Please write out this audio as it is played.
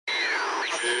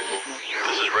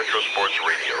This is Retro Sports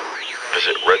Radio.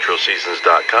 Visit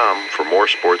RetroSeasons.com for more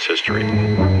sports history.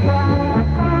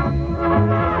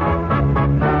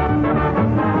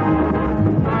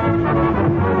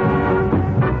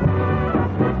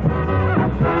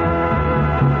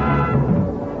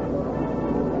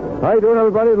 How you doing,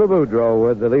 everybody? Lou Boudreau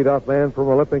with the leadoff man from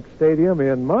Olympic Stadium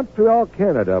in Montreal,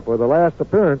 Canada, for the last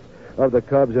appearance of the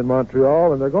Cubs in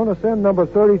Montreal, and they're going to send number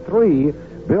 33,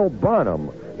 Bill Bonham.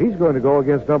 He's going to go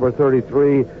against number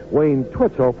 33, Wayne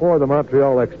Twitzel, for the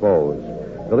Montreal Expos.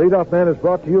 The leadoff man is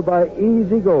brought to you by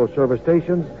Easy Go service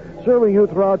stations, serving you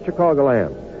throughout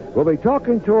Chicagoland. We'll be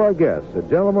talking to our guest, a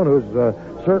gentleman who's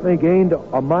certainly gained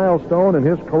a milestone in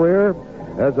his career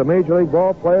as a Major League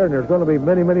ball player, and there's going to be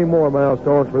many, many more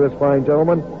milestones for this fine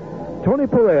gentleman. Tony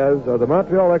Perez of the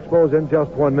Montreal Expos in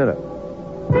just 1 minute.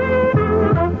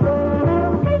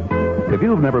 If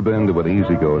you've never been to an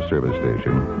Easy Go service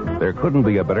station, there couldn't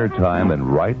be a better time than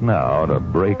right now to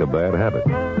break a bad habit.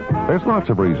 There's lots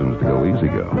of reasons to go Easy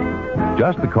Go.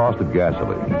 Just the cost of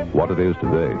gasoline, what it is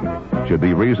today, should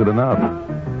be reason enough.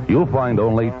 You'll find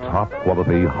only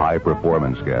top-quality,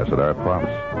 high-performance gas at our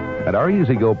pumps. And our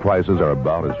Easy Go prices are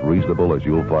about as reasonable as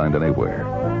you'll find anywhere.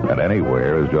 And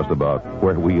anywhere is just about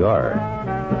where we are.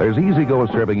 There's Easy Go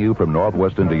serving you from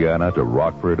Northwest Indiana to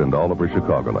Rockford and all over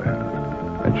Chicagoland.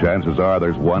 And chances are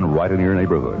there's one right in your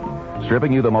neighborhood,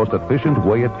 serving you the most efficient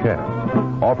way it can,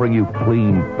 offering you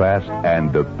clean, fast,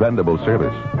 and dependable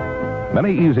service.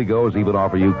 Many Easy Go's even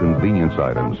offer you convenience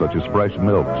items such as fresh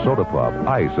milk, soda pop,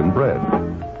 ice, and bread.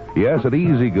 Yes, at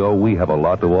Easy Go we have a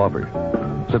lot to offer.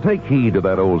 So take heed to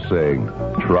that old saying,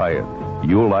 try it,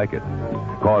 you'll like it.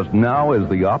 Because now is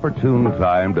the opportune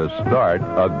time to start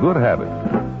a good habit.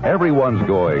 Everyone's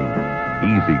going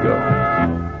Easy Go.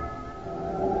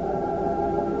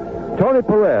 Tony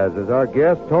Perez is our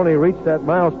guest. Tony reached that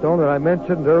milestone that I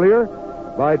mentioned earlier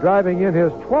by driving in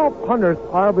his 1,200th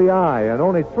RBI, and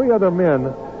only 3 other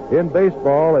men in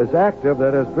baseball as active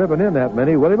that has driven in that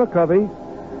many. Willie McCovey,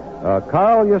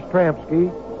 Carl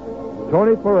Yastrzemski,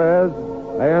 Tony Perez,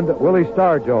 and Willie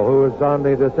Stargell, who is on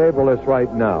the disabled list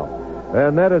right now.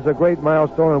 And that is a great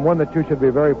milestone and one that you should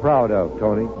be very proud of,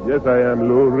 Tony. Yes, I am,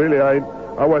 Lou. Really, I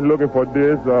was looking for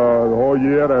this the whole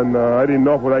year, and I didn't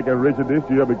know if I can reach it this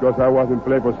year because I wasn't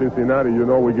playing for Cincinnati. You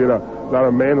know, we get a lot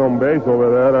of men on base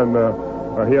over there, and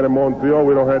here in Montreal,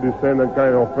 we don't have the same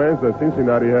kind of offense that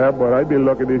Cincinnati have, but I've been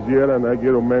lucky this year, and I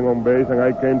get a man on base, and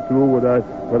I came through when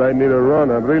I need a run,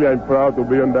 and really I'm proud to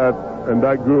be in that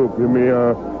group. You mean,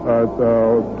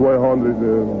 1,200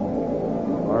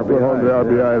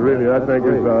 RBI, really. I think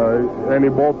it's, any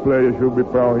ball player should be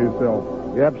proud of himself.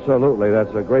 Absolutely.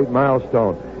 That's a great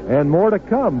milestone. And more to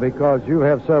come because you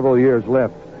have several years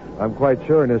left, I'm quite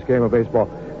sure, in this game of baseball.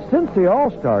 Since the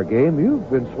All-Star game, you've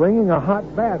been swinging a hot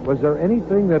bat. Was there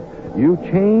anything that you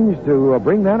changed to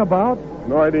bring that about?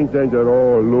 No, I didn't change at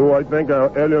all, Lou. I think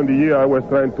early in the year I was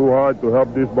trying too hard to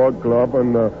help this ball club,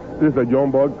 and this is a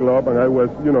young ball club, and I was,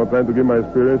 trying to get my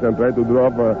experience and trying to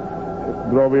drop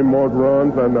in more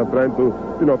runs and trying to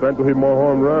hit more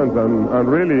home runs. And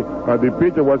really, the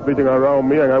pitcher was pitching around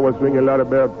me, and I was swinging a lot of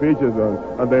bad pitches.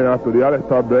 And then after the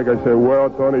All-Star break, I said, well,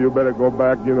 Tony, you better go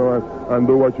back, and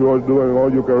do what you were doing all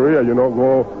your career.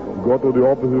 Go to the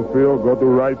opposite field, go to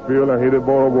right field, and hit the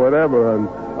ball or whatever. And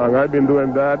I've been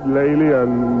doing that lately,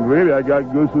 and really, I got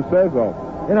good success off.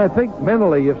 And I think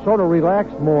mentally you've sort of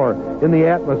relaxed more in the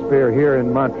atmosphere here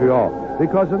in Montreal,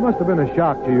 because it must have been a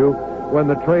shock to you when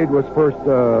the trade was first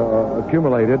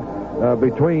accumulated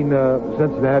between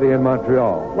Cincinnati and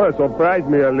Montreal. Well, it surprised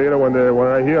me a little when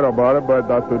I hear about it, but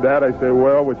after that I say,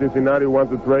 well, Cincinnati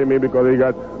wants to trade me because they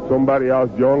got somebody else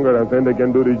younger and think they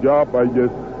can do the job. I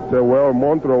just said, well,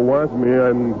 Montreal wants me,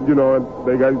 and, they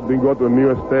go to a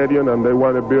new stadium and they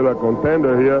want to build a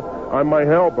contender here. I might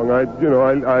help, and I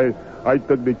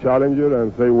took the challenger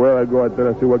and say, well, I go out there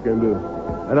and see what I can do.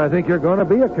 And I think you're going to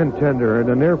be a contender in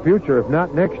the near future, if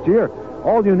not next year.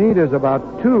 All you need is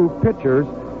about 2 pitchers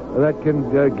that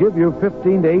can give you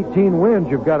 15 to 18 wins.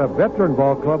 You've got a veteran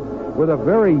ball club with a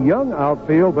very young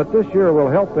outfield, but this year will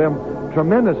help them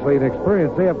tremendously in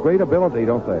experience. They have great ability,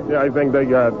 don't they? Yeah, I think they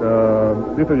got,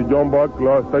 this is a young ball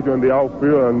club, especially in the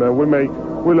outfield, and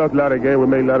we lost a lot of games. We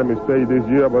made a lot of mistakes this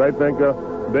year, but I think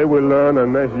they will learn,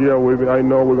 and next year I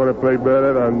know we're going to play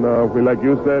better, and like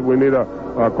you said, we need a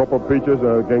couple pitchers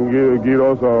can give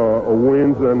us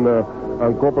wins, and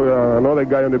another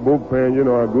guy in the bullpen,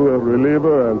 a good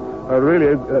reliever, and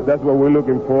really that's what we're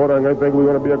looking for, and I think we're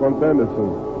going to be a contender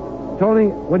soon. Tony,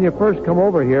 when you first come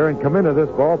over here and come into this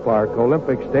ballpark,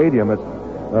 Olympic Stadium, it's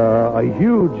a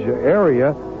huge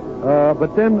area.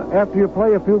 But then after you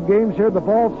play a few games here, the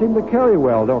balls seem to carry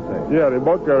well, don't they? Yeah, they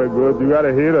both carry good. You got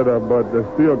to hit it, but they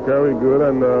still carry good.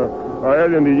 And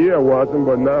early in the year I wasn't,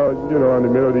 but now, in the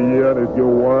middle of the year, it gets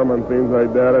warm and things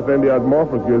like that. I think the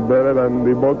atmosphere gets better, and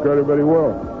they both carry very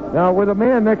well. Now, with a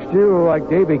man next to you like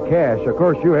Davy Cash, of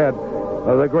course, you had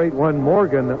the great one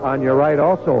Morgan on your right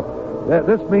also.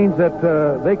 This means that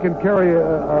they can carry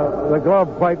the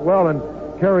glove quite well and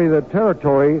carry the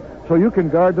territory, so you can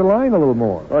guard the line a little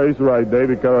more. Oh, he's right.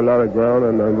 Davey carried a lot of ground,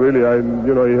 and really,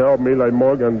 he helped me like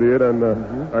Morgan did, and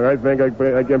I think I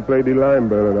can play the line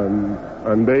better.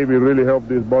 And Davey really helped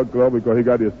this ball club because he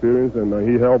got the experience, and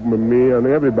he helped me and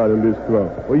everybody in this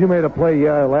club. Well, you made a play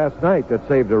last night that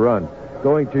saved a run.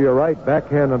 Going to your right,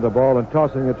 backhand on the ball and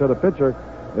tossing it to the pitcher.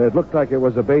 It looked like it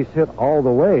was a base hit all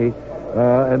the way.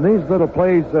 And these little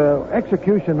plays,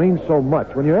 execution means so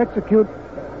much. When you execute,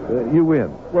 you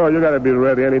win. Well, you got to be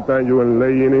ready anytime you're in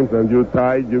late innings and you're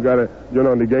tied. You got to,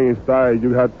 the game is tied.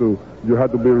 You have to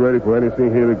be ready for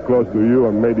anything here close to you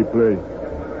and make the play.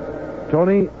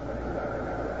 Tony,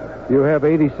 you have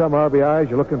 80-some RBIs.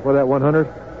 You're looking for that 100?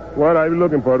 What I'm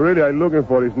looking for,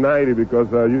 is 90 because,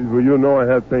 I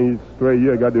had 10 straight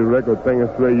years. I got the record 10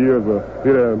 straight years,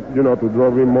 to draw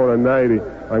in more than 90.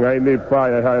 And I need 5.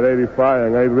 I had 85,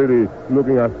 and I'm really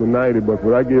looking at to 90. But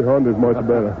when I get 100, it's much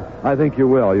better. I think you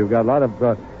will. You've got a lot of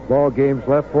ball games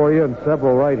left for you and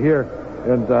several right here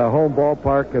in home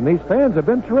ballpark. And these fans have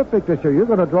been terrific this year. You're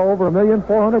going to draw over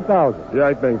 1,400,000. Yeah,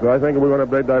 I think so. I think we're going to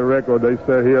break that record. They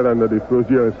said here under the first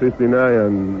year in 69,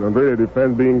 and really the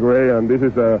fans being great, and this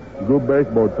is a good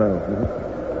baseball town.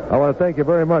 I want to thank you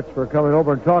very much for coming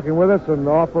over and talking with us and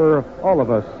offer all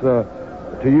of us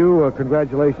to you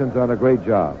congratulations on a great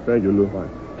job. Thank you, Lou.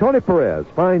 Tony Perez,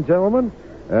 fine gentleman,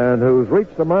 and who's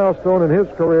reached the milestone in his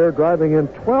career driving in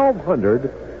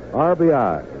 1,200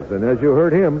 RBIs. And as you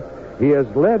heard him, he has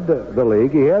led the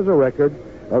league. He has a record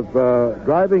of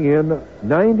driving in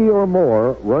 90 or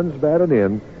more runs batted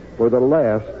in for the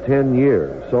last 10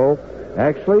 years. So,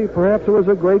 actually, perhaps it was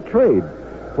a great trade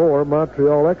for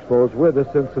Montreal Expos with the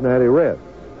Cincinnati Reds.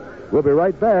 We'll be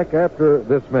right back after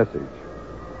this message.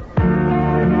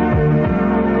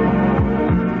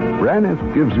 Braniff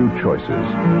gives you choices. Choices,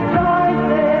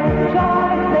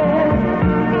 choices.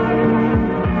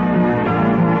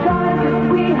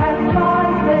 Choices, we have choices.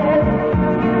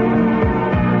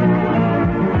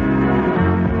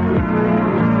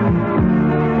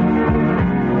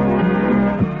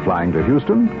 Flying to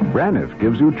Houston, Braniff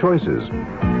gives you choices.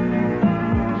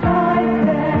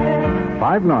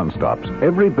 5 non-stops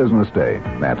every business day.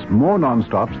 That's more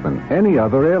non-stops than any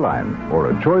other airline,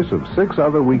 or a choice of 6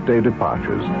 other weekday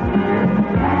departures.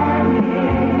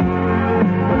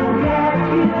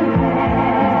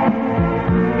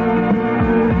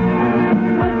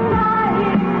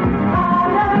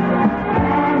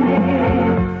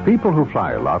 People who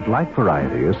fly a lot like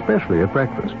variety, especially at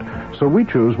breakfast. So we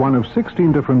choose one of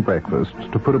 16 different breakfasts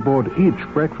to put aboard each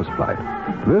breakfast flight.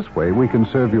 This way, we can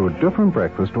serve you a different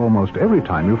breakfast almost every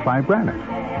time you fly Braniff.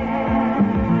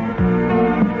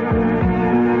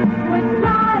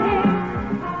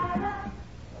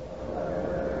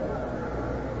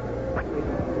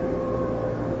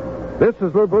 This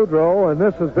is Lou Boudreau, and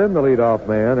this has been the leadoff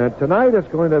man. And tonight it's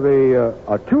going to be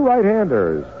 2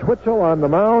 right-handers. Twitchell on the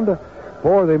mound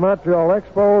for the Montreal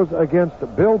Expos against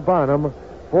Bill Bonham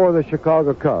for the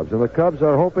Chicago Cubs. And the Cubs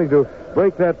are hoping to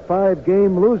break that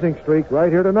 5-game losing streak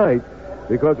right here tonight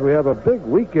because we have a big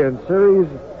weekend series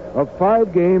of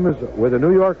 5 games with the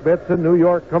New York Mets in New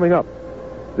York coming up.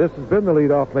 This has been the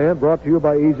leadoff man, brought to you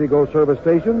by Easy Go Service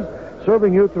Stations,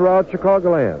 serving you throughout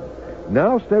Chicagoland.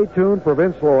 Now stay tuned for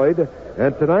Vince Lloyd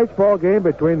and tonight's ball game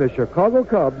between the Chicago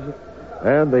Cubs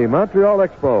and the Montreal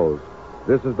Expos.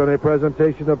 This has been a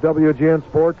presentation of WGN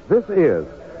Sports. This is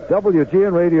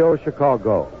WGN Radio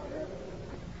Chicago.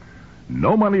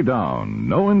 No money down,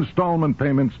 no installment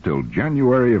payments till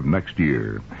January of next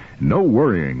year. No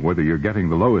worrying whether you're getting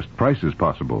the lowest prices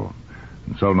possible.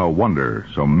 And so no wonder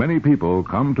so many people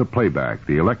come to Playback,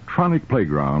 the electronic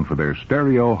playground for their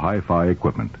stereo hi-fi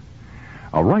equipment.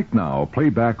 Right now,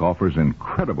 Playback offers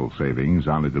incredible savings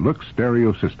on a deluxe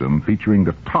stereo system featuring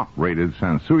the top-rated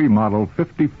Sansui Model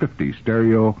 5050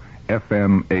 stereo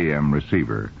FM-AM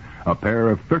receiver, a pair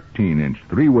of 13-inch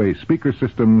 3-way speaker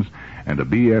systems, and a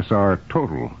BSR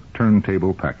Total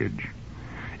turntable package.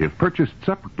 If purchased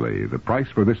separately, the price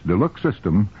for this deluxe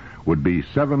system would be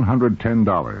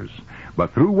 $710.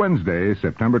 But through Wednesday,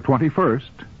 September 21st,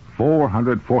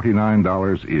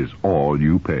 $449 is all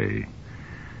you pay.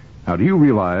 Now, do you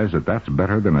realize that that's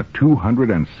better than a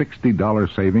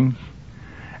 $260 savings?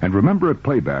 And remember, at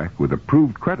Playback, with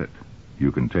approved credit,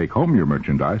 you can take home your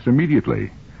merchandise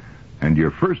immediately. And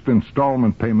your first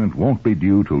installment payment won't be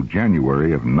due till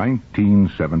January of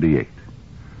 1978.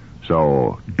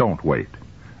 So don't wait.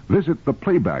 Visit the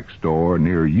Playback store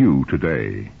near you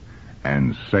today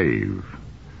and save.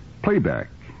 Playback,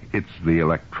 it's the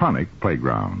electronic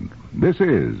playground. This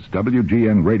is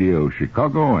WGN Radio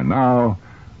Chicago, and now,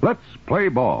 let's play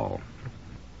ball.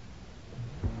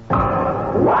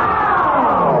 Wow!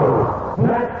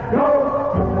 Let's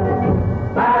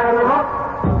go! Batter up!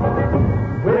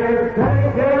 We're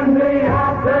taking the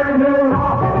afternoon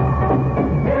off.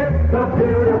 It's a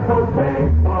beautiful day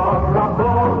for a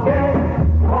ball game,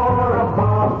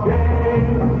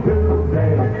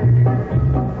 today.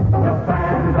 The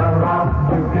fans are out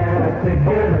to get a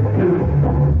ticket or two.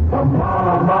 From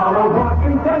Walla,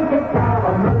 Washington to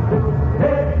Kalamazoo.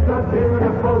 It's a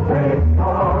beautiful day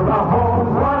for a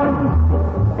home run,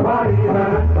 but even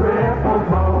a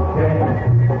triple's okay.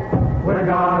 We're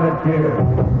gonna cheer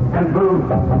and boo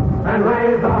and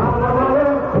raise a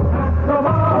hullabaloo at the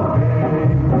ball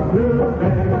game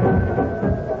today.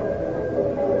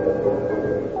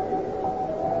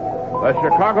 The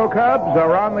Chicago Cubs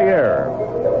are on the air.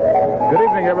 Good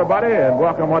evening, everybody, and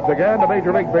welcome once again to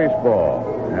Major League Baseball.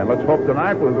 And let's hope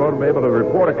tonight we're going to be able to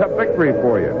report a Cup victory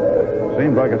for you.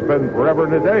 Seems like it's been forever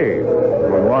and a day.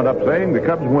 We'll wind up saying the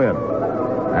Cubs win.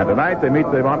 And tonight they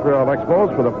meet the Montreal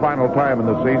Expos for the final time in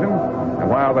the season. And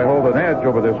while they hold an edge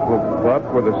over this club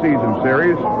for the season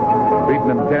series, beating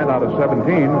them 10 out of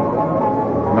 17, in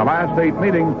the last 8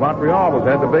 meetings, Montreal has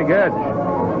had the big edge.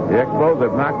 The Expos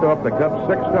have knocked off the Cubs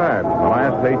 6 times in the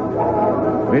last 8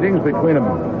 meetings between them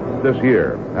this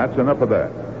year. That's enough of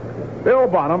that. Bill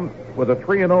Bonham, with a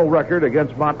 3-0 record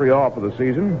against Montreal for the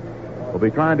season, will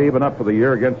be trying to even up for the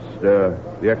year against the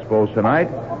Expos tonight.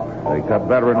 The Cub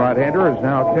veteran right-hander is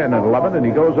now 10-11, and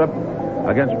he goes up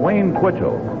against Wayne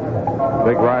Twitchell.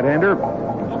 Big right-hander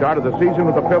started the season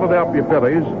with the Philadelphia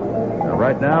Phillies. And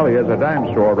right now he has a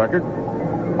dime store record,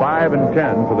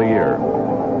 5-10 for the year.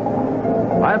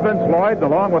 I'm Vince Lloyd, and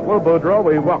along with Lou Boudreau,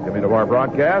 we welcome you to our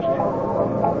broadcast.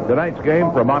 Tonight's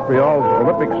game from Montreal's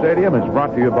Olympic Stadium is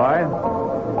brought to you by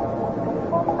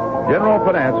General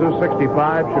Finance's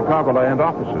 65 Chicagoland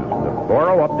offices. To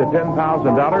borrow up to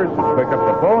 $10,000, pick up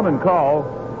the phone and call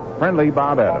friendly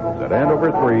Bob Adams at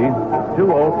Andover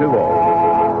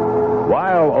 3-2020.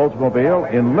 Weil Oldsmobile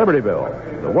in Libertyville,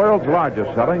 the world's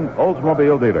largest selling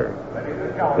Oldsmobile dealer.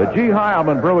 The G.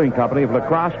 Heilman Brewing Company of La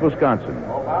Crosse, Wisconsin,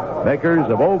 makers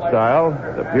of Old Style,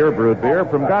 the pure brewed beer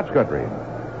from God's country.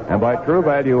 And by True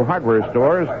Value Hardware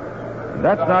Stores,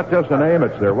 that's not just a name,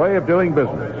 it's their way of doing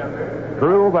business.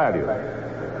 True Value.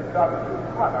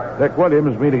 Dick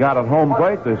Williams meeting out at home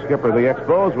plate, the skipper of the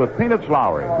Expos, with Peanuts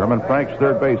Lowry, Herman Frank's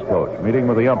third base coach, meeting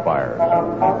with the umpires.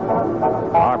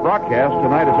 Our broadcast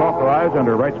tonight is authorized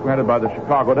under rights granted by the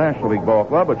Chicago National League Ball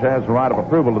Club, which has the right of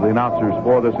approval of the announcers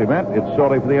for this event. It's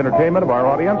solely for the entertainment of our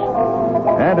audience,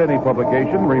 and any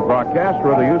publication, rebroadcast,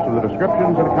 or other use of the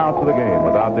descriptions and accounts of the game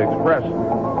without the express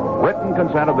written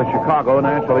consent of the Chicago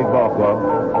National League Ball Club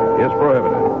is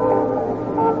prohibited.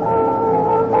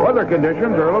 Weather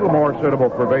conditions are a little more suitable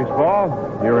for baseball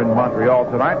here in Montreal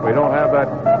tonight. We don't have that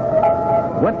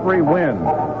wintry wind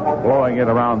blowing in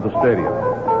around the stadium.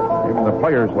 Even the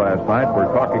players last night were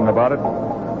talking about it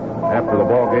after the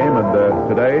ball game, and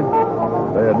today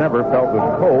they had never felt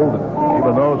as cold,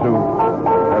 even those who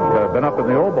have been up in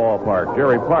the old ballpark,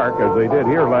 Jerry Park, as they did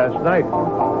here last night.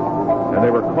 And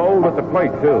they were cold at the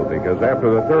plate, too, because after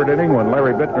the third inning, when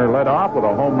Larry Bittner led off with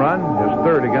a home run, his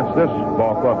third against this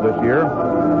ball club this year,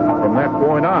 from that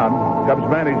point on, Cubs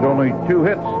managed only 2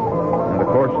 hits. And,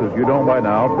 of course, as you know by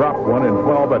now, dropped one in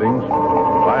 12 innings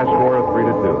by a score of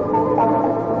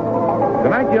 3-2.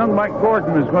 Tonight, young Mike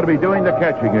Gordon is going to be doing the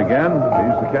catching again.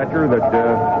 He's the catcher that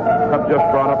Cubs just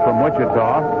brought up from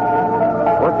Wichita.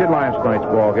 Worked in last night's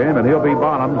ball game, and he'll be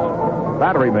Bonham's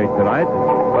battery mate tonight.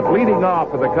 But leading off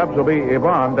for the Cubs will be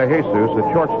Ivan De Jesus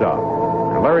at shortstop.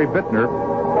 And Larry Bittner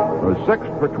was 6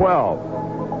 for 12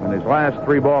 in his last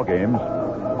 3 ball games.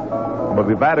 Will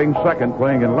be batting second,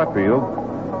 playing in left field,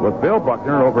 with Bill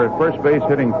Buckner over at first base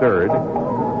hitting third.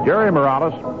 Jerry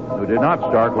Morales, who did not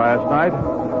start last night,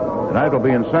 tonight will be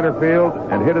in center field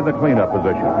and hit in the cleanup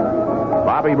position.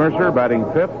 Bobby Mercer batting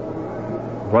fifth,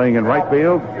 playing in right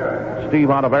field. Steve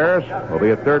Olivares will be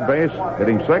at third base,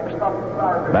 hitting sixth.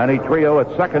 Manny Trio at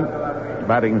second,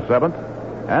 batting seventh.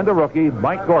 And the rookie,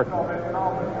 Mike Gordon,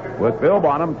 with Bill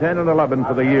Bonham 10-11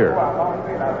 for the year.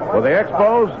 For the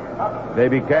Expos,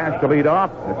 Davey Cash to lead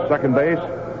off at second base.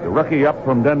 The rookie up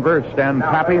from Denver, Stan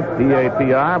Pappy,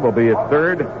 P-A-P-I, will be at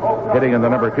third, hitting in the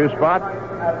number 2 spot.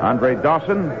 Andre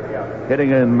Dawson,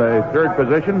 hitting in the third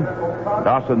position.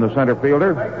 Dawson, the center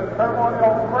fielder.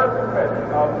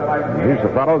 He's the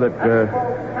fellow that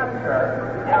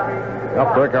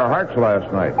helped break our hearts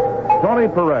last night. Tony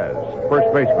Perez,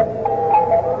 first baseman,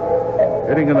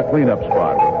 hitting in the cleanup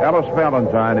spot. Ellis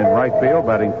Valentine in right field,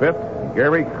 batting 5th.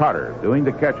 Gary Carter doing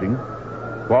the catching,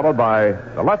 followed by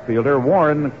the left fielder,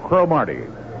 Warren Cromartie.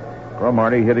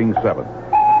 Cromartie hitting 7th.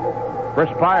 Chris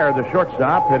Pryor, the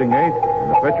shortstop, hitting 8th.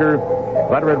 And the pitcher,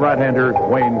 veteran right-hander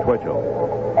Wayne Twitchell.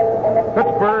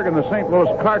 Pittsburgh and the St. Louis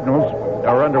Cardinals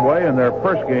are underway in their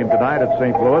first game tonight at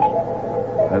St. Louis.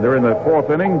 And they're in the 4th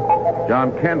inning.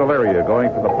 John Candelaria going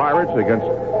for the Pirates against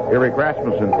Eric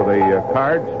Rasmussen for the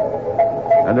Cards.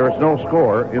 And there is no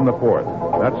score in the 4th.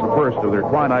 That's the first of their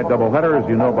twilight doubleheader. As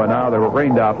you know by now, they were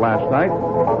rained out last night.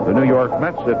 The New York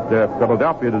Mets at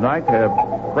Philadelphia tonight have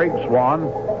Craig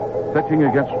Swan pitching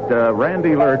against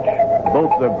Randy Lurch.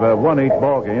 Both have won 8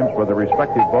 ball games for their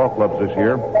respective ball clubs this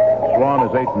year. Swan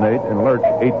is 8-8 and Lurch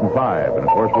 8-5. And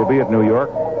of course, we'll be at New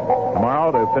York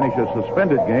tomorrow to finish a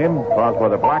suspended game caused by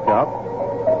the blackout.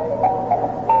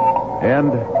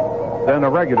 And then a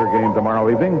regular game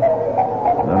tomorrow evening.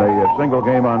 Then a single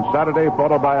game on Saturday,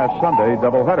 followed by a Sunday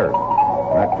doubleheader.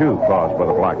 That, too, caused by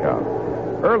the blackout.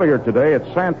 Earlier today at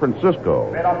San Francisco,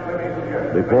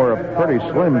 before a pretty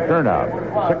slim turnout,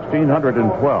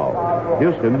 1,612.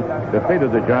 Houston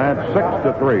defeated the Giants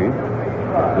 6-3.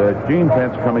 The Gene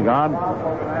Pence coming on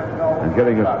and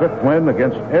getting his 5th win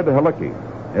against Ed Halicki.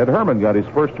 Ed Herman got his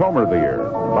first homer of the year.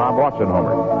 Bob Watson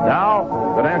homer.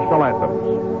 Now, the national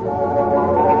anthems.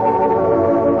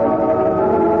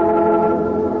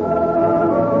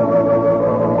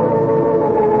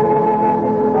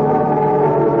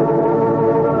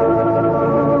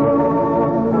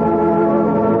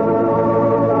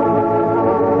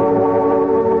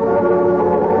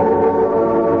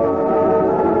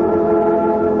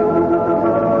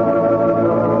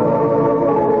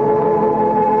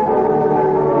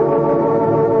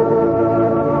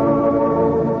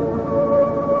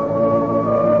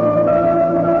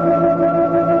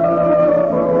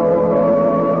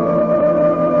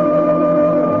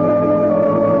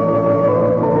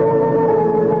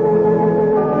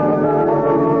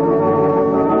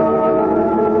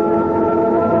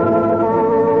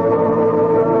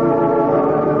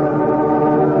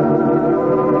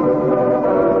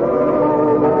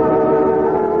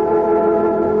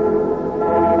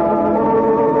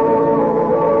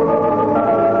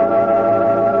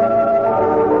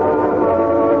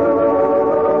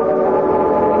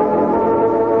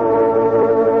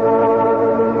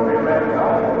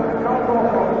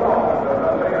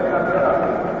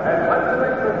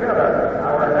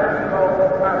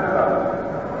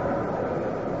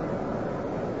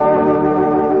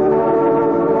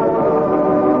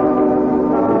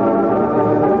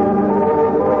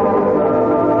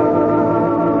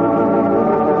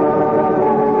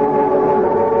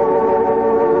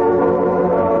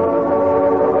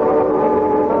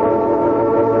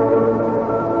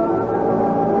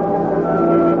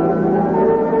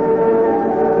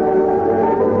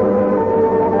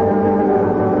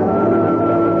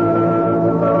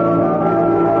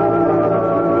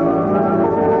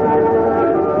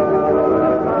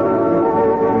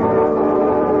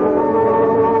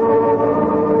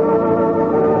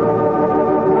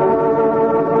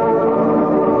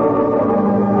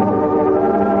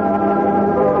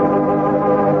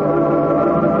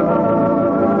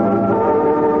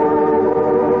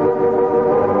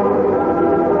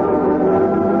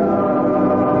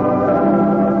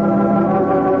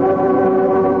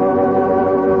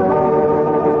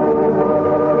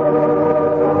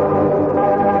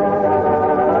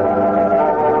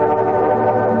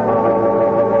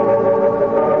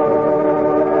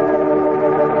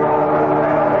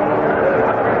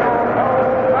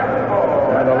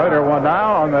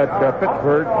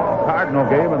 Pittsburgh Cardinal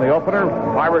game in the opener.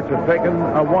 Pirates have taken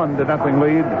a 1-0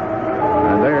 lead,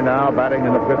 and they're now batting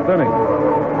in the 5th inning.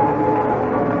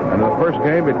 And the first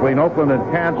game between Oakland and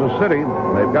Kansas City,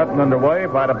 they've gotten underway.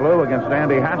 Vida Blue against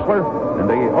Andy Hassler, and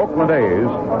the Oakland A's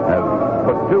have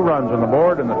put 2 runs on the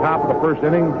board in the top of the first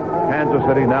inning. Kansas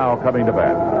City now coming to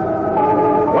bat.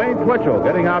 Wayne Twitchell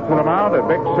getting out to the mound, a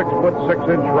big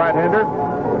 6'6" right-hander.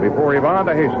 Before Ivan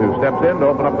DeJesus steps in to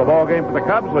open up the ball game for the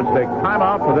Cubs, let's take time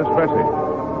out for this message.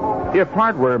 If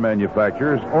hardware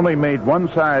manufacturers only made one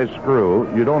size screw,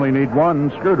 you'd only need one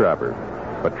screwdriver.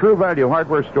 But True Value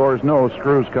hardware stores know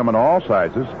screws come in all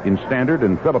sizes, in standard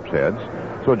and Phillips heads,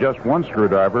 so just one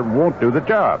screwdriver won't do the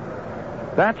job.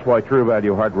 That's why True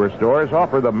Value Hardware stores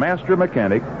offer the Master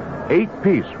Mechanic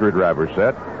 8-piece screwdriver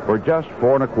set for just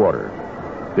 $4 1/4.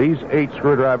 These 8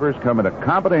 screwdrivers come in a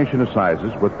combination of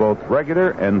sizes with both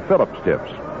regular and Phillips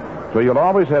tips. So you'll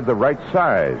always have the right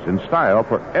size and style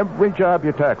for every job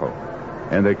you tackle.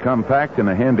 And they come packed in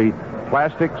a handy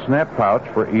plastic snap pouch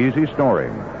for easy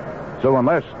storing. So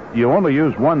unless you only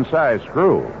use one size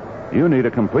screw, you need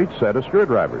a complete set of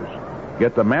screwdrivers.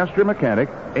 Get the Master Mechanic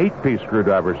 8-piece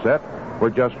screwdriver set for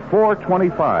just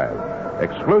 $4.25,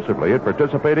 exclusively at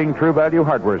participating True Value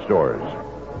Hardware stores.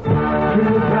 True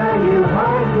Value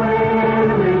Hardware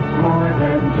is more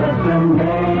than just a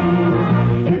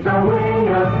name. It's a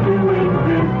way of doing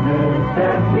business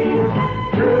that means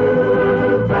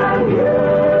True Value.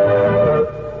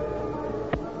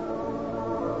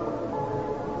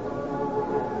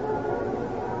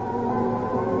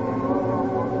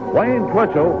 Wayne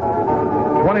Twitchell,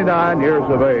 29 years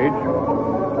of age.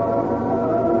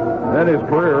 Then his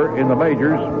career in the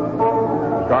majors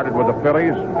started with the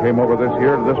Phillies, came over this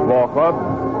year to this ball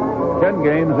club. 10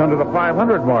 games under the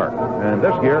 500 mark. And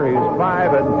this year he's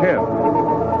 5-10.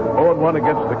 0-1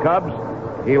 against the Cubs.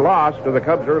 He lost to the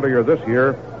Cubs earlier this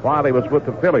year while he was with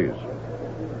the Phillies.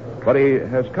 But he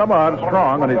has come on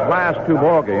strong in his last 2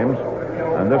 ball games.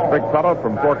 And this big fellow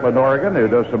from Portland, Oregon, who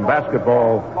does some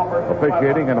basketball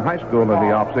officiating in high school in the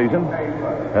offseason,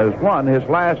 has won his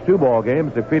last 2 ball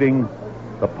games, defeating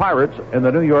the Pirates and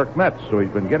the New York Mets. So he's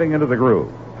been getting into the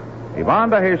groove. Ivan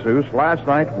De Jesus last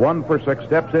night 1 for 6,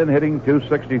 steps in hitting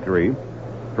 .263,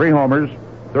 3 homers,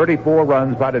 34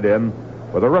 runs batted in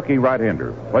with a rookie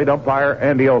right-hander. Plate umpire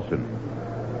Andy Olson.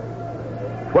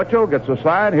 Twitchell gets a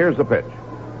sign. Here's the pitch.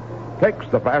 Takes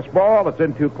the fastball. It's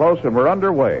in too close, and we're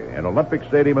underway in Olympic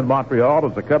Stadium in Montreal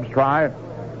as the Cubs try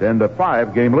to end a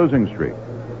 5-game losing streak.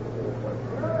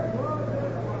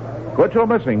 Twitchell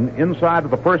missing inside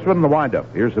of the first one in the windup.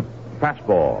 Here's the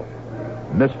fastball.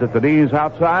 Missed at the knees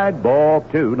outside. Ball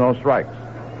 2, no strikes.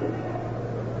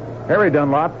 Harry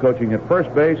Dunlop coaching at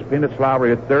first base. Peanuts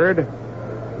Lowry at third.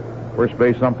 First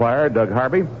base umpire Doug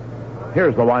Harvey.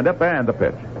 Here's the windup and the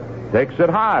pitch. Takes it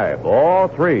high. Ball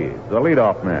 3. The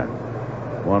leadoff man.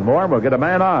 One more, and we'll get a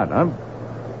man on.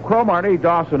 Cromartie,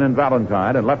 Dawson, and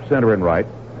Valentine in left, center, and right.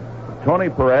 Tony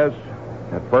Perez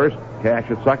at first.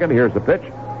 Cash at second. Here's the pitch.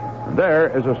 And there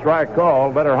is a strike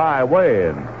called. Better high away.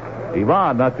 And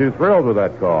Ivan not too thrilled with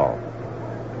that call.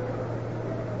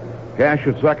 Cash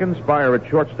at second. Spire at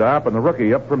shortstop. And the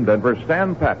rookie up from Denver,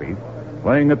 Stan Pappy,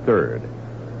 playing at third.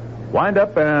 Wind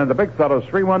up, and the big fellow's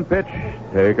 3-1 pitch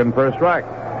taken for a strike.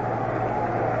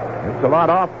 It's a lot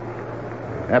off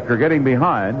after getting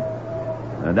behind,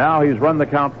 and now he's run the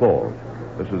count full.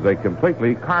 This is a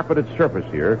completely carpeted surface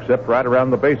here, except right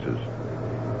around the bases.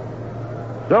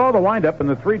 So the windup in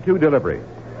the 3-2 delivery.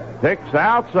 Takes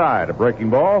outside a breaking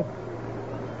ball,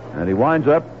 and he winds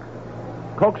up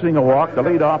coaxing a walk to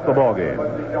lead off the ball game.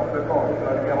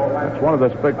 That's one of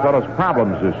this big fellow's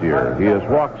problems this year. He has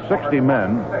walked 60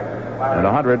 men in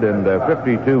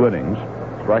 152 innings,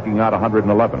 striking out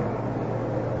 111.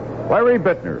 Larry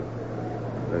Bittner,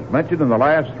 as mentioned in the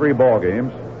last 3 ball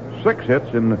games, 6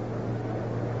 hits in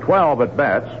 12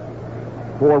 at-bats,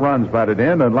 4 runs batted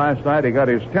in, and last night he got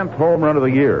his 10th home run of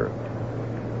the year.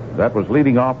 That was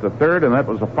leading off the third, and that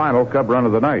was the final Cub run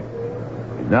of the night.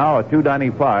 He's now a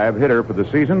 .295 hitter for the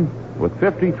season with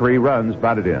 53 runs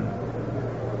batted in.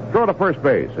 Throw to first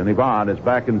base, and Ivan is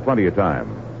back in plenty of time.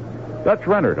 Dutch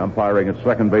Rennert umpiring at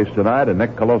second base tonight, and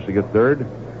Nick Colosi at third.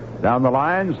 Down the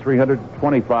lines,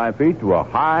 325 feet to a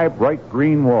high, bright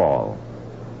green wall.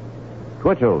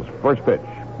 Twitchell's first pitch.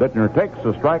 Bittner takes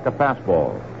a strike, a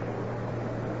fastball.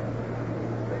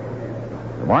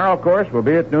 Tomorrow, of course, we'll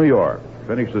be at New York.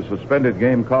 Finish the suspended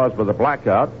game caused by the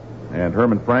blackout. And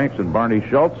Herman Franks and Barney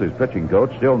Schultz, his pitching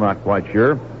coach, still not quite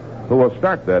sure who will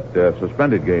start that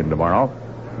suspended game tomorrow.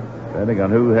 Depending on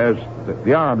who has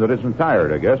the arm that isn't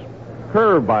tired, I guess.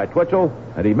 Curved by Twitchell,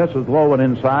 and he misses low and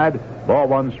inside. Ball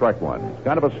 1, strike 1. He's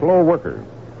kind of a slow worker.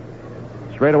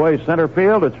 Straight away center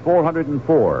field, it's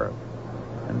 404.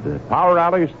 And the power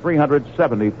alley is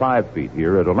 375 feet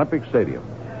here at Olympic Stadium.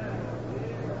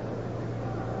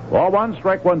 Ball 1,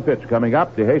 strike 1 pitch coming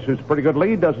up. De Jesus, pretty good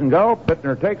lead, doesn't go.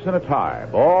 Bittner takes, and it's high.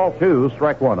 Ball 2,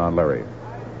 strike 1 on Larry.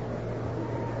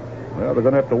 Well, they're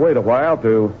going to have to wait a while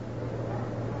to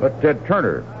let Ted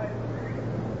Turner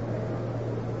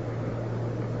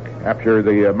capture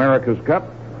the America's Cup.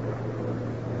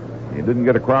 He didn't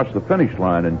get across the finish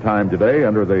line in time today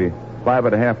under the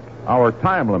 5.5-hour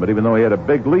time limit, even though he had a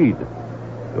big lead.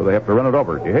 So they have to run it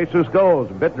over. De Jesus goes.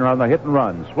 Bittner on the hit and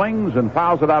run. Swings and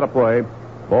fouls it out of play.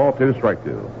 Ball 2, strike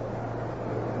 2.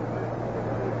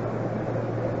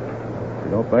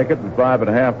 Don't make it in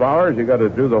 5.5 hours. You got to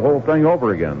do the whole thing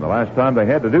over again. The last time they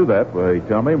had to do that, they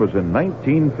tell me, was in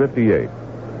 1958.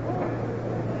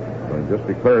 So I just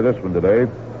declare this one today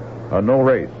a no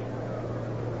race.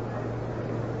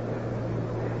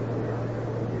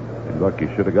 Seems like you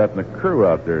should have gotten a crew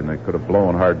out there, and they could have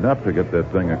blown hard enough to get that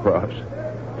thing across.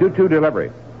 2-2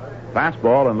 delivery.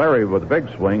 Fastball, and Larry with a big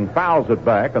swing fouls it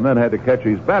back, and then had to catch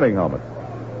his batting helmet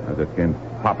as it came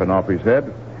popping off his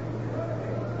head.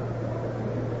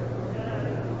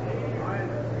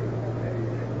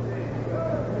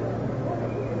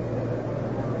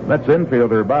 Mets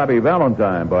infielder Bobby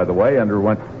Valentine, by the way,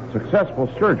 underwent successful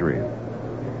surgery.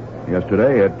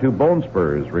 Yesterday, he had 2 bone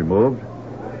spurs removed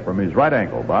from his right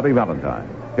ankle. Bobby Valentine.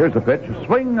 Here's the pitch. A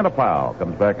swing and a foul.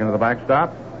 Comes back into the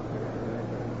backstop.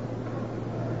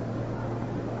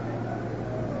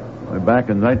 Back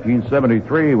in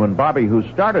 1973, when Bobby, who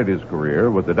started his career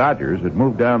with the Dodgers, had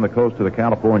moved down the coast to the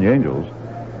California Angels.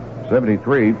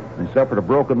 73, he suffered a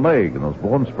broken leg, and those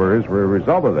bone spurs were a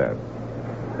result of that.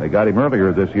 They got him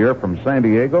earlier this year from San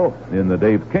Diego in the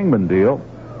Dave Kingman deal,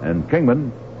 and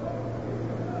Kingman,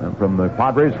 from the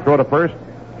Padres, throw to first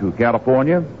to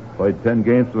California, played 10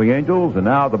 games for the Angels, and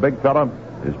now the big fella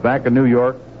is back in New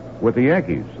York with the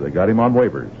Yankees. They got him on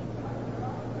waivers.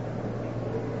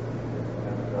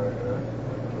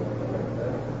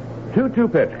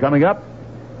 2-2 pitch coming up.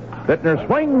 Bittner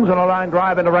swings and a line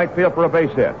drive into right field for a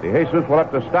base hit. DeJesus will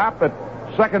have to stop at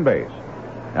second base.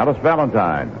 Ellis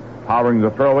Valentine powering the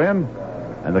throw in,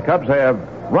 and the Cubs have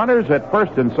runners at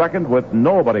first and second with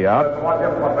nobody out,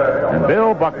 and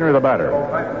Bill Buckner the batter.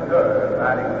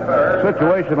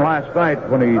 Situation last night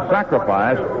when he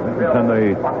sacrificed in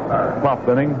the 12th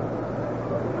inning,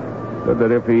 said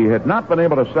that if he had not been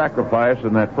able to sacrifice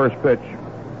in that first pitch,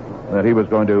 that they were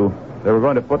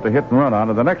going to put the hit and run on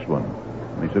to the next one.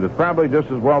 And he said it's probably just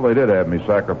as well they did have me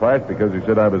sacrificed, because he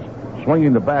said I was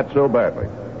swinging the bat so badly.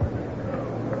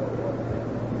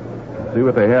 See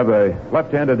what they have a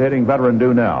left-handed hitting veteran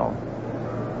do now.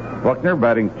 Buckner,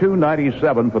 batting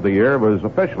 .297 for the year, was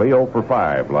officially 0 for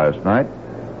 5 last night.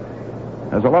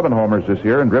 Has 11 homers this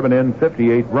year and driven in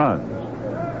 58 runs.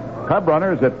 Cub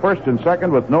runners at first and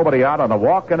second with nobody out on a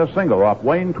walk and a single off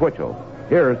Wayne Twitchell.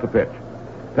 Here's the pitch.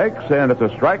 Takes, and it's a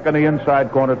strike on the inside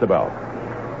corner at the belt.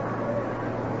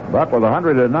 Buck with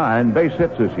 109 base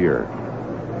hits this year.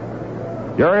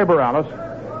 Jerry Morales,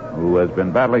 who has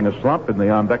been battling a slump in the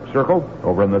on-deck circle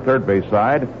over on the third base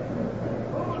side.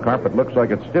 This carpet looks like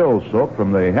it's still soaked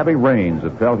from the heavy rains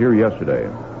that fell here yesterday.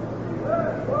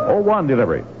 0-1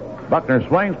 delivery. Buckner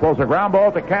swings, pulls a ground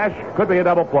ball to Cash. Could be a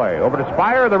double play. Over to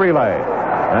Spire, the relay.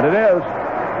 And it is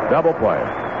double play.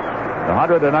 The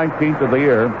 119th of the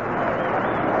year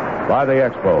by the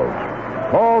Expos.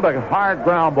 Pulled a hard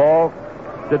ground ball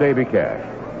to Davy Cash.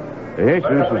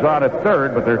 DeJesus is on at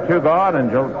third, but they're 2 gone,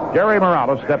 and Jerry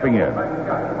Morales stepping in. And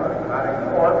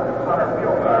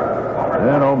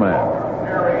oh man.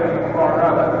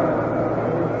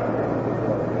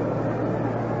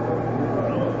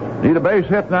 Need a base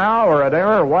hit now, or an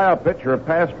error, a wild pitch, or a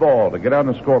pass ball to get on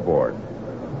the scoreboard.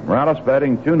 Morales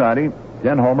batting .290,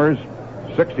 10 homers,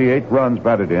 68 runs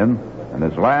batted in, and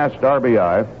his last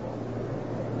RBI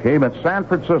came at San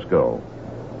Francisco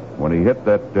when he hit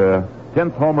that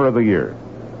 10th homer of the year.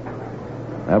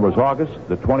 That was August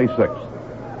the 26th.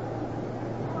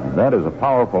 And that is a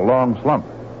powerful long slump.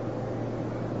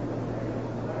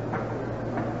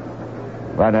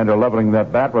 Right-hander leveling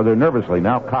that bat rather nervously.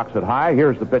 Now cocks it high.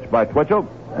 Here's the pitch by Twitchell,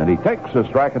 and he takes a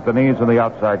strike at the knees in the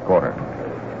outside corner.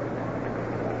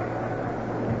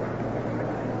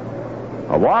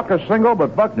 A walk, a single,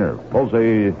 but Buckner pulls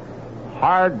a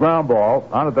hard ground ball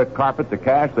onto the carpet to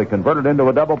Cash. They convert it into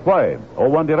a double play.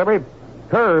 0-1 delivery.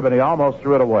 Curve, and he almost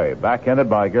threw it away. Backhanded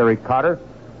by Gary Carter.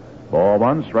 Ball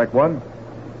 1, strike 1.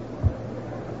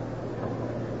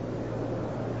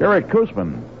 Gary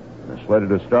Koosman is slated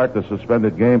to start the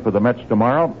suspended game for the Mets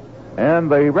tomorrow, and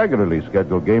the regularly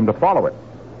scheduled game to follow it.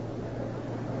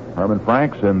 Herman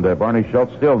Franks and Barney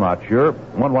Schultz still not sure.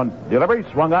 1-1 delivery,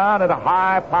 swung on at a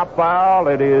high pop foul.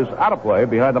 It is out of play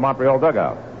behind the Montreal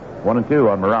dugout. 1-2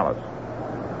 on Morales.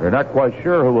 They're not quite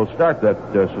sure who will start that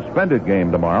suspended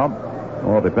game tomorrow.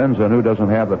 Well, it depends on who doesn't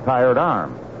have the tired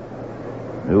arm,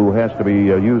 who has to be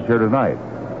used here tonight.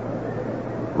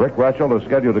 Rick Russell is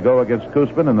scheduled to go against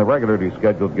Koosman in the regularly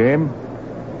scheduled game.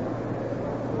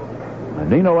 And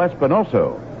Nino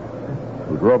Espinoso,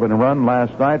 who drove in a run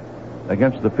last night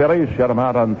against the Phillies, shut him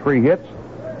out on 3 hits,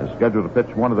 is scheduled to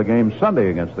pitch one of the games Sunday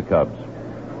against the Cubs.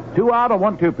 2 out, a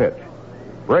 1-2 pitch.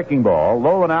 Breaking ball,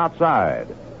 low and outside.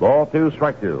 Ball 2,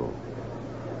 strike 2.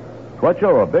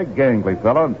 Twitchell, a big gangly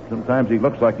fellow, and sometimes he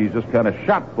looks like he's just kind of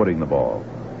shot-putting the ball.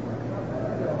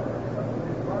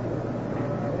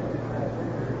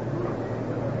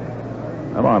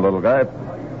 Come on, little guy.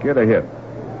 Get a hit.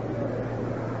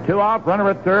 2 out, runner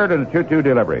at third, and a 2-2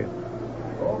 delivery.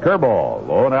 Curveball,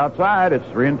 low and outside. It's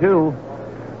 3-2.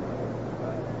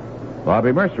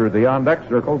 Bobby Mercer at the on-deck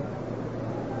circle.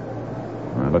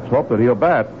 Let's hope that he'll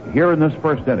bat here in this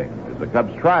first inning as the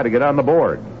Cubs try to get on the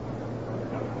board.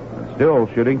 And still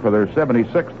shooting for their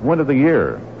 76th win of the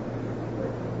year.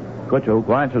 Twitchell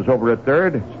glances over at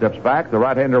third, steps back. The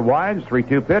right-hander winds.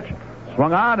 3-2 pitch.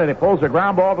 Swung on, and he pulls a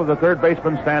ground ball to the third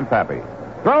baseman, Stan Pappy.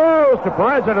 Throws to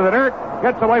Perez into the dirt.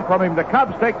 Gets away from him. The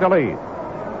Cubs take the lead.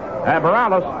 And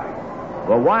Morales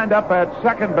will wind up at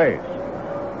second base.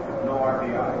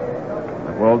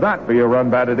 It will not be a run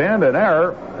batted in. An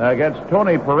error against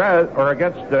Tony Perez, or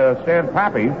against Stan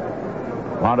Pappy,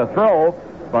 on a throw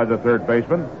by the third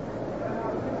baseman.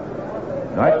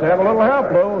 Nice to have a little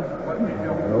help, Lou.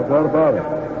 No doubt about it.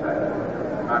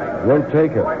 We'll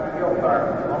take it.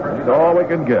 That's all we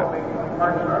can get.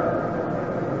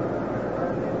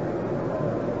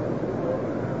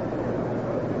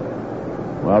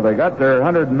 Well, they got their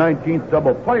 119th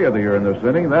double play of the year in this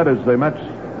inning. That is the Mets'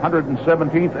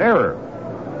 117th error.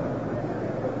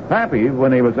 Pappy,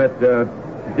 when he was at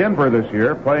Denver this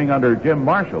year, playing under Jim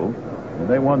Marshall, and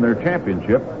they won their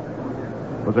championship,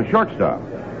 was a shortstop.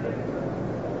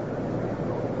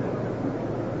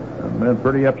 And then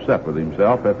pretty upset with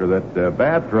himself after that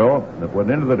bad throw that went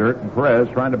into the dirt, and Perez,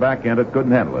 trying to backhand it,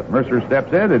 couldn't handle it. Mercer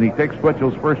steps in, and he takes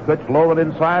Twitchell's first pitch low and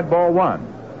inside, ball one.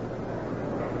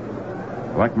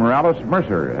 Like Morales,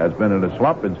 Mercer has been in a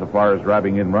slump insofar as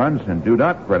driving in runs, and do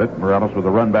not credit Morales with a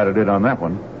run batted in on that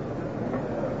one.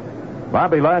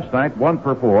 Bobby last night, 1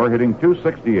 for 4, hitting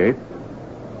 .268.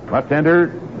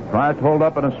 Left-hander tries to hold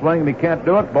up in a swing, and he can't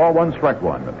do it. Ball one, strike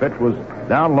one. The pitch was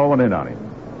down low and in on him.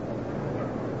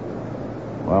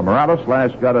 Well, Morales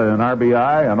last got an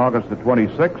RBI on August the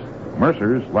 26th.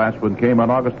 Mercer's last one came on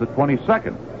August the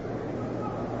 22nd.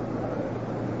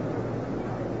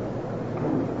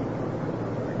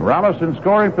 Morales in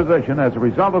scoring position as a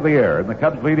result of the error, and the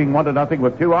Cubs leading 1-0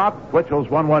 with 2 out. Twitchell's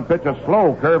 1-1 pitch, a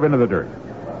slow curve into the dirt.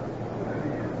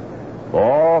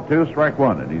 Ball 2, strike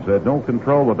one, and he's had no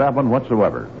control with that one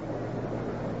whatsoever.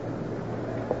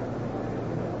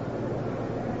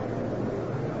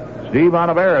 Steve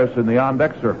Olivares in the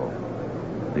on-deck circle.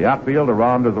 The outfield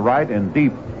around to the right and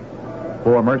deep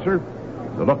for Mercer.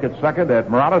 The look at second at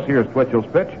Morales. Here's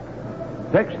Twitchell's pitch.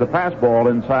 Takes the pass ball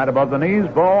inside above the knees.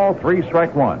 Ball 3,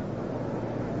 strike one.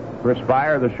 Chris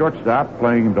Fire, the shortstop,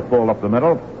 playing him to pull up the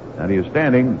middle, and he is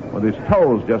standing with his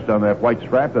toes just on that white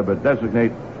stripe that would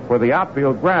designate where the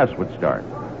outfield grass would start.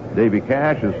 Davy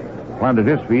Cash has planted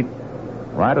his feet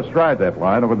right astride that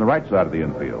line over on the right side of the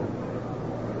infield.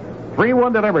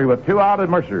 3-1 delivery with 2 out, and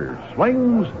Mercer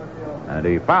swings, and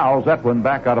he fouls that one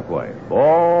back out of play.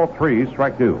 Ball 3,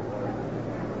 strike 2.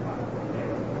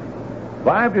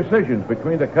 5 decisions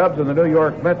between the Cubs and the New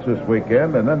York Mets this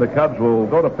weekend, and then the Cubs will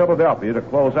go to Philadelphia to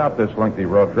close out this lengthy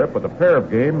road trip with a pair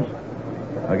of games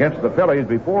against the Phillies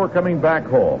before coming back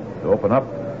home to open up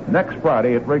next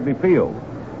Friday at Wrigley Field.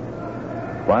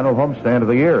 Final homestand of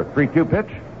the year. 3-2 pitch.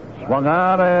 Swung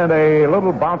on, and a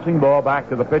little bouncing ball back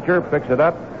to the pitcher. Picks it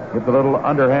up. Gets a little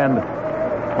underhand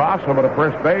toss over to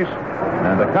first base.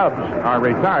 And the Cubs are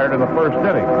retired in the first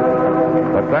inning.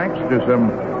 But thanks to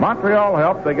some Montreal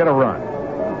help, they get a run.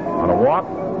 On a walk,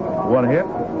 1 hit,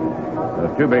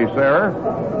 a 2-base error.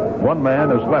 1 man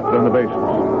is left on the bases.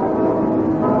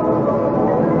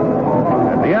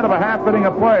 At the end of a half inning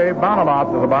of play,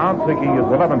 Bounamouth to the mound, seeking his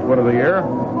 11th win of the year.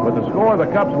 With the score, the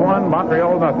Cubs won,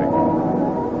 Montreal nothing.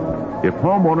 If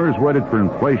homeowners waited for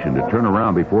inflation to turn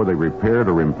around before they repaired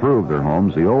or improved their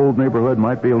homes, the old neighborhood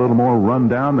might be a little more run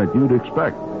down than you'd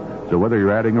expect. So whether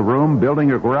you're adding a room,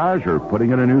 building a garage, or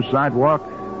putting in a new sidewalk,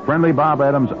 Friendly Bob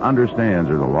Adams understands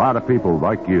there's a lot of people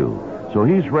like you. So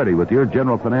he's ready with your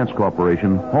General Finance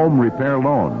Corporation home repair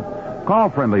loan. Call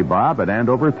Friendly Bob at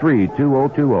Andover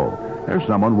 32020. There's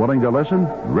someone willing to listen,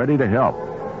 ready to help.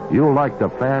 You'll like the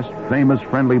fast, famous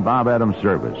Friendly Bob Adams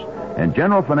service and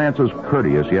General Finance's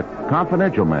courteous yet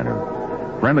confidential manner.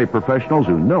 Friendly professionals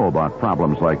who know about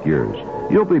problems like yours.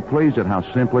 You'll be pleased at how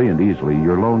simply and easily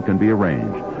your loan can be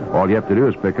arranged. All you have to do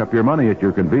is pick up your money at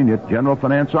your convenient General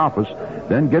Finance office,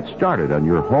 then get started on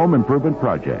your home improvement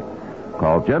project.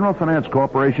 Call General Finance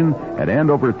Corporation at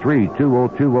Andover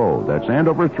 32020. That's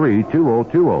Andover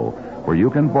 32020, where you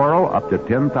can borrow up to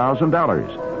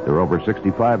 $10,000. There are over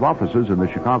 65 offices in the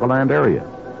Chicagoland area.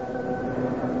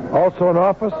 Also an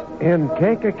office in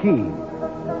Kankakee.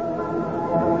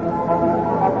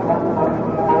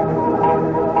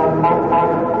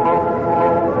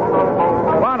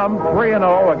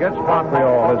 3-0 against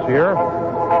Montreal this year.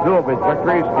 2 of his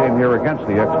victories came here against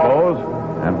the Expos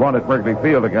and 1 at Wrigley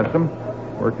Field against them.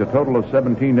 Worked a total of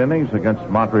 17 innings against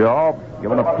Montreal,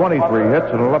 giving up 23 hits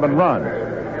and 11 runs.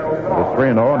 With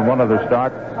 3-0 and 1 other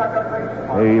start,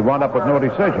 he wound up with no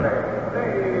decision.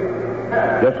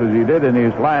 Just as he did in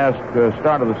his last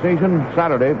start of the season,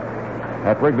 Saturday,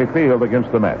 at Wrigley Field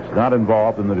against the Mets. Not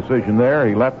involved in the decision there.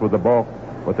 He left with the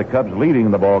Cubs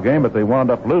leading the ball game, but they wound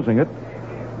up losing it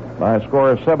by a score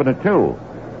of 7-2.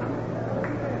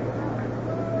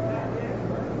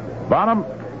 Bonham,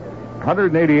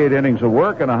 188 innings of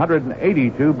work and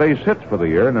 182 base hits for the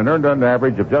year and an earned run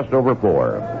average of just over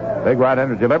 4. Big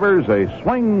right-hander delivers a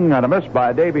swing and a miss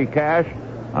by Davy Cash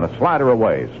on a slider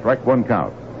away. Strike 1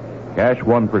 count. Cash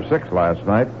 1 for 6 last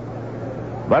night.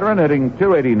 Veteran hitting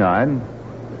 .289.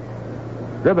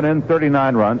 Driven in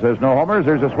 39 runs. There's no homers.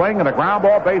 There's a swing and a ground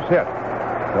ball base hit.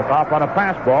 Took off on a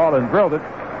fastball and drilled it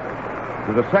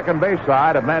to the second base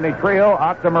side of Manny Creel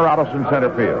out to Morales in center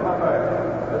field.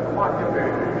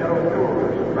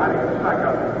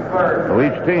 So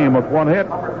each team with 1 hit.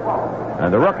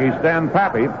 And the rookie, Stan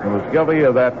Pappy, who was guilty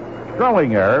of that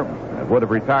throwing error, would have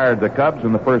retired the Cubs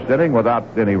in the first inning without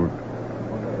any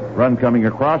run coming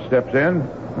across, steps in.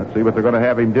 Let's see what they're going to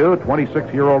have him do.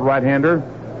 26-year-old right-hander.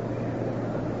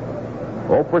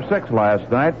 0 for 6 last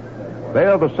night.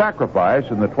 Failed to sacrifice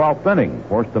in the 12th inning.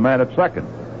 Forced the man at second.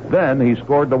 Then he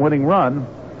scored the winning run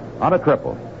on a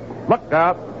triple. Look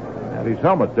out. Had his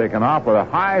helmet taken off with a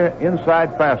high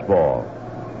inside fastball.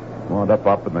 Wound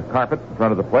up in the carpet in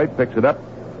front of the plate. Picks it up.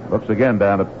 Looks again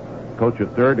down at coach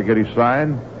at third to get his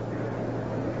sign.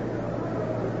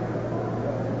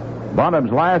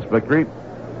 Bonham's last victory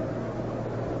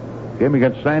came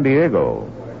against San Diego,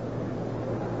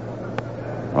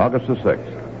 August the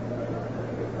 6th.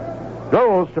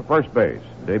 Goes to first base.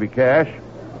 Davy Cash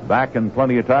back in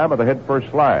plenty of time with a head first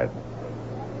slide.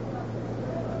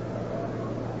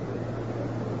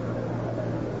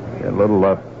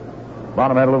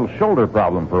 Bonham had a little shoulder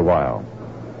problem for a while.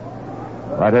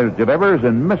 Right-handed delivers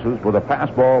and misses with a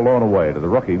fastball low and away to the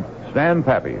rookie, Stan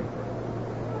Pappy.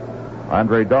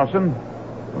 Andre Dawson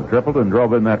tripled and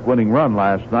drove in that winning run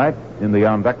last night in the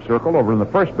on-deck circle over in the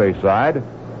first base side.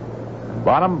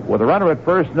 Bonham with a runner at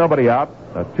first, nobody out.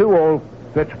 A 2-0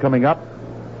 pitch coming up.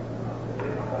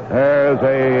 There's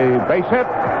a base hit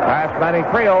past Manny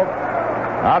Creel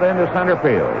out into center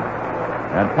field.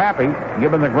 And Pappy,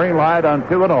 given the green light on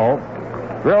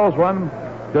 2-0, drills one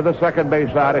to the second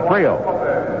base side of Creel.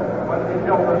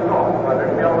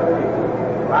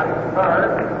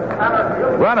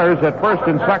 Runners at first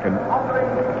and second.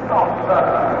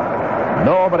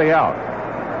 Nobody out.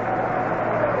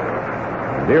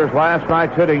 And here's last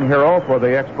night's hitting hero for the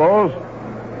Expos,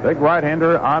 big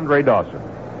right-hander Andre Dawson.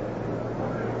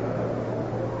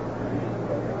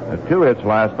 Had 2 hits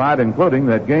last night, including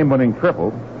that game-winning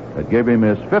triple that gave him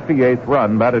his 58th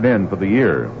run batted in for the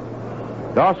year.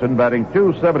 Dawson batting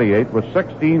 .278 with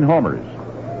 16 homers.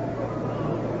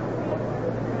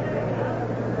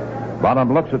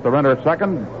 Bonham looks at the runner at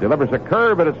second, delivers a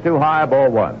curve, but it's too high, ball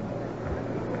 1.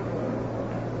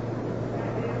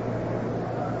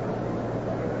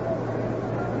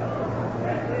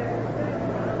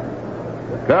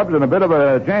 The Cubs in a bit of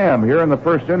a jam here in the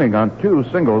first inning on 2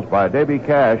 singles by Davy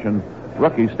Cash and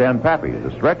rookie Stan Pappy.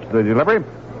 The stretch, the delivery,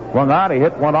 swung on, he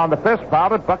hit one on the fist,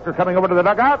 fouled it. Buckner coming over to the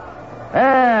dugout,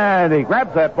 and he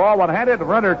grabs that ball one-handed. The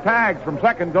runner tags from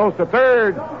second, goes to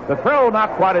third. The throw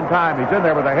not quite in time. He's in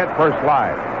there with a head first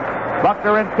slide.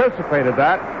 Buckner anticipated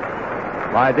that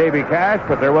by Davy Cash,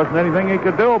 but there wasn't anything he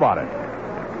could do about it.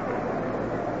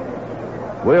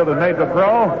 Wheeled and made the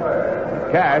throw.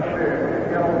 Cash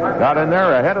got in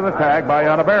there ahead of the tag by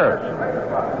Olivares.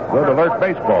 Good alert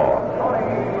baseball.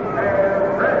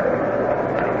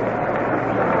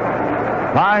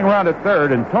 Tying run at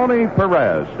third, and Tony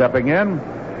Perez stepping in.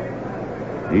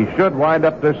 He should wind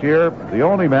up this year the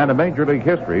only man in Major League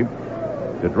history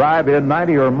to drive in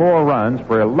 90 or more runs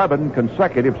for 11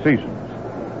 consecutive seasons.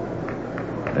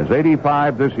 As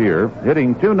 85 this year,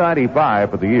 hitting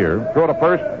 .295 for the year. Throw to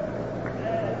first.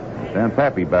 Stan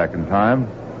Pappy back in time.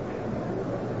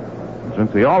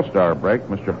 Since the All-Star break,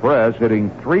 Mr. Perez hitting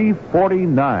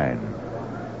 .349.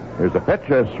 Here's a pitch,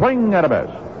 a swing and a miss.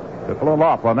 Took a little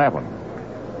off on that one.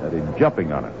 Had him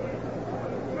jumping on it.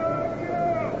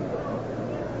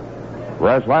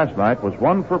 Perez last night was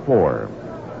 1 for 4.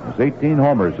 He's 18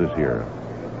 homers this year.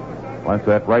 Plants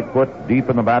that right foot deep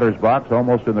in the batter's box,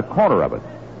 almost in the corner of it.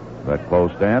 That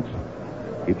close stance.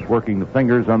 Keeps working the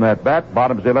fingers on that bat.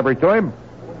 Bottom's delivery to him.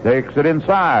 Takes it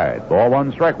inside. Ball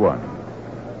 1, strike 1.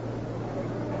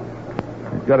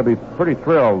 He's got to be pretty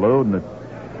thrilled, Lou, and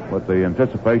with the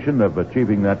anticipation of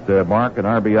achieving that mark in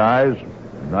RBIs,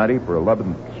 90 for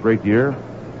 11th straight year.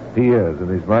 He is, and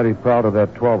he's mighty proud of that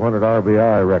 1,200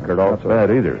 RBI record also. Not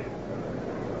bad either.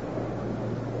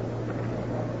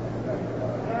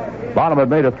 Bonham had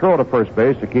made a throw to first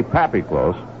base to keep Pappy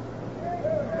close.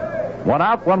 1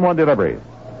 out, 1-1 delivery.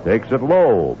 Takes it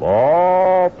low.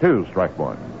 Ball 2, strike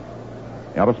 1.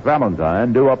 Ellis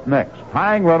Valentine due up next.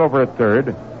 Tying run over at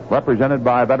third, represented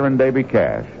by veteran Davy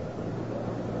Cash.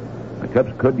 The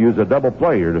Cubs could use a double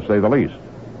play here, to say the least.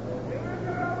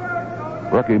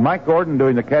 Rookie Mike Gordon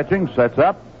doing the catching, sets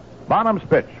up. Bonham's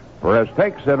pitch. Perez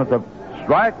takes in at the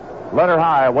strike, letter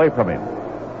high away from him.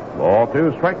 Ball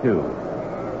 2, strike 2.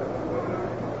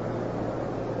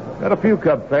 Got a few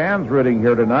Cub fans rooting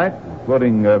here tonight,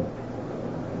 including the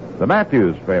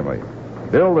Matthews family.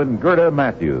 Bill and Gerda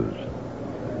Matthews.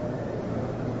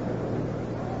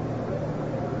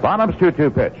 Bonham's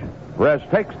 2-2 pitch. Perez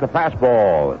takes the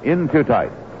fastball in too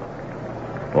tight.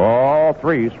 Ball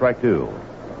 3, strike 2.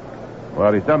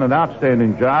 Well, he's done an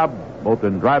outstanding job, both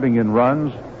in driving in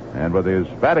runs and with his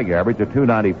batting average at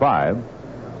 .295.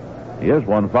 He is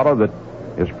one fellow that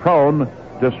is prone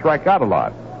to strike out a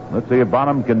lot. Let's see if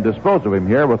Bonham can dispose of him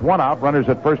here with 1 out, runners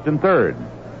at first and third.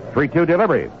 3-2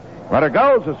 delivery. Runner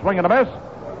goes, a swing and a miss.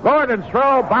 Gordon's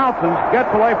throw bounces,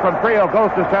 gets away from Trio,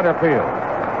 goes to center field.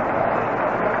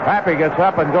 Pappy gets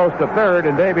up and goes to third,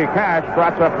 and Davy Cash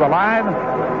trots up the line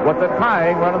with the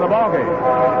tying run of the ballgame.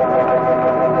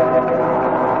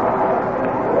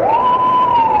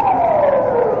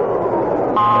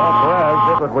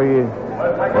 What we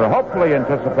were hopefully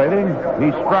anticipating,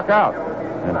 he struck out.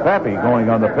 And Pappy going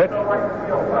on the pitch.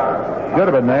 Should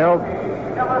have been nailed.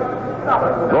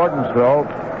 Gordon's throw,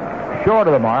 short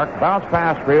of the mark, bounce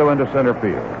past Trio into center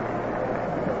field.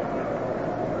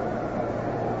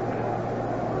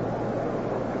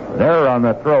 An error on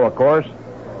that throw, of course.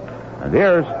 And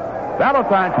here's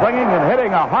Valentine swinging and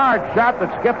hitting a hard shot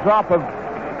that skips off of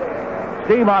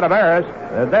Steve Monteveres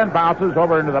and then bounces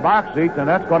over into the box seats, and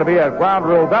that's going to be a ground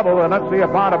rule double, and let's see if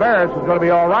Monteveres is going to be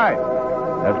all right,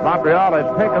 as Montreal has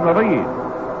taken the lead.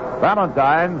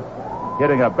 Valentine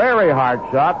hitting a very hard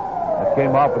shot that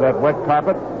came off of that wet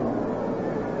carpet.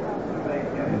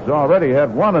 He's already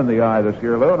had one in the eye this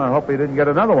year, Lou, and I hope he didn't get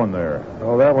another one there.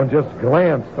 Oh, that one just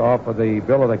glanced off of the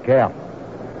bill of the cap.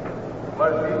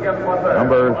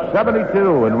 Number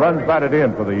 72, and runs batted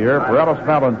in for the year for Ellis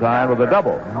Valentine with a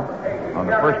double on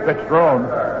the first pitch thrown.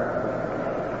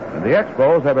 And the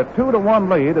Expos have a 2-1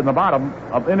 lead in the bottom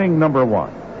of inning number 1.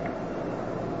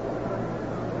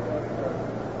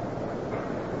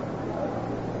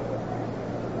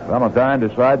 Valentine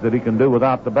decides that he can do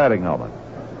without the batting helmet.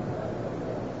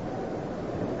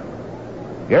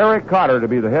 Gary Carter to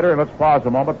be the hitter, and let's pause a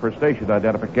moment for station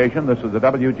identification. This is the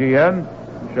WGN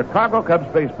Chicago Cubs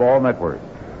Baseball Network.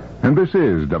 And this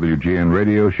is WGN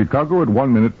Radio Chicago at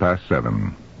 1 minute past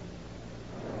 7.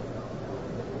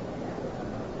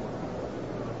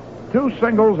 2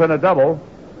 singles and a double,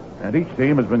 and each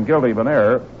team has been guilty of an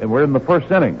error, and we're in the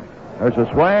first inning. There's a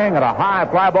swing and a high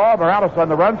fly ball. Morales on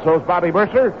the run, so is Bobby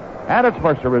Mercer, and it's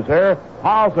Mercer is there,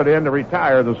 hauls it in to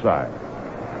retire the side.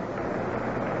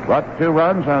 But 2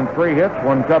 runs on 3 hits,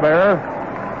 1 Cub error,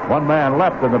 1 man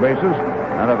left in the bases,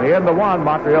 and at the end of 1,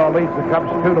 Montreal leads the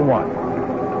Cubs 2-1.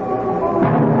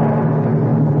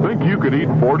 Think you could eat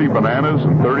 40 bananas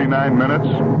in 39 minutes?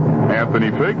 Anthony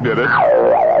Fig did it.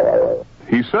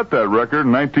 He set that record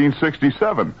in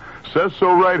 1967. Says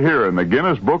so right here in the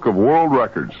Guinness Book of World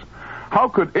Records. How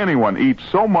could anyone eat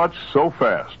so much so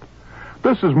fast?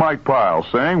 This is Mike Pyle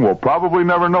saying we'll probably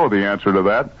never know the answer to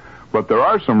that, but there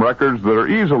are some records that are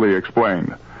easily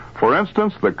explained. For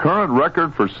instance, the current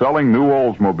record for selling new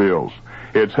Oldsmobiles.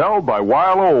 It's held by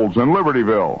Weil Olds in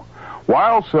Libertyville.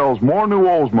 Weil sells more new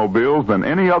Oldsmobiles than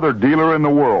any other dealer in the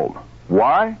world.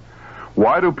 Why?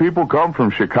 Why do people come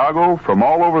from Chicago, from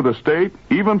all over the state,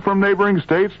 even from neighboring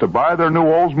states, to buy their new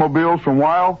Oldsmobiles from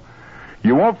Weil?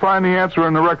 You won't find the answer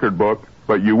in the record book,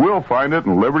 but you will find it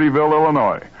in Libertyville,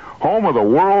 Illinois, home of the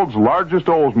world's largest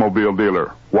Oldsmobile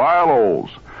dealer, Weil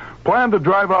Olds. Plan to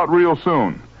drive out real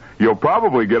soon. You'll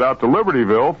probably get out to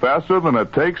Libertyville faster than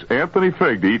it takes Anthony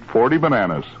Fig to eat 40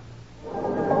 bananas.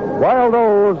 Wild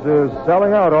O's is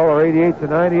selling out all our 88 to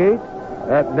 98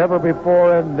 at never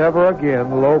before and never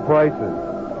again low prices.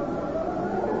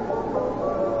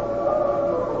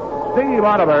 Steve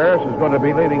Monteveres is going to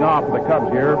be leading off the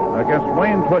Cubs here against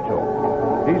Wayne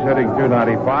Twitchell. He's hitting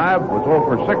 .295, was 0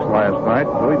 for 6 last night,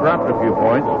 so he dropped a few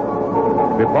points.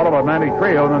 Be followed by Manny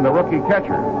Trio and then the rookie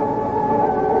catcher.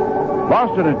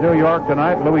 Boston and New York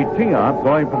tonight, Louis Tiant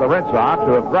going for the Red Sox,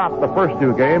 who have dropped the first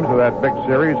 2 games of that big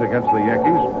series against the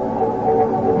Yankees.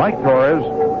 Mike Torres,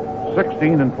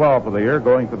 16-12 for the year,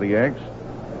 going for the Yanks.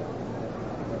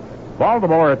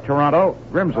 Baltimore at Toronto.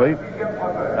 Grimsley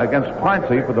against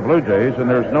Clancy for the Blue Jays, and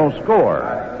there's no score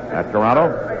at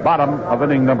Toronto. Bottom of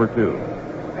inning number 2.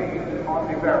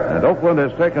 And Oakland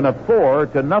has taken a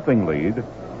 4-0 lead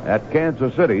at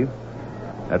Kansas City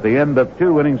at the end of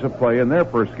 2 innings of play in their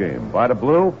first game. Vida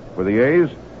Blue for the A's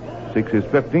seeks his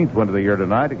 15th win of the year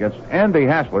tonight against Andy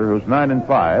Hassler, who's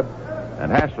 9-5.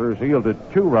 And Hassler has yielded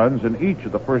 2 runs in each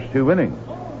of the first 2 innings.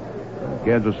 And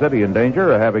Kansas City in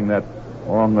danger of having that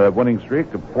long winning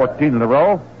streak of 14 in a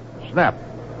row snapped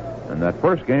in that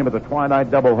first game of the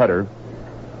twilight doubleheader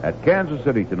at Kansas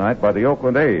City tonight by the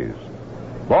Oakland A's.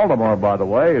 Baltimore, by the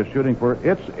way, is shooting for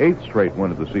its 8th straight win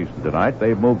of the season tonight.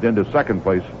 They've moved into second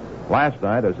place last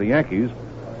night as the Yankees,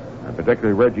 and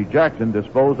particularly Reggie Jackson,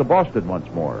 disposed of Boston once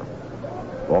more.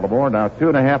 Baltimore now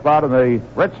 2.5 out, and the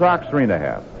Red Sox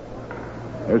 3.5.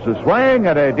 There's a swing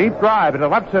and a deep drive into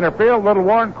left center field. Little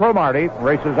Warren Cromartie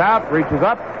races out, reaches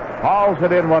up, hauls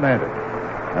it in one-handed.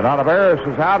 And Oliveris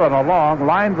is out on a long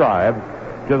line drive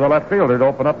to the left fielder to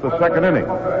open up the second inning.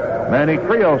 Manny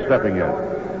Trio stepping in.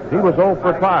 He was 0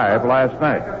 for 5 last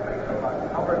night.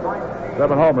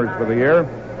 7 homers for the year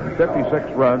and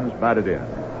 56 runs batted in.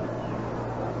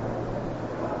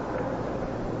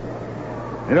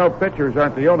 You know, pitchers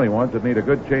aren't the only ones that need a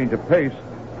good change of pace.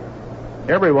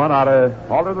 Everyone ought to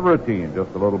alter the routine just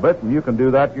a little bit, and you can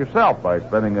do that yourself by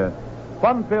spending a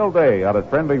fun-filled day out at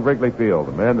friendly Wrigley Field.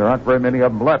 And, man, there aren't very many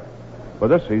of them left for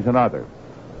this season either.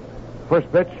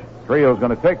 First pitch, Trio's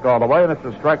going to take all the way, and it's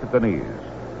a strike at the knees.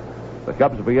 The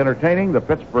Cubs will be entertaining the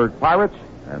Pittsburgh Pirates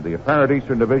and the apparent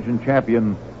Eastern Division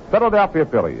champion Philadelphia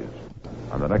Phillies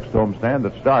on the next homestand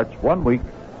that starts 1 week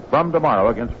from tomorrow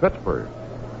against Pittsburgh.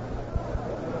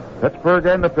 Pittsburgh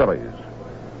and the Phillies.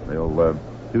 They'll,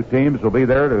 2 teams will be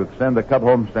there to extend the Cub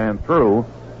homestand through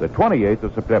the 28th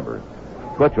of September.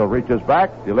 Twitchell reaches back,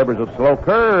 delivers a slow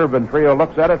curve, and Trio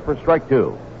looks at it for strike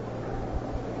 2.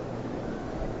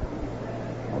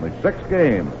 Only 6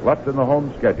 games left in the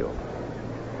home schedule.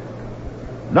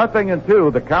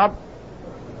 0-2, the count.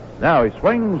 Now he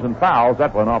swings and fouls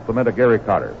that one off the mitt of Gary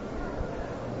Carter.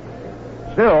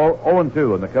 Still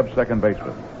 0-2 in the Cubs' second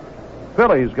baseman.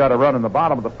 Phillies got a run in the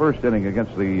bottom of the first inning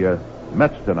against the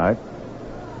Mets tonight.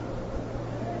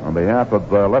 On behalf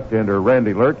of left-hander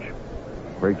Randy Lurch,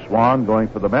 Craig Swan going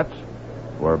for the Mets,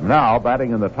 who are now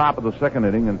batting in the top of the second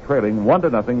inning and trailing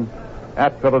 1-0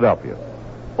 at Philadelphia.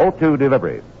 0-2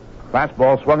 delivery.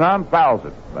 Fastball swung on, fouls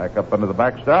it. Back up under the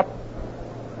backstop.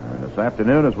 And this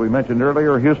afternoon, as we mentioned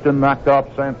earlier, Houston knocked off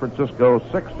San Francisco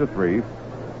 6-3.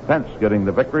 Pence getting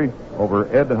the victory over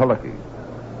Ed Halicki.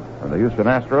 And the Houston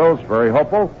Astros, very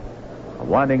hopeful,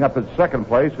 winding up at second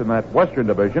place in that Western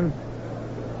Division.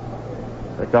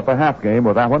 Picked up a half game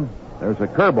with that one. There's a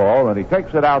curveball, and he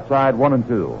takes it outside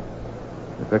 1-2.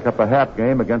 They pick up a half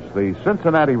game against the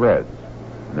Cincinnati Reds.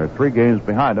 And they're 3 games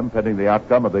behind them, pending the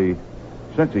outcome of the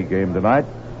Cincy game tonight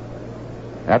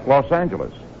at Los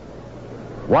Angeles.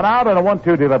 1 out and a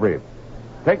 1-2 delivery.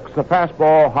 Takes the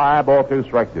fastball high, ball 2,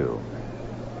 strike 2.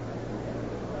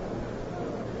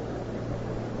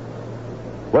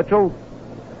 Twitchell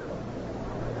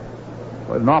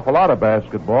played an awful lot of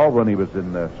basketball when he was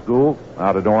in school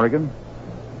out in Oregon,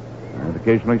 and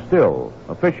occasionally still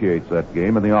officiates that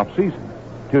game in the off-season.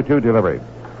 2-2 delivery.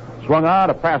 Swung on,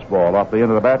 a fastball off the end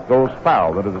of the bat goes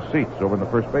foul into the seats over in the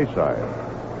first base side.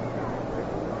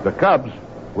 The Cubs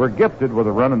were gifted with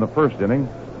a run in the first inning.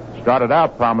 Started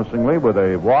out promisingly with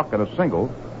a walk and a single.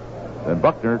 Then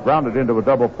Buckner grounded into a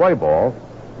double play ball.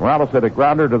 Morales hit a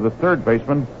grounder to the third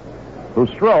baseman, whose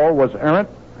throw was errant.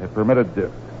 It permitted De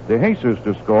Jesus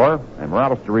to score and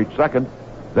Morales to reach second.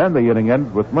 Then the inning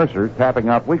ended with Mercer tapping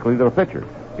out weakly to the pitcher.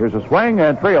 Here's a swing,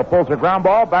 and Trio pulls a ground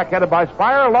ball, backhanded by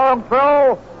Spire. Long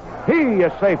throw. He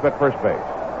is safe at first base.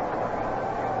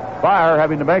 Spire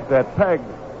having to make that peg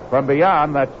from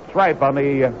beyond that stripe on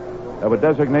the that would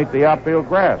designate the outfield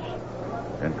grass.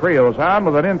 And Trio's on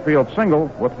with an infield single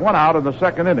with 1 out in the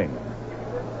second inning.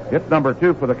 Hit number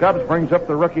 2 for the Cubs brings up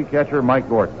the rookie catcher Mike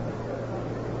Gordon.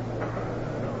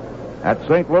 At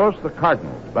St. Louis, the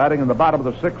Cardinals batting in the bottom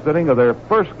of the 6th inning of their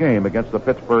first game against the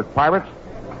Pittsburgh Pirates.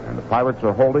 And the Pirates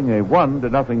are holding a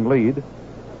 1-0 lead.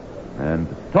 And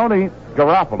Tony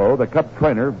Garofalo, the Cub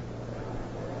trainer,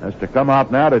 has to come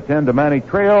out now to tend to Manny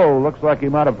Trio. Looks like he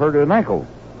might have hurt an ankle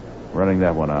running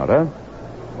that one out, huh?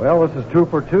 Well, this is 2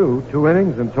 for 2. 2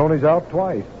 innings, and Tony's out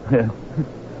twice.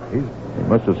 He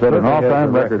must have set an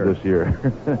all-time record this year.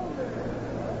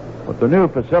 But the new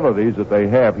facilities that they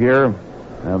have here,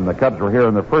 and the Cubs were here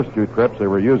on their first 2 trips, they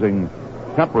were using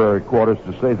temporary quarters,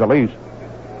 to say the least.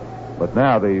 But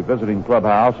now the visiting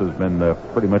clubhouse has been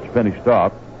pretty much finished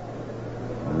off.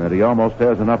 And that he almost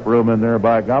has enough room in there,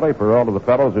 by golly, for all of the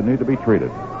fellows who need to be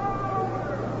treated.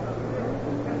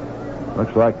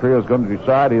 Looks like Trio's going to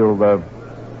decide he'll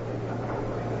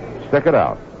stick it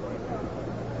out.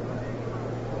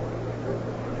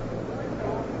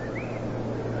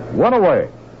 One away.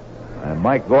 And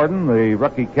Mike Gordon, the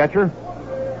rookie catcher,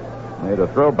 made a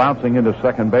throw bouncing into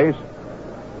second base.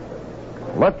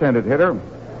 Left-handed hitter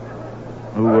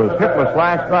who was hitless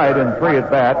last night in 3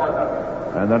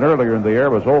 at-bats, and then earlier in the year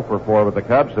was 0 for 4 with the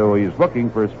Cubs, so he's looking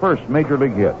for his first major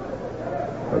league hit.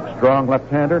 A strong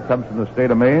left-hander, comes from the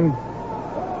state of Maine,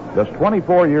 just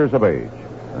 24 years of age,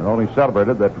 and only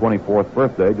celebrated that 24th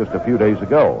birthday just a few days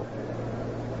ago.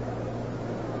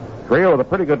 Trio with a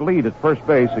pretty good lead at first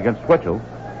base against Twitchell.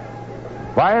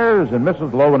 Fires and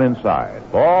misses low and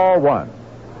inside. Ball 1.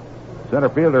 Center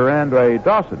fielder Andre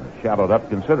Dawson shadowed up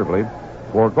considerably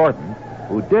for Gordon,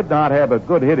 who did not have a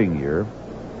good hitting year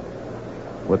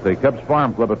with the Cubs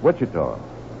Farm Club at Wichita.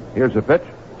 Here's a pitch.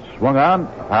 Swung on,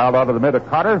 fouled out of the mid of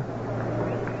Carter,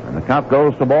 and the count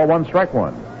goes to ball 1, strike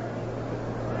 1.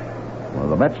 Well,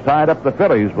 the Mets tied up the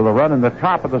Phillies with a run in the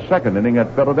top of the second inning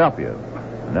at Philadelphia.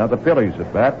 And now the Phillies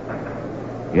at bat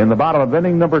in the bottom of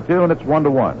inning number 2, and it's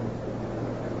 1-1.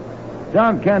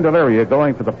 John Candelaria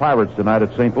going for the Pirates tonight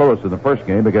at St. Louis in the first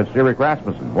game against Eric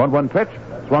Rasmussen. 1-1 pitch.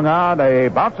 Swung on, a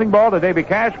bouncing ball to Davy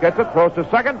Cash. Gets it, throws to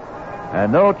second.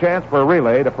 And no chance for a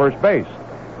relay to first base.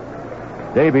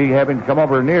 Davy having come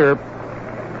over near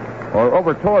or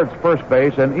over towards first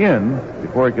base and in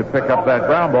before he could pick up that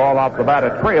ground ball off the bat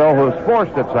of Trio, who's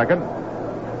forced at second.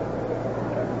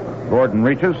 Gordon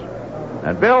reaches.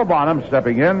 And Bill Bonham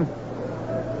stepping in.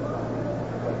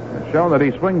 Shown that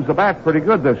he swings the bat pretty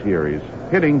good this year. He's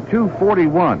hitting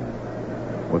 .241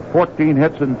 with 14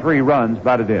 hits and 3 runs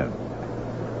batted in.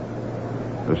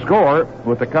 The score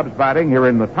with the Cubs batting here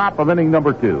in the top of inning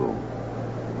number 2.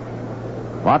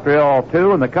 Montreal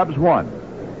 2 and the Cubs 1.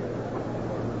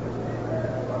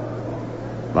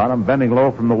 Bonham bending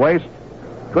low from the waist.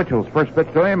 Twitchell's first pitch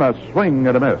to him, a swing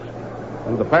and a miss.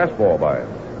 Threw the fastball by him.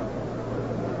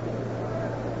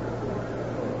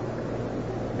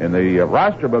 In the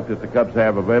roster book that the Cubs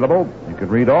have available, you can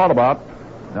read all about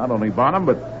not only Bonham,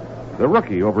 but the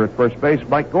rookie over at first base,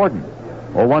 Mike Gordon.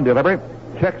 0-1 delivery.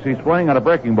 Checks his swing on a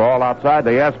breaking ball outside.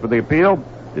 They asked for the appeal.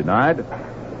 Denied.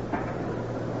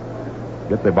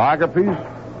 Get the biographies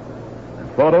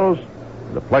and photos,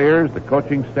 the players, the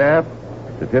coaching staff,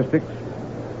 statistics,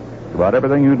 about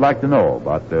everything you'd like to know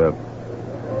about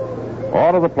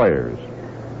all of the players.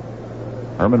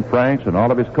 Herman Franks and all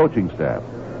of his coaching staff.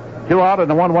 2 out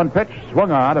and a 1-1 pitch.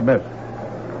 Swung on, a miss.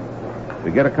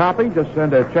 To get a copy, just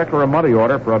send a check or a money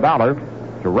order for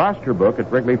 $1 to Roster Book at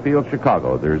Wrigley Field,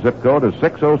 Chicago. Their zip code is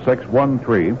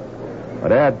 60613.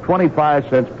 But add 25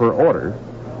 cents per order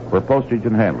for postage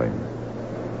and handling.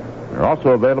 They're also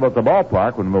available at the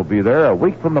ballpark when we'll be there a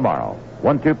week from tomorrow.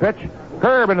 1-2 pitch.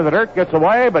 Curve into the dirt, gets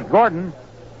away, but Gordon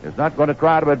is not going to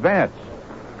try to advance.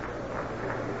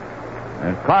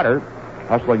 And Carter,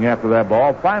 hustling after that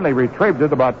ball, finally retrieved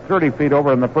it about 30 feet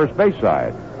over on the first base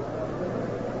side.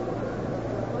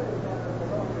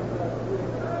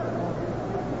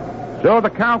 So the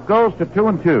count goes to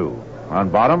 2-2 on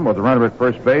Bottom with the runner at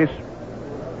first base.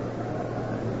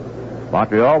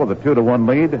 Montreal with a 2-1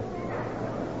 lead.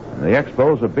 And the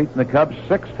Expos have beaten the Cubs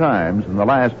 6 times in the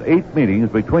last 8 meetings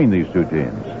between these two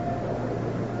teams.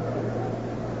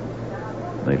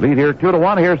 They lead here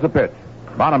 2-1. Here's the pitch.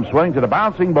 Bonham swings at a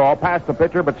bouncing ball past the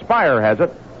pitcher, but Spire has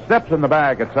it. Steps in the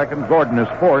bag at second. Gordon is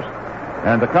forced.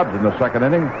 And the Cubs in the second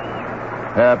inning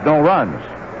have no runs.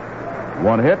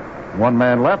 1 hit, 1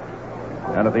 man left.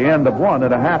 And at the end of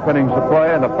 1.5 innings of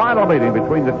play in the final meeting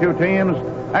between the two teams,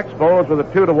 Expos with a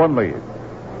 2-1 lead.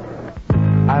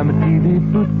 I'm a TV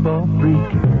football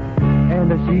freak,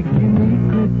 and I seek unique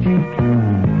critique.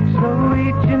 So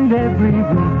each and every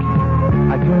week,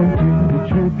 I turn to the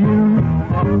Tribune.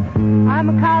 I'm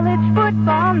a college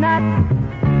football nut.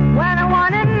 When I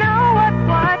want to know what's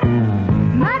what,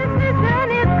 my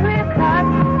decision is clear-cut.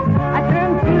 I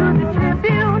turn to the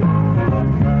Tribune.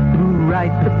 Who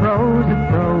writes the prose of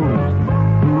prose?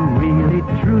 Who really,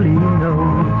 truly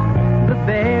knows the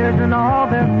Bears and all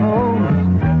their foes?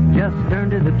 Just turn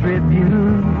to the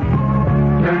Tribune.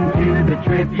 Turn to the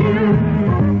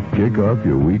Tribune. kick off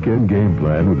your weekend game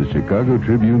plan with the Chicago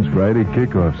Tribune's Friday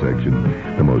Kickoff section,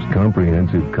 the most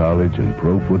comprehensive college and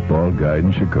pro football guide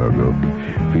in Chicago.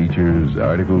 Features,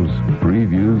 articles,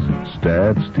 previews,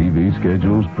 stats, TV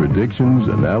schedules, predictions,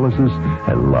 analysis,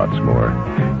 and lots more.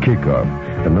 Kickoff,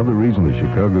 another reason the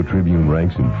Chicago Tribune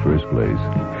ranks in first place.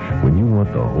 When you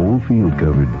want the whole field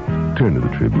covered, turn to the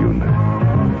Tribune.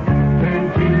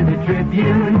 Turn to the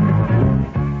Tribune.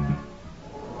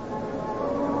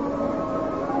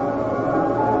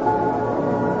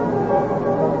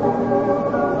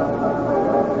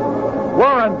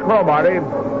 Warren Cromartie,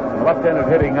 left-handed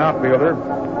hitting outfielder,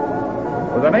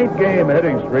 with an 8-game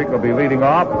hitting streak, will be leading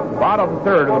off, bottom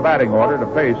third of the batting order to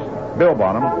face Bill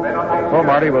Bonham.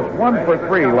 Cromartie was 1 for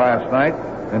 3 last night,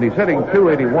 and he's hitting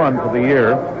 .281 for the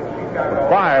year, with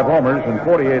 5 homers and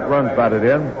 48 runs batted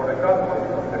in.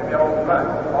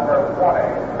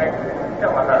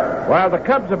 While the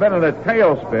Cubs have been in a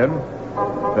tailspin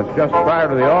since just prior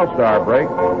to the All-Star break,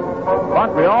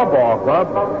 Montreal Ball Club,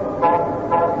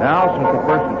 now since the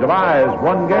 1st of July, is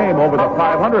 1 game over the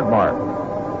 500 mark.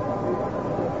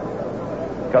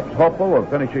 Cubs hopeful of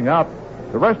finishing out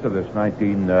the rest of this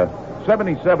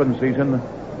 1977 season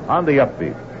on the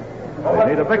upbeat. They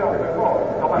need a victory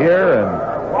here and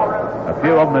a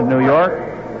few of them in New York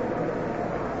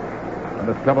and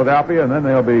at Philadelphia, and then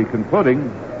they'll be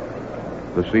concluding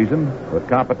the season with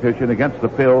competition against the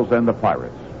Phils and the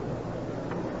Pirates.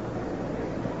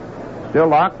 Still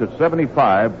locked at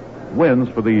 75 wins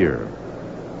for the year.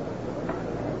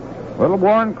 Little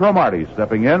Warren Cromartie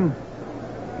stepping in,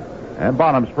 and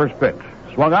Bonham's first pitch.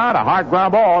 Swung out, a hard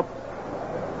ground ball.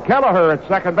 Kelleher at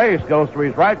second base goes to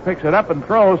his right, picks it up and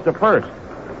throws to first.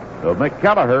 So Mick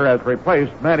Kelleher has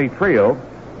replaced Manny Trio,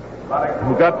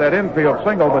 who got that infield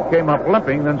single but came up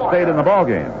limping, then stayed in the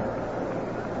ballgame.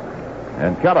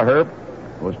 And Kelleher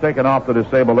was taken off the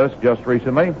disabled list just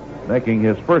recently, making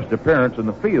his first appearance in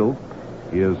the field.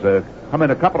 He has come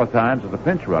in a couple of times as a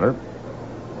pinch runner.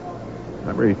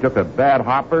 Remember, he took a bad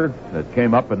hopper that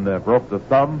came up and broke the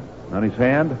thumb on his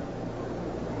hand.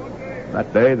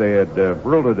 That day they had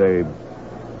ruled it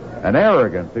an error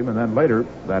against him, and then later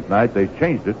that night they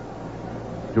changed it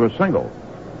to a single.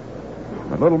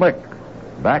 But little Mick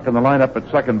back in the lineup at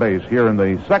second base here in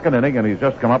the second inning, and he's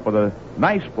just come up with a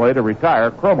nice play to retire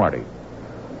Cromartie.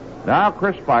 Now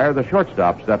Chris Spire, the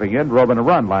shortstop, stepping in, drove in a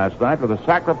run last night with a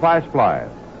sacrifice fly.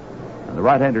 And the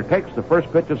right-hander takes the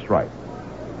first pitch, a strike.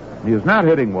 He is not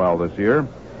hitting well this year.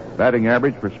 Batting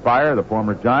average for Spire, the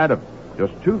former Giant, of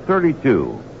just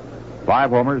 .232. 5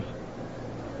 homers.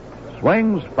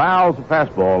 Swings, fouls the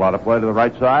fastball out of play to the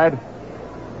right side.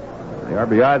 The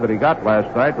RBI that he got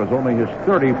last night was only his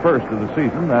 31st of the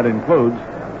season. That includes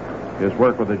his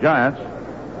work with the Giants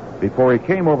before he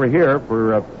came over here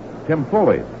for Tim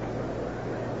Foley.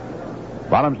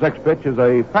 Bonham's next pitch is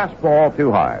a fastball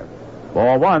too high.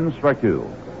 Ball 1, strike 2.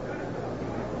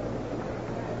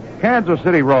 Kansas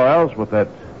City Royals, with that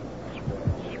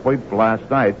sweep last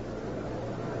night,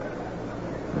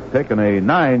 have taken a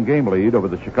 9-game lead over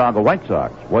the Chicago White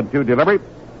Sox. 1-2 delivery.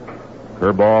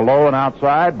 Curveball low and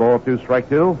outside. Ball 2, strike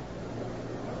 2.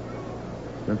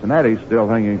 Cincinnati still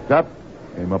hanging tough.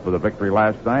 Came up with a victory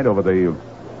last night over the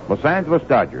Los Angeles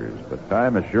Dodgers, but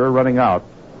time is sure running out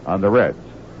on the Reds.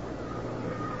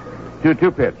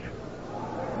 2-2 pitch.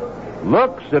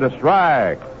 Looks at a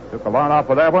strike. Took a line off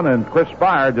with that one, and Chris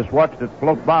Spire just watched it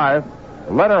float by,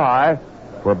 letter high,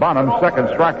 for Bonham's second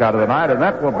strikeout of the night, and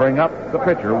that will bring up the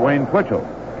pitcher, Wayne Twitchell.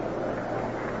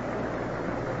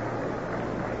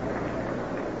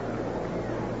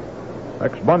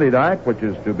 Next Monday night, which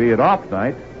is to be an off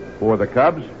night for the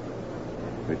Cubs,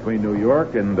 between New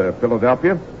York and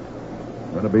Philadelphia,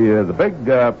 going to be the big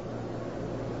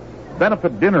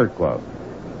benefit dinner club.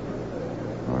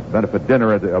 Or benefit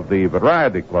dinner of the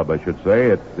Variety Club, I should say.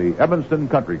 It's the Evanston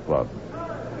Country Club.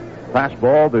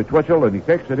 Fastball to Twitchell, and he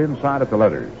kicks it inside at the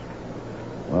letters.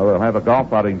 Well, they'll have a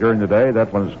golf outing during the day.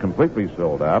 That one's completely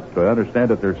sold out. So I understand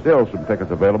that there's still some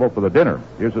tickets available for the dinner.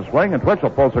 Here's a swing, and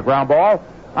Twitchell pulls the ground ball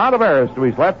out of Harris to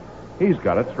his left. He's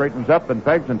got it, straightens up and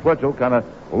pegs, and Twitchell, kind of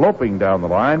loping down the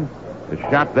line, is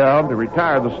shot down to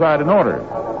retire the side in order.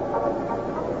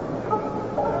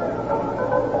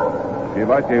 If you'd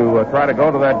like to try to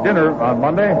go to that dinner on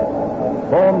Monday,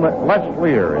 phone Les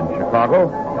Lear in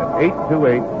Chicago at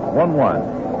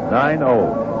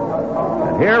 828-1190.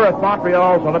 And here at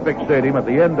Montreal's Olympic Stadium, at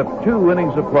the end of 2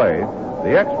 innings of play,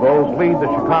 the Expos lead the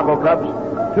Chicago Cubs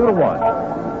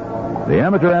 2-1. The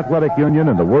Amateur Athletic Union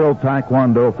and the World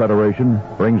Taekwondo Federation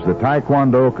brings the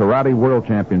Taekwondo Karate World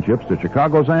Championships to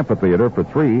Chicago's amphitheater for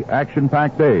 3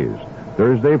 action-packed days,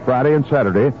 Thursday, Friday, and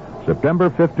Saturday, September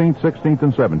 15th, 16th,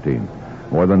 and 17th.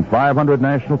 More than 500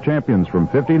 national champions from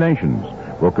 50 nations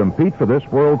will compete for this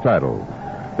world title.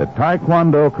 The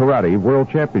Taekwondo Karate World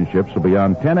Championships will be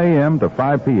on 10 a.m. to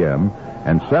 5 p.m.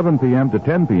 and 7 p.m. to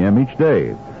 10 p.m. each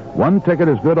day. One ticket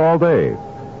is good all day.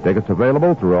 Tickets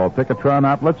available through all Ticketron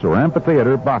outlets or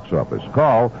amphitheater box office.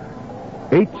 Call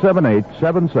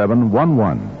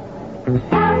 878-7711.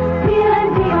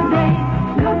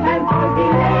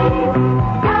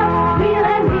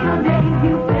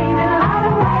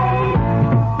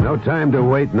 No time to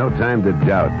wait, no time to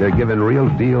doubt. They're giving real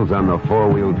deals on the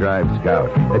four-wheel drive Scout.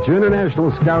 At your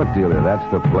International Scout dealer, that's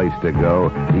the place to go.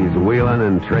 He's wheeling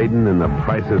and trading, and the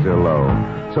prices are low.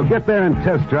 So get there and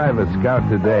test drive a Scout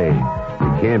today.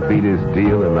 You can't beat his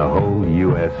deal in the whole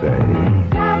USA.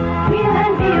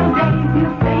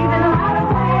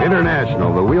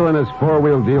 International, the wheelinest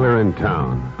four-wheel dealer in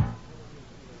town.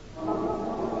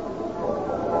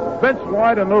 Vince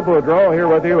White and Lou Boudreau here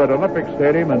with you at Olympic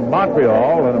Stadium in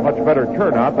Montreal, and a much better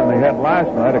turnout than they had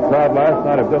last night. A crowd last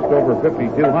night of just over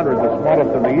 5,200, the smallest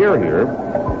of the year here.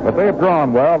 But they have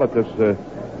drawn well at this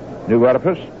new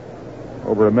edifice,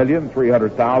 over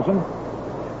 1,300,000.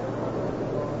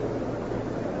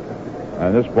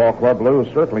 And this ball club, Lou,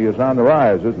 certainly is on the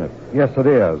rise, isn't it? Yes, it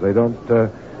is. They don't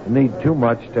need too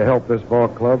much to help this ball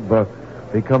club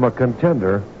become a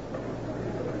contender,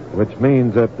 which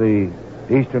means that the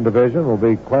Eastern Division will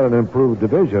be quite an improved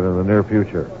division in the near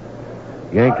future.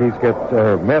 Mets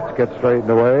get straightened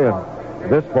away, and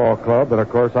this ball club, and of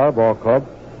course our ball club,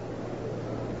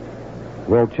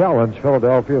 will challenge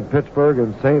Philadelphia and Pittsburgh,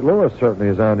 and St. Louis certainly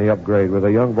is on the upgrade with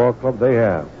a young ball club they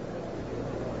have.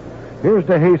 Here's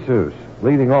DeJesus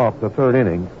leading off the third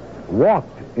inning,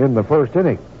 walked in the first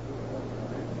inning.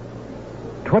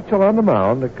 Twitchell on the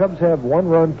mound. The Cubs have 1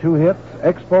 run, 2 hits.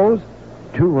 Expos,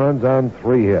 2 runs on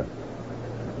 3 hits.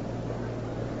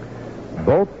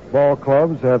 Both ball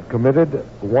clubs have committed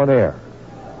 1 error.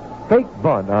 Fake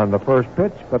bunt on the first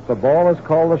pitch, but the ball is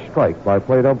called a strike by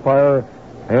plate umpire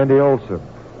Andy Olson.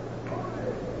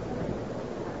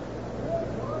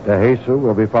 DeJesus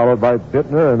will be followed by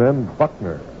Bittner and then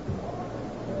Buckner.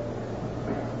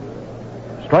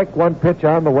 Strike 1 pitch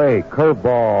on the way.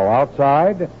 Curveball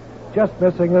outside. Just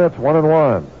missing, and it's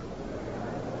 1-1.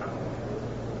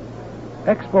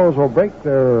 Expos will break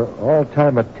their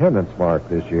all-time attendance mark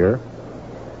this year.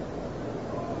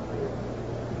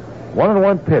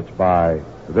 1-1 pitch by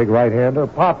the big right-hander.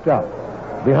 Popped up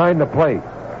behind the plate.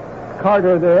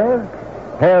 Carter there.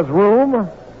 Has room.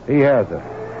 He has it.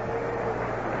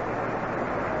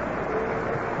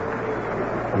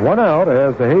 1 out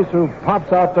as DeJesus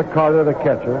pops out to Carter, the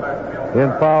catcher, in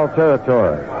foul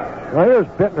territory. Now here's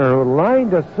Bittner, who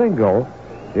lined a single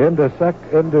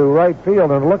into right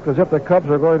field, and looked as if the Cubs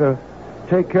are going to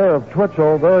take care of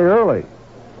Twitchell very early.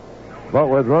 But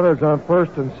with runners on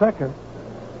first and second,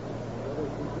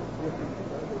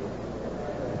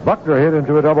 Buckner hit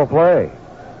into a double play.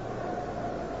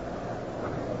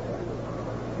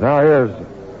 Now here's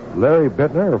Larry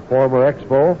Bittner, a former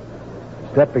Expo,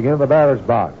 stepping into the batter's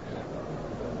box.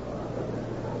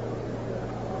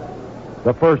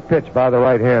 The first pitch by the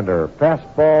right-hander.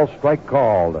 Fastball, strike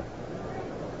called.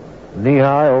 Knee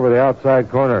high over the outside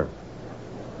corner.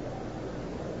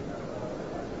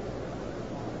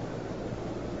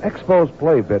 Expos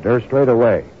play Bittner straight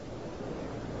away.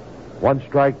 1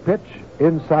 strike pitch,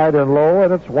 inside and low,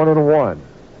 and it's 1-1.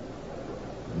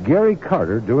 Gary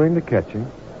Carter doing the catching.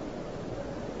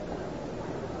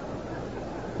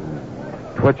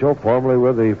 Twitchell, formerly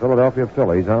with the Philadelphia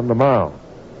Phillies, on the mound.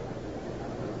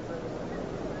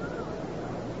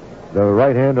 The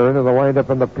right-hander into the windup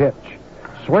and the pitch.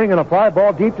 Swing and a fly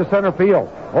ball deep to center field.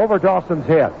 Over Dawson's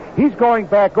head. He's going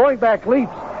back,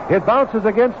 leaps. It bounces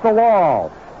against the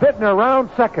wall. Bittner round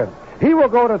second. He will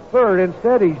go to third.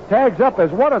 Instead, he tags up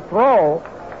as what a throw.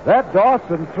 That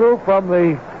Dawson threw from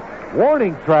the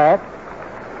warning track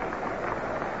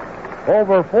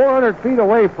over 400 feet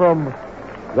away from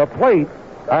the plate,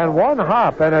 and 1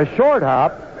 hop and a short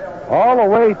hop all the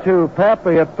way to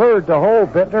Papley at third to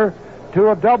hold Bittner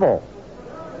to a double.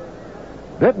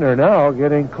 Bittner now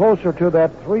getting closer to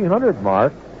that 300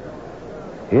 mark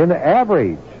in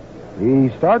average. He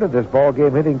started this ball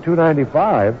game hitting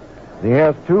 .295. He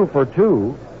has 2 for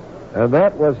 2, and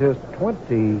that was his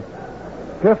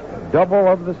 25th double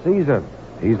of the season.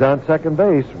 He's on second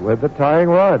base with the tying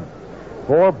run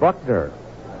for Buckner.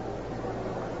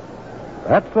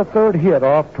 That's the third hit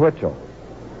off Twitchell.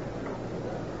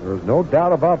 There's no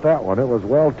doubt about that one. It was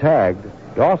well tagged.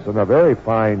 Dawson, a very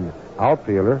fine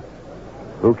outfielder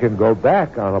who can go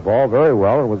back on a ball very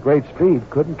well and with great speed,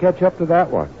 couldn't catch up to that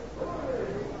one.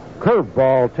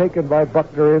 Curveball taken by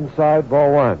Buckner inside,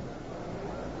 ball 1.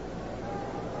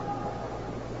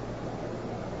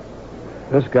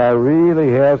 This guy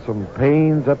really has some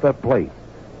pains at the plate.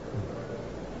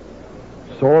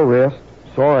 Sore wrist,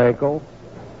 sore ankle.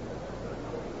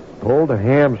 Pulled a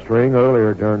hamstring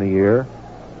earlier during the year.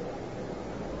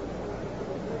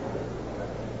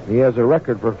 He has a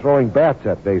record for throwing bats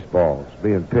at baseballs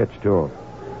being pitched to him.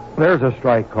 There's a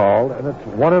strike called, and it's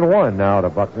 1-1 now to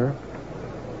Buckner.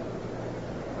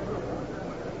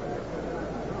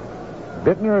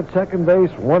 Bittner at second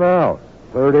base, 1 out,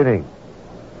 third inning.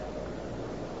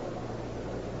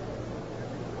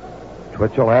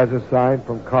 Twitchell has his sign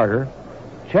from Carter.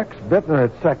 Checks Bittner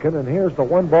at second, and here's the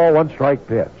 1-ball, 1-strike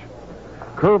pitch.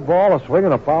 Curveball, a swing,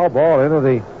 and a foul ball into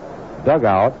the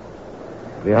dugout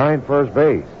behind first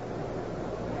base.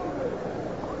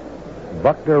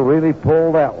 Buckner really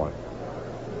pulled that one.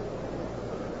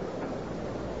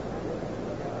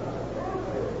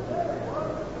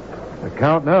 The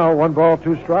count now, 1 ball,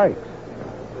 2 strikes.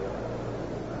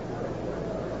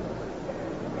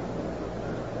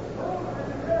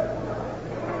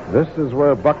 This is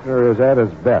where Buckner is at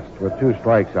his best with 2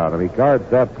 strikes on him. He guards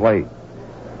that plate.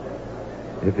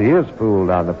 If he is fooled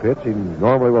on the pitch, he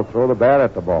normally will throw the bat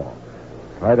at the ball,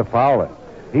 try to foul it.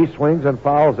 He swings and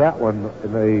fouls that one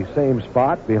in the same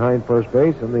spot behind first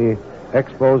base in the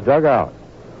Expos dugout.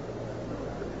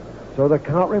 So the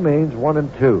count remains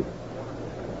 1-2.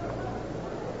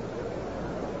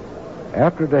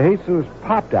 After DeJesus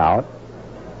popped out,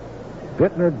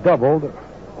 Bittner doubled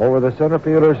over the center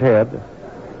fielder's head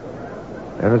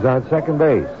and is on second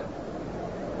base.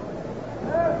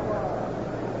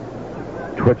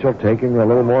 Twitchell taking a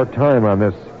little more time on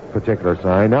this particular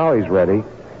sign. Now he's ready.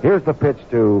 Here's the pitch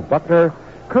to Buckner.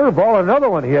 Curveball, another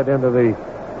one hit into the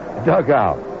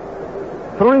dugout.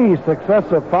 3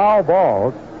 successive foul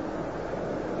balls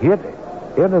hit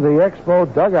into the Expo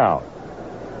dugout.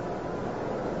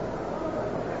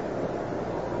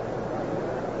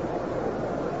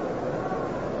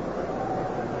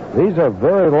 These are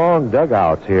very long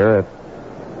dugouts here at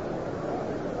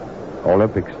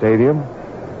Olympic Stadium.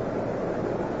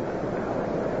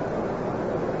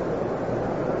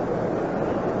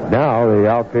 Now the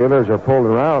outfielders are pulled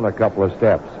around a couple of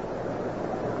steps.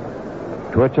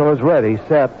 Twitchell is ready,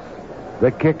 sets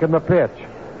the kick and the pitch.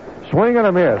 Swing and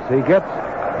a miss. He gets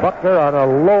Buckner on a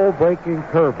low breaking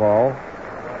curveball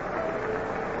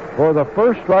for the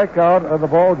first strikeout of the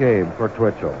ball game for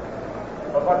Twitchell.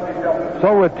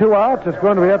 So with 2 outs, it's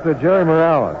going to be up to Jerry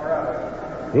Morales.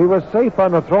 He was safe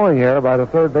on the throwing error by the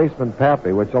third baseman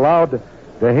Pappy, which allowed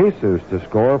DeJesus to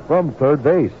score from third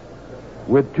base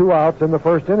with 2 outs in the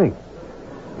first inning.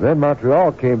 Then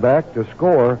Montreal came back to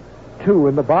score 2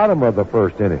 in the bottom of the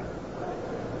first inning.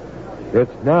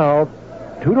 It's now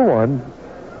 2-1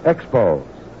 Expos.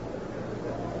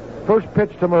 First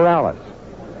pitch to Morales.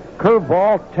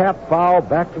 Curveball, tap foul,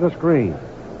 back to the screen.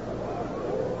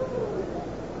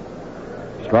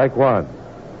 Strike 1.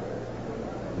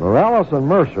 Morales and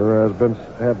Mercer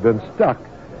have been stuck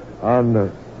on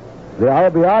the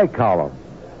RBI column.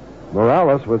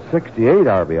 Morales with 68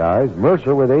 RBIs,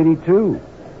 Mercer with 82.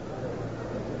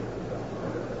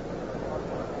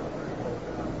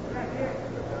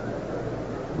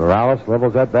 Morales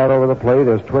levels that bat over the plate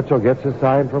as Twitchell gets his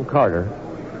sign from Carter.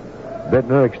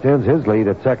 Bittner extends his lead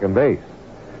at second base.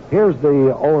 Here's the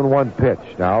 0-1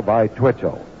 pitch now by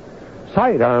Twitchell.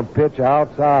 Sidearm pitch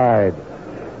outside.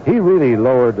 He really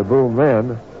lowered the boom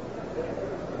then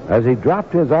as he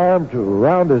dropped his arm to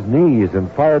around his knees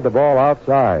and fired the ball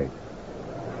outside.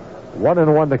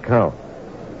 1-1 to count.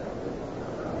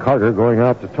 Carter going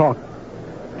out to talk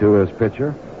to his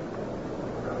pitcher.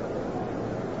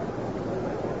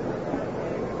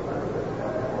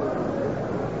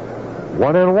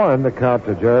 One and one to count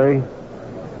to Jerry.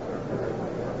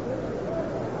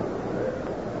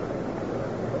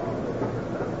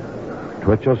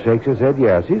 Twitchell shakes his head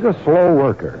yes. He's a slow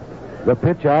worker. The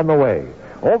pitch on the way.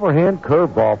 Overhand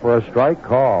curveball for a strike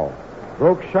call.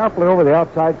 Broke sharply over the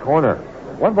outside corner.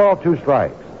 1 ball, 2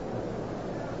 strikes.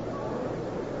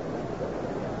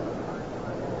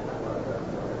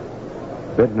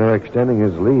 Bittner extending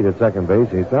his lead at second base.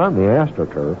 He's on the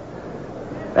AstroTurf.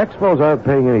 Expos aren't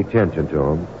paying any attention to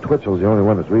him. Twitchell's the only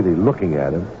one that's really looking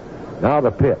at him. Now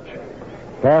the pitch.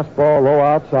 Fastball low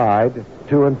outside.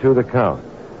 2-2 the count.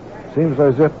 Seems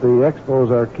as if the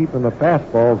Expos are keeping the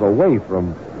fastballs away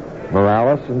from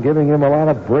Morales and giving him a lot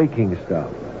of breaking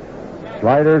stuff.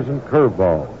 Sliders and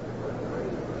curveballs.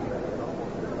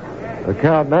 The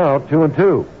count now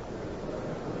 2-2.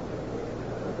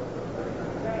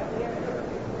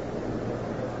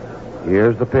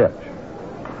 Here's the pitch.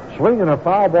 Swinging a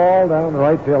foul ball down the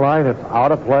right field line. It's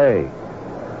out of play.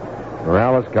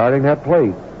 Morales guarding that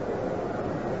plate.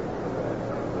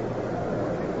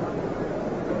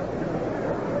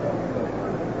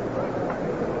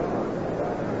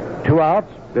 2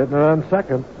 outs. Bidner on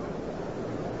second.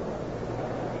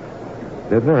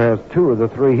 Bidner has 2 of the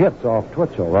 3 hits off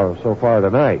Twitchell so far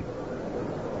tonight.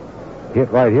 Hit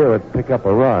right here would pick up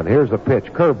a run. Here's the pitch.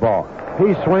 Curveball.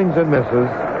 He swings and misses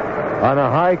on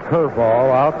a high curveball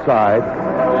outside,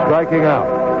 striking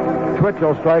out.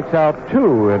 Twitchell strikes out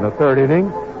 2 in the 3rd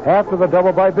inning after the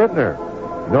double by Bidner.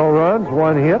 No runs,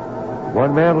 1 hit,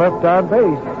 1 man left on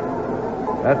base.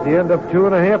 At the end of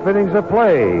 2.5 innings of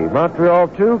play, Montreal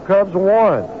 2, Cubs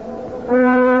 1.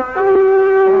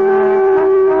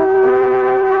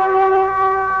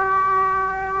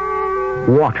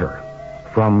 Water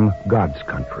from God's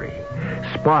country.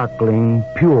 Sparkling,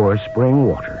 pure spring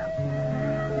water.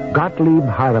 Gottlieb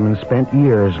Heilemann spent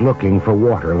years looking for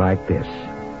water like this.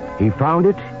 He found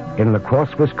it in La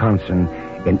Crosse, Wisconsin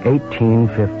in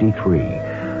 1853.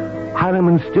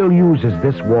 Heilemann still uses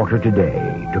this water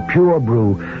today to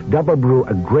double brew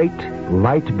a great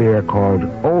light beer called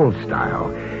Old Style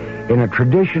in a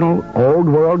traditional old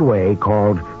world way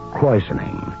called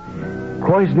kreuzening.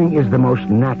 Kreuzening is the most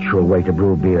natural way to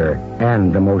brew beer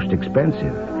and the most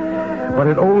expensive. But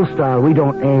at Old Style, we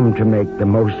don't aim to make the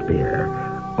most beer,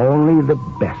 only the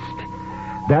best.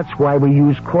 That's why we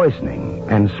use kreuzening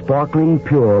and sparkling,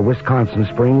 pure Wisconsin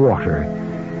spring water.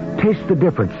 Taste the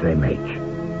difference they make.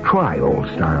 Try Old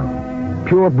Style,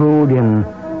 pure brewed in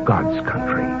God's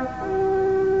country.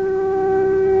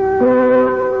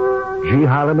 G.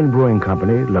 Heilemann Brewing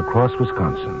Company, La Crosse,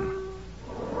 Wisconsin.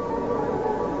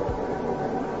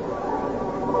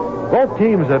 Both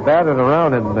teams have batted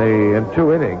around in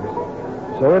 2 innings.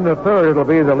 So in the 3rd, it'll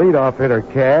be the leadoff hitter,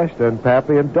 Cash, then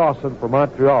Pappy and Dawson for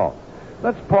Montreal.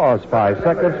 Let's pause 5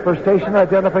 seconds for station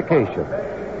identification.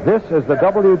 This is the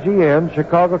WGN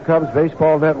Chicago Cubs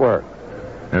Baseball Network.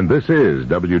 And this is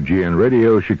WGN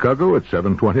Radio Chicago at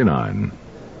 7:29.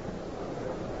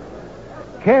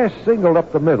 Cash singled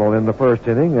up the middle in the 1st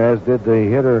inning, as did the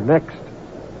hitter next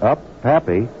up,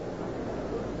 Pappy.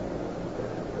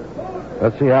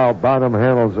 Let's see how Bonham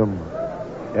handles him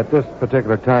at this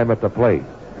particular time at the plate.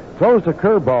 Throws the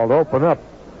curveball to open up,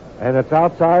 and it's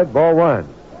outside, ball 1.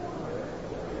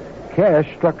 Cash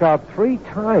struck out 3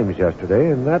 times yesterday,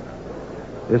 and that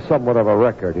is somewhat of a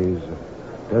record. He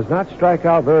does not strike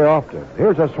out very often.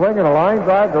 Here's a swing and a line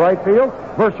drive to right field.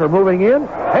 Mercer moving in,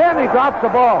 and he drops the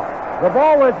ball. The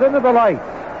ball was into the lights.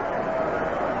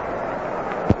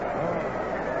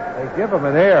 They give him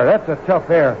an error. That's a tough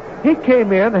error. He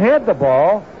came in, had the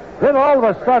ball, then all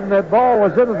of a sudden that ball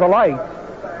was into the lights.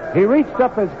 He reached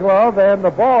up his glove, and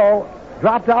the ball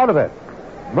dropped out of it.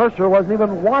 Mercer wasn't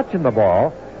even watching the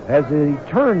ball as he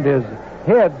turned his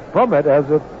head from it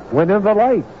as it went into the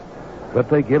lights. But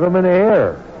they give him an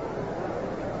error.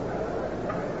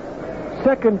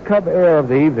 Second Cub error of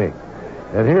the evening.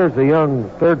 And here's the young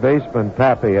 3rd baseman,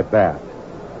 Pappy, at bat.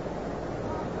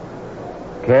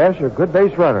 Cash, a good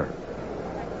base runner.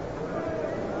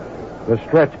 The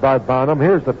stretch by Bonham.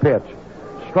 Here's the pitch.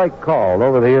 Strike called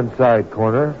over the inside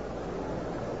corner.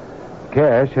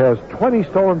 Cash has 20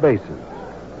 stolen bases,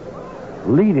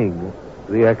 leading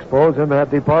the Expos in that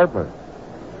department.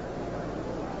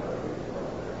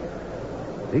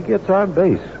 He gets on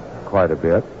base quite a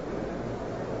bit.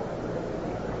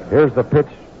 Here's the pitch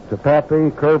to Pappy.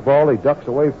 Curveball. He ducks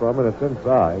away from it. It's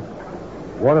inside.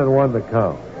 1-1 the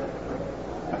count.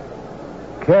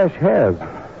 Cash has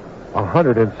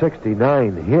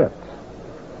 169 hits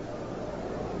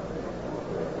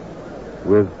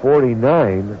with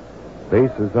 49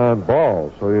 bases on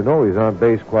balls, so you know he's on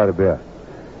base quite a bit.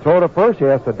 Throw to first, he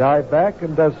has to dive back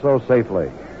and does so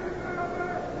safely.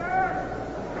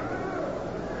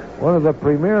 One of the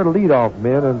premier leadoff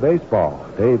men in baseball,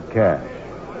 Dave Cash.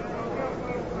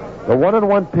 The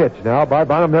 1-1 pitch now by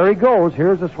Bonham. There he goes.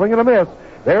 Here's a swing and a miss.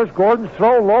 There's Gordon's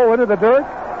throw low into the dirt.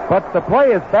 But the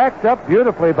play is backed up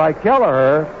beautifully by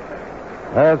Kelleher,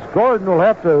 as Gordon will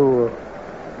have to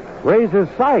raise his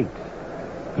sights.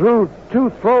 Through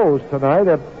 2 throws tonight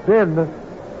have been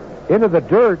into the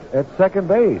dirt at second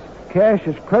base. Cash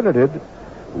is credited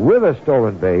with a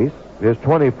stolen base, his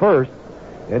 21st,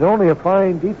 and only a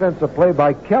fine defensive play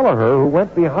by Kelleher, who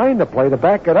went behind the play to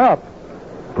back it up,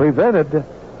 prevented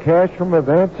Cash from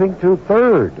advancing to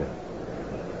 3rd.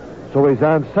 So he's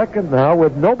on second now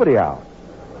with nobody out.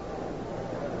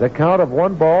 The count of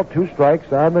 1 ball, 2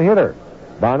 strikes on the hitter.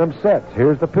 Bonham sets.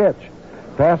 Here's the pitch.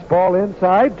 Fastball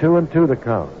inside, 2-2 the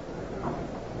count.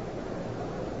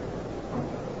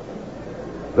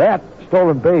 That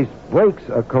stolen base breaks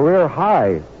a career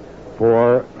high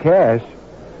for Cash.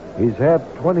 He's had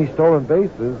 20 stolen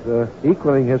bases,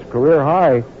 equaling his career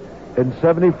high in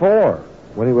 74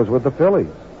 when he was with the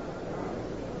Phillies.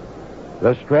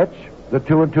 The stretch, the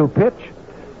 2-2 pitch.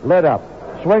 led up.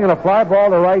 Swinging a fly ball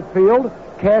to right field.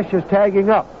 Cash is tagging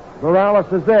up.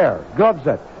 Morales is there. Gloves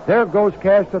it. There goes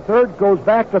Cash to third. Goes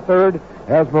back to third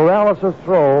as Morales'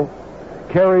 throw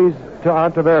carries to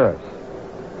Ontiveros.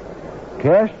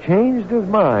 Cash changed his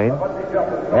mind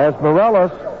as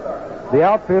Morales, the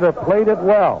outfielder, played it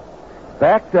well.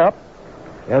 Backed up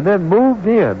and then moved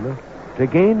in to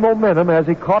gain momentum as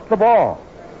he caught the ball.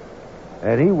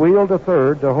 And he wheeled to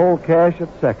third to hold Cash at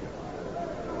second.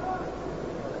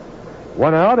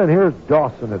 One out, and here's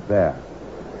Dawson at bat.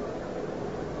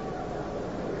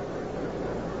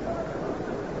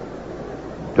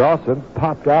 Dawson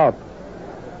popped out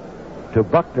to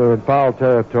Buckner in foul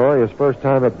territory his first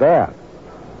time at bat.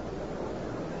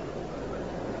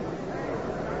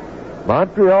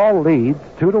 Montreal leads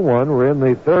 2-1. We're in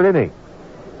the third inning.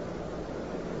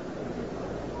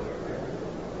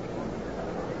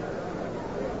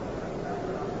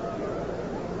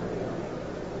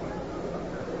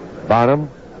 Bonham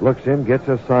looks in, gets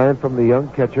a sign from the young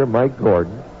catcher, Mike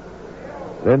Gordon.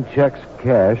 Then checks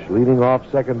Cash, leading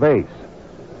off second base.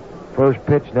 First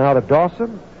pitch now to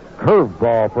Dawson.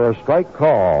 Curveball for a strike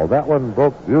call. That one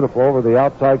broke beautiful over the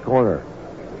outside corner.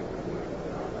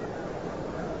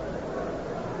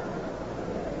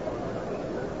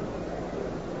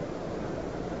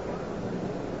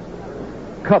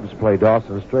 Cubs play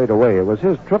Dawson straight away. It was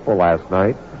his triple last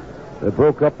night that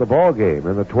broke up the ball game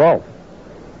in the 12th.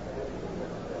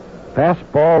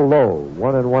 Fastball low,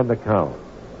 1-1 to count.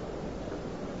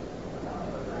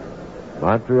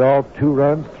 Montreal 2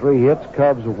 runs, 3 hits.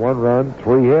 Cubs 1 run,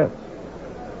 3 hits.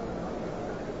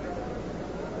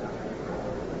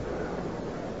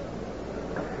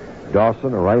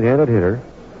 Dawson, a right-handed hitter,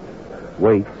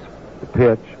 waits the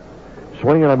pitch,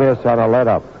 swing and a miss on a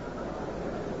let-up.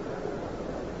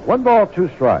 1 ball, 2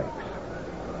 strikes.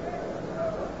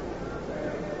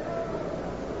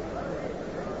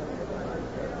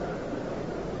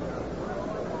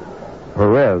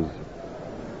 Perez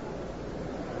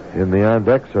in the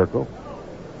on-deck circle.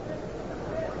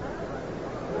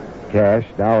 Cash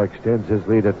now extends his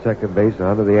lead at second base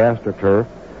onto the AstroTurf.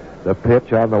 The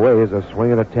pitch on the way is a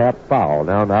swing and a tap foul.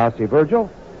 Now Nasi Virgil,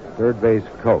 third base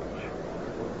coach.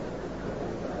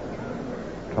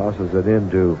 Tosses it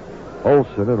into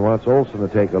Olson and wants Olson to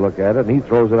take a look at it, and he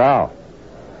throws it out.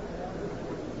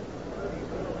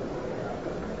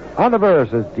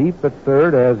 Ontiveros is deep at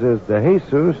third, as is De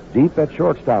Jesus deep at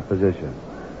shortstop position.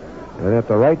 And at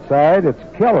the right side, it's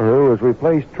Kelleher, who has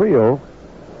replaced Trio,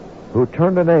 who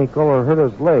turned an ankle or hurt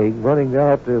his leg running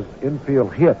out his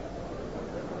infield hit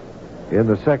in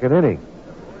the second inning.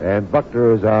 And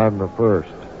Buckner is on the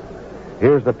first.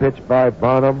 Here's the pitch by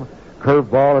Bonham.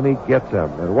 Curveball, and he gets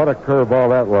him. And what a curveball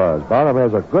that was. Bonham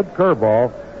has a good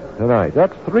curveball tonight.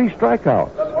 That's 3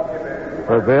 strikeouts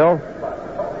for Bill.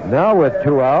 Now with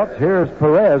 2 outs, here's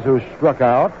Perez, who struck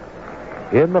out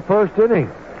in the first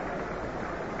inning.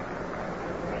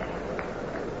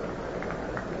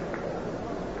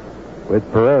 With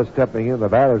Perez stepping in the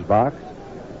batter's box,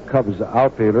 Cubs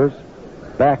outfielders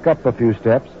back up a few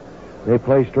steps. They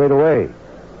play straight away.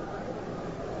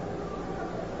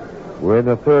 We're in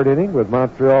the third inning with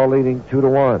Montreal leading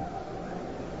 2-1.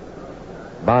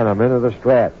 Bonham into the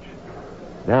stretch.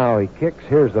 Now he kicks.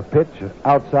 Here's the pitch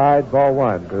outside, ball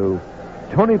 1 to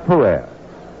Tony Perez.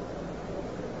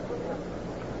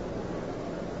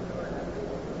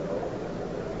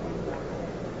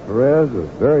 Perez is a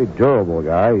very durable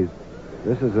guy.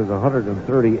 This is his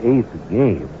 138th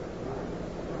game.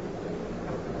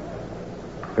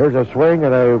 Here's a swing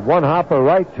and a one-hopper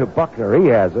right to Buckner. He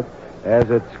has it as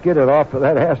it skidded off of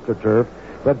that AstroTurf.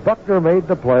 But Buckner made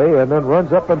the play and then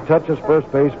runs up and touches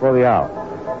first base for the out.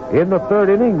 In the third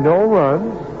inning, no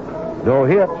runs, no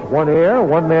hits, 1 error,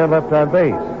 1 man left on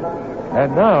base.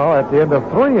 And now, at the end of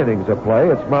 3 innings of play,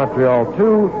 it's Montreal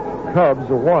 2, Cubs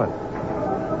 1.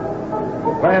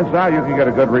 Fans, now you can get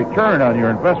a good return on your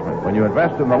investment when you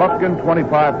invest in the Lufkin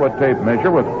 25-foot tape measure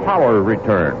with power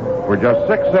return for just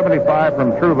 $6.75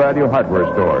 from True Value Hardware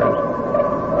stores.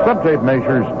 Some tape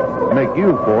measures make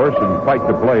you force and fight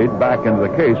the blade back into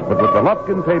the case, but with the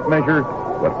Lufkin tape measure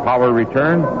with power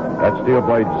return, that steel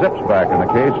blade zips back in the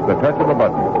case at the touch of a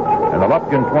button. And the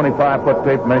Lufkin 25-foot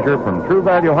tape measure from True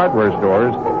Value Hardware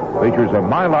stores features a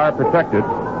Mylar protected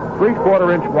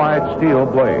 3/4-inch wide steel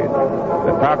blade.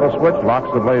 The toggle switch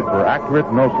locks the blade for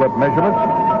accurate no-slip measurements,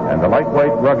 and the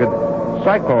lightweight, rugged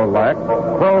Psycho-Lac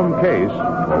chrome case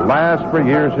will last for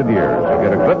years and years. You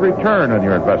get a good return on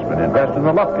your investment. Invest in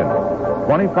the Lufkin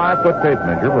 25-foot tape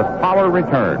measure with power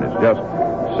return. It's just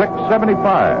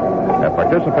 $6.75 at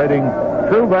participating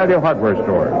True Value Hardware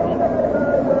stores.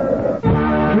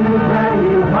 True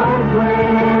Value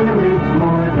Hardware is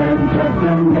more than just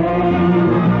a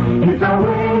name. It's a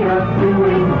way of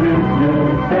doing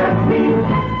business that means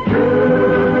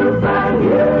true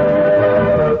value.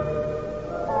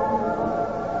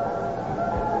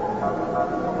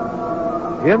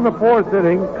 In the fourth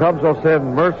inning, Cubs will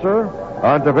send Mercer,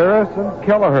 Ontiveros, and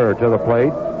Kelleher to the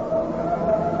plate.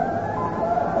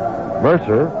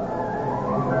 Mercer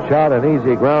shot an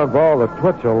easy ground ball to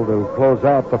Twitchell to close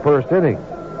out the first inning.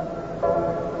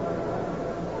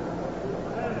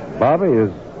 Bobby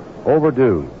is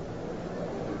overdue.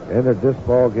 Ended this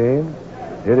ball game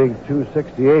hitting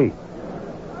 .268.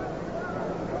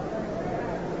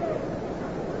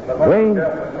 Wayne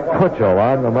Twitchell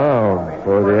on the mound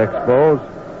for the Expos.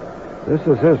 This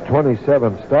is his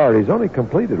 27th start. He's only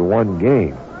completed one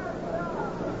game.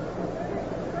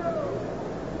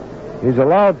 He's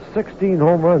allowed 16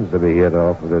 home runs to be hit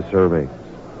off of his servings.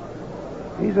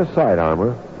 He's a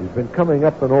sidearmer. He's been coming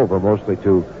up and over mostly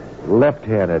to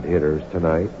left-handed hitters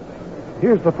tonight.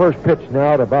 Here's the first pitch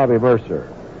now to Bobby Mercer.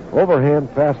 Overhand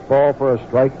fastball for a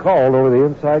strike called over the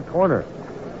inside corner.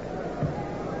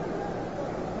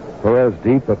 Perez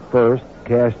deep at first,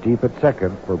 Cash deep at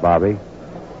second for Bobby.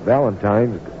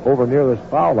 Valentine's over near this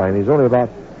foul line. He's only about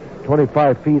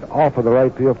 25 feet off of the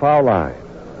right field foul line.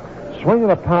 Swing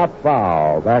and a pop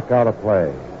foul, back out of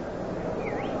play.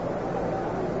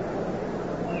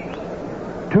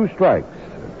 2 strikes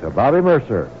to Bobby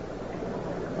Mercer.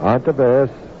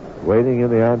 Ontiveros waiting in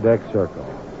the on-deck circle.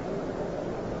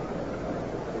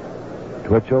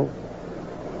 Twitchell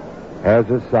has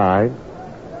his sign.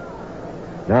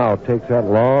 Now takes that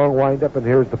long windup, and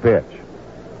here's the pitch.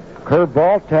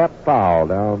 Curveball, tap foul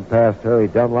down past Harry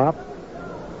Dunlop.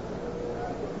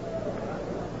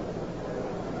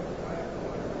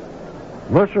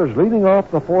 Mercer's leading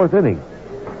off the fourth inning.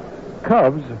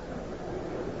 Cubs,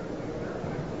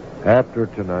 after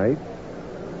tonight,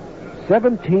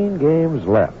 17 games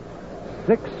left.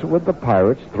 6 with the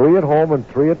Pirates, 3 at home and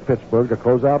 3 at Pittsburgh to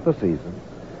close out the season.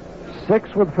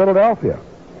 6 with Philadelphia.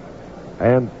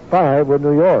 And 5 with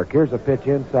New York. Here's a pitch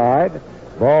inside.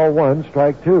 Ball 1,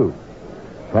 strike 2.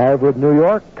 5 with New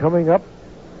York coming up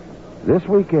this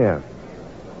weekend.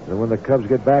 And when the Cubs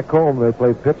get back home, they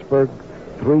play Pittsburgh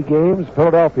 3 games,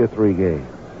 Philadelphia 3 games.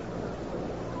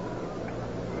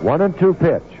 1-2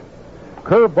 pitch.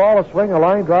 Curveball, a swing, a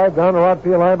line drive down the right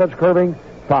field line, but curving,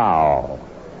 foul.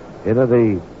 Into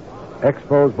the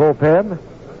Expos bullpen.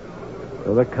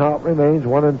 So the count remains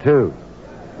 1-2.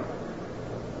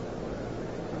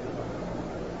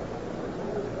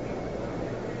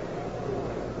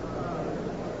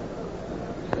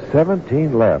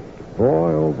 $17 left.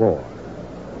 Boy, oh boy.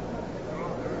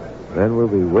 Then we'll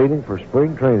be waiting for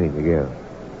spring training again.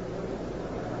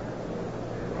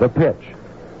 The pitch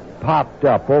popped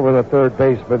up over the third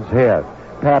baseman's head.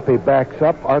 Pappy backs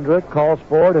up under it, calls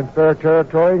for it in fair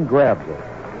territory, and grabs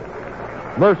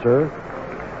it. Mercer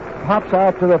pops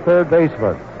out to the third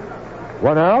baseman.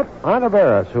 1 out,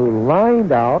 Ontiveros, who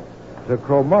lined out to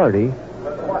Cromartie.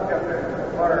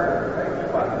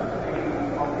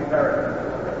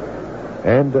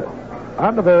 And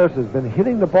Ontiveros has been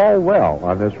hitting the ball well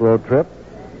on this road trip,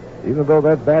 even though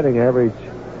that batting average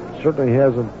certainly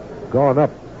hasn't gone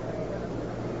up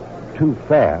too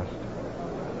fast.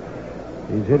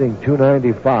 He's hitting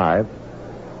 .295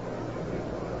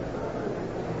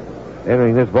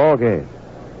 entering this ball game.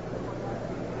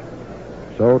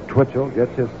 So Twitchell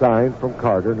gets his sign from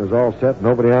Carter and is all set.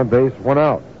 Nobody on base, 1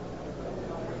 out.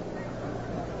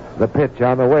 The pitch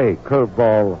on the way.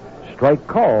 Curveball, strike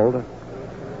called.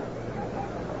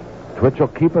 Twitchell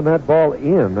keeping that ball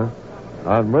in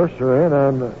on Mercer and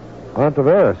on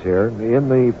Ontiveros here in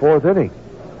the fourth inning.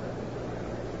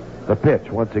 The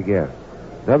pitch once again.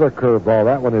 Another curveball.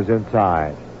 That one is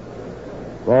inside.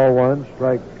 Ball 1,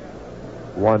 strike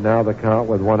 1 now the count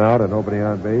with 1 out and nobody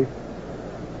on base.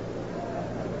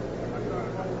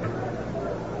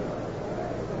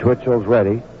 Twitchell's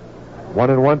ready.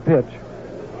 1-1 pitch.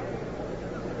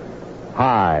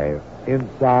 High.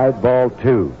 Inside, ball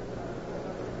 2.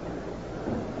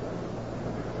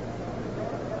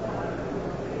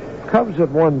 Cubs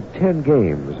have won 10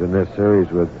 games in this series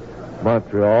with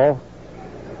Montreal.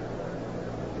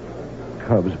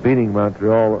 Cubs beating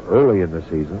Montreal early in the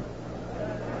season.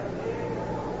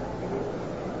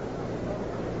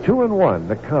 2-1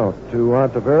 the count to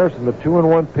Ontiveros, and the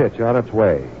 2-1 pitch on its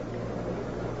way.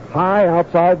 High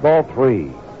outside, ball 3.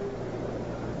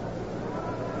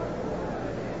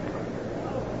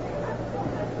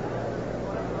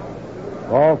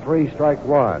 Ball 3, strike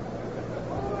 1.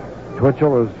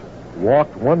 Twitchell has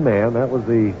walked 1 man. That was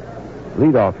the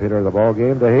leadoff hitter of the ball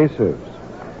game, to Jesus.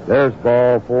 There's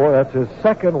ball 4. That's his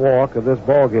second walk of this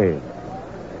ball game.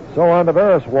 So on the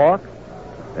Barris walk,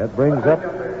 that brings up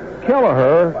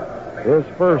Kelleher, his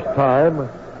first time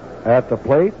at the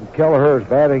plate. And Kelleher's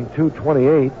batting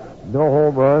 .228, no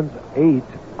home runs, 8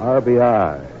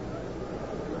 RBI.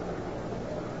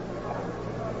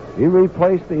 He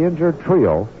replaced the injured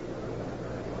trio.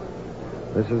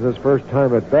 This is his first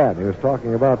time at bat. He was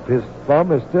talking about his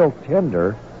thumb is still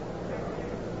tender.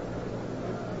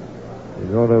 He's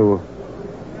going to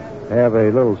have a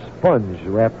little sponge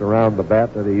wrapped around the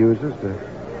bat that he uses.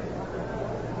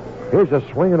 Here's a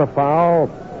swing and a foul.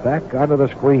 Back onto the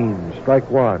screen. Strike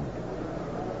one.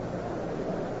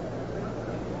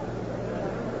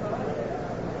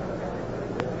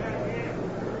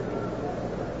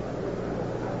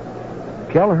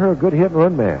 Kelleher, a good hit and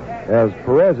run man, as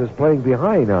Perez is playing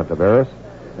behind Ontiveros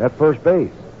at first base.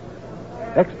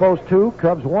 Expos 2,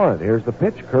 Cubs 1. Here's the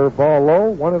pitch. Curveball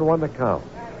low. 1-1 the count.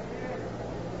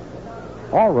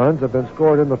 All runs have been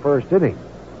scored in the first inning.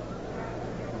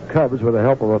 Cubs, with the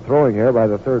help of a throwing error by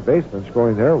the third baseman,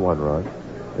 scoring their 1 run.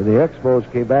 And the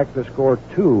Expos came back to score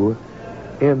 2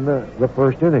 in the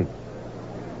first inning.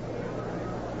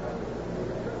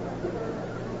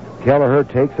 Kelleher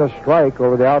takes a strike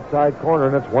over the outside corner,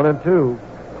 and it's 1-2.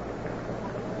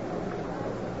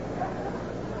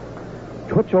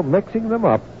 Twitchell mixing them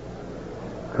up.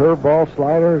 Curveball,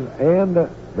 sliders, and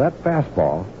that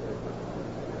fastball.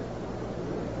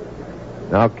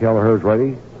 Now Kelleher's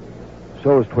ready.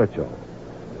 So is Twitchell.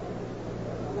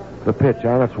 The pitch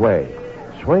on its way.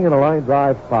 Swinging a line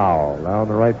drive foul down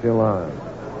the right field line.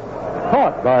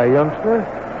 Caught by a youngster.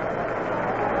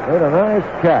 Made a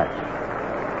nice catch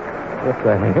with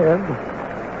the hand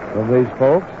from these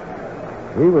folks.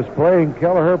 He was playing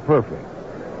Kelleher perfect.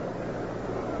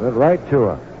 Went right to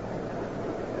him.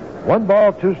 1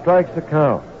 ball, 2 strikes to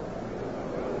count.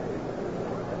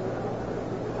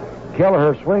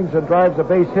 Kelleher swings and drives a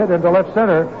base hit into left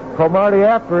center. Cromartie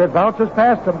after it, bounces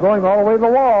past him, going all the way to the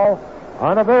wall.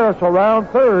 Ontiveros around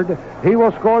third. He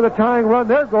will score the tying run.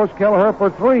 There goes Kelleher for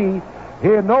 3. He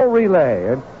had no relay.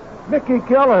 And Mickey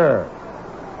Kelleher,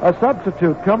 a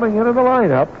substitute coming into the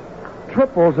lineup,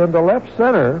 triples into left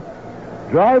center,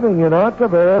 driving in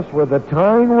Ontiveros with a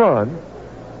tying run.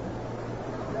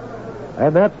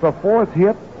 And that's the 4th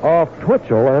hit off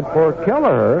Twitchell. And for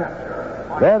Kelleher,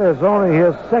 that is only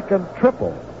his 2nd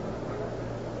triple.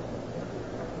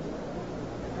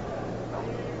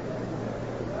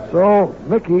 So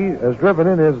Mickey has driven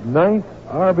in his 9th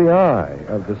RBI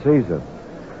of the season.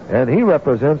 And he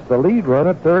represents the lead run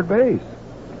at third base.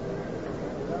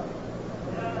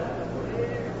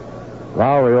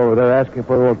 Lowry over there asking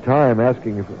for a little time,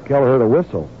 asking for Kelleher to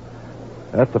whistle.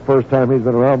 That's the first time he's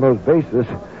been around those bases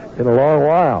in a long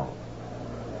while.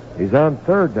 He's on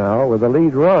third now with a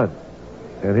lead run.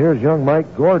 And here's young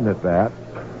Mike Gordon at bat.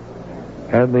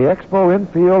 And the Expo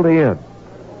infield in.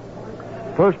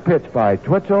 First pitch by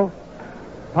Twitchell.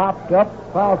 Popped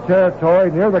up, foul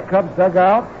territory near the Cubs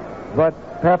dugout, but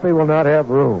Pappy will not have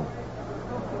room.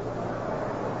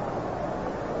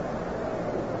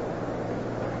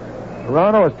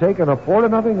 Toronto has taken a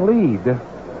 4-0 lead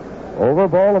over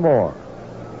Baltimore.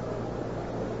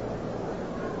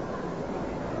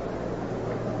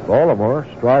 Baltimore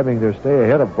striving to stay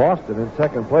ahead of Boston in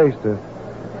second place to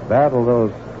battle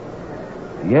those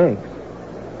Yanks.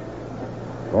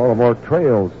 Baltimore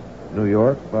trails New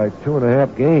York by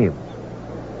 2.5 games.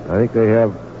 I think they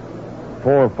have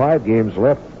 4 or 5 games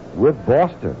left with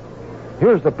Boston.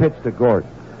 Here's the pitch to Gordon.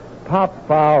 Pop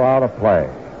foul out of play.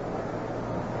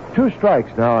 2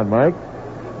 strikes now on Mike,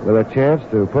 with a chance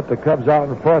to put the Cubs out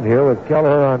in front here with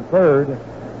Kelleher on third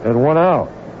and 1 out.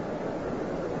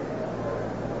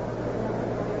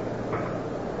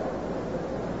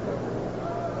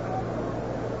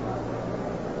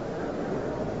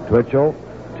 Twitchell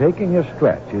taking his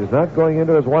stretch. He's not going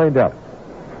into his windup.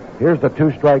 Here's the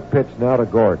 2-strike pitch now to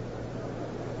Gordon.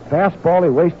 Fastball, he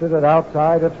wasted it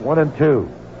outside. It's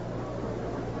 1-2.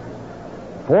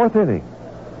 4th inning.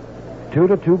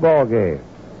 2-2 ball game.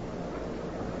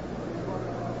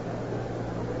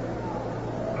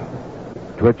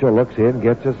 Twitchell looks in,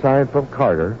 gets a sign from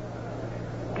Carter.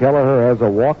 Kelleher has a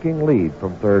walking lead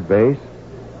from third base.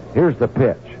 Here's the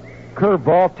pitch.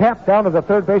 Curveball tapped down to the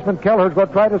third baseman. Kelleher's going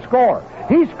to try to score.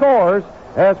 He scores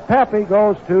as Pappy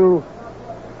goes to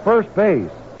first base.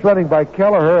 Running by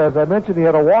Kelleher. As I mentioned, he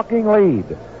had a walking lead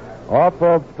off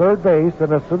of third base,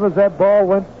 and as soon as that ball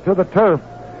went to the turf,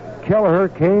 Kelleher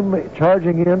came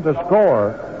charging in to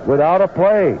score without a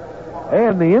play.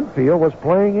 And the infield was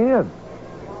playing in.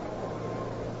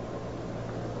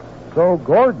 So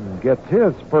Gordon gets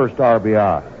his first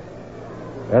RBI.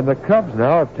 And the Cubs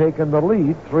now have taken the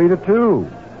lead 3-2.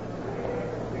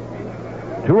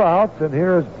 2 outs, and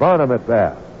here's Bonham at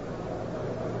bat.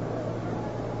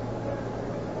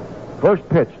 First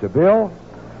pitch to Bill.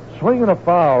 Swinging a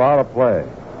foul out of play.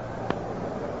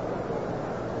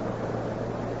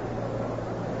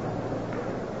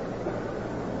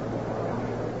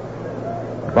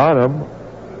 Bonham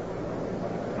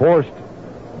forced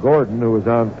Gordon, who was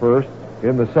on first,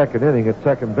 in the second inning at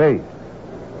second base.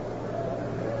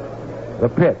 The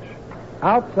pitch.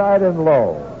 Outside and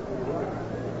low.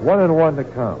 1-1 to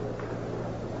count.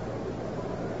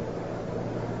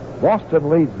 Boston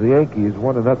leads the Yankees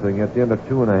 1-0 at the end of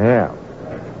 2.5.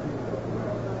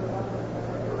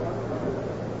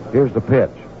 Here's the pitch.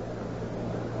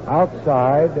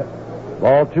 Outside.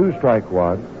 Ball 2, strike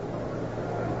 1.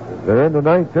 They're in the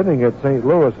 9th inning at St.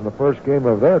 Louis in the first game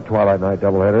of their Twilight Night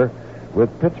doubleheader,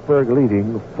 with Pittsburgh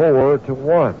leading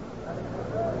 4-1.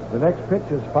 The next pitch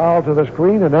is fouled to the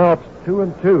screen, and now it's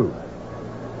 2-2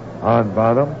 on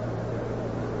Bonham.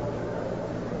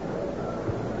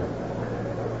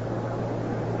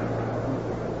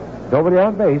 Nobody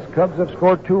on base. Cubs have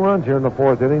scored 2 runs here in the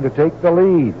 4th inning to take the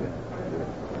lead.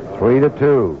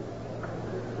 3-2.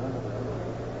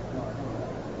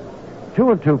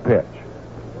 2-2 pitch.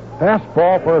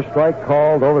 Fastball for a strike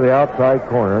called over the outside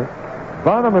corner.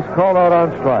 Bonham is called out on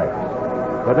strikes.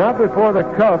 But not before the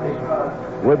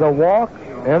Cubs, with a walk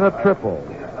and a triple,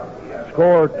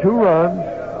 scored 2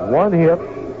 runs, 1 hit,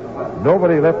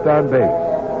 nobody left on base.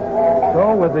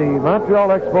 So with the Montreal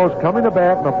Expos coming to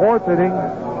bat in the 4th inning,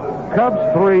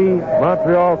 Cubs 3,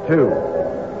 Montreal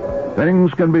 2.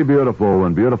 Things can be beautiful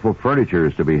when beautiful furniture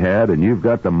is to be had and you've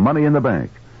got the money in the bank.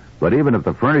 But even if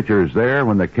the furniture is there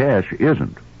when the cash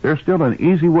isn't, there's still an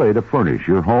easy way to furnish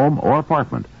your home or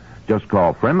apartment. Just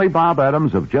call Friendly Bob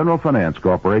Adams of General Finance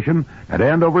Corporation at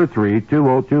Andover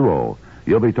 3-2020.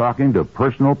 You'll be talking to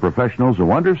personal professionals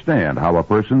who understand how a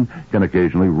person can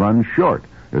occasionally run short,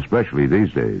 especially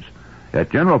these days. At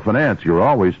General Finance, you're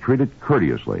always treated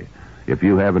courteously. If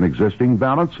you have an existing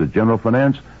balance at General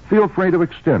Finance, feel free to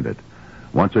extend it.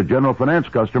 Once a General Finance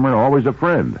customer, always a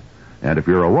friend. And if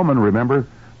you're a woman, remember,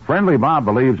 Friendly Bob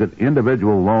believes in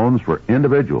individual loans for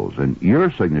individuals, and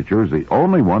your signature is the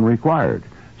only one required.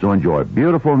 So enjoy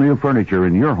beautiful new furniture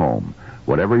in your home.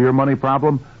 Whatever your money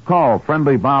problem, call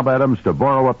Friendly Bob Adams to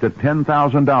borrow up to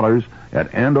 $10,000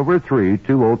 at Andover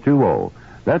 3-2020.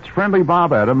 That's Friendly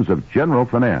Bob Adams of General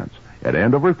Finance at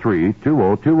Andover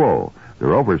 3-2020. There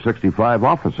are over 65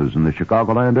 offices in the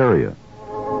Chicagoland area.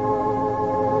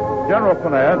 General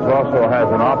Finance also has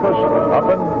an office up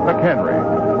in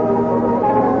McHenry.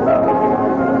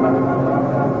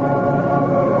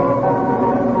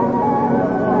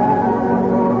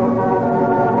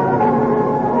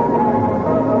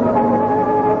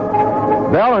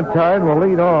 Valentine will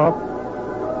lead off,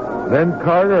 then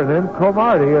Carter, and then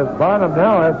Cromartie, as Bonham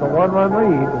now has the 1-run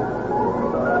lead.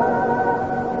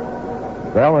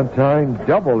 Valentine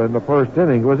doubled in the first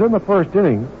inning. It was in the first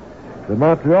inning that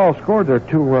Montreal scored their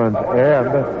 2 runs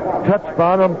and touched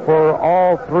Bonham for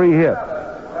all 3 hits.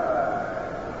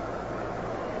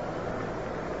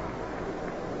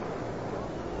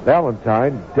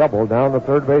 Valentine doubled down the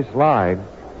third base line.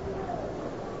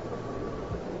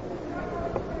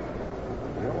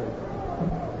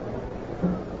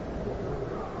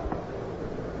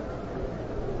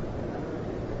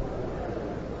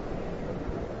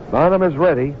 Bonham is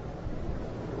ready.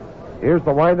 Here's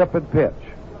the windup and pitch.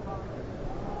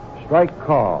 Strike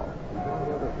call.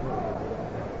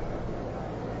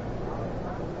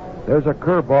 There's a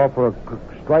curveball for a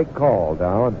strike call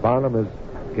now, and Bonham is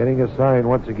getting a sign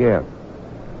once again.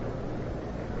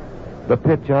 The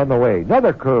pitch on the way.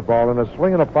 Another curveball and a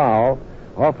swing and a foul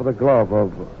off of the glove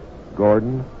of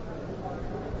Gordon.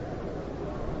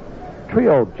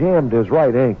 Trio jammed his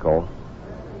right ankle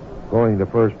going to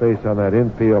first base on that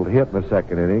infield hit in the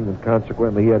second inning, and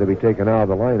consequently he had to be taken out of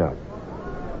the lineup.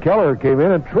 Keller came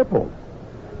in and tripled,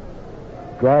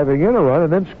 driving in a run,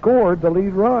 and then scored the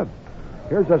lead run.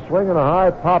 Here's a swing and a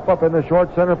high pop-up in the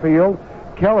short center field.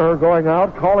 Keller going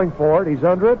out, calling for it. He's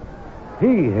under it.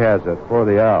 He has it for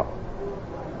the out.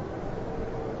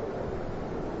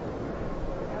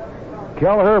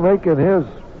 Keller making his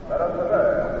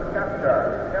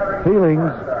feelings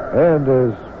and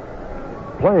his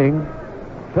playing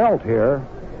felt here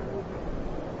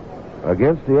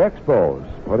against the Expos,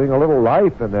 putting a little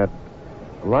life in that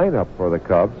lineup for the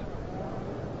Cubs.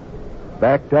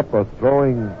 Backed up a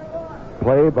throwing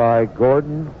play by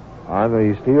Gordon on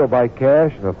the steal by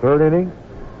Cash in the third inning,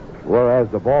 whereas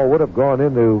the ball would have gone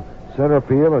into center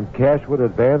field and Cash would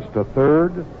advance to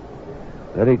third.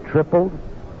 Then he tripled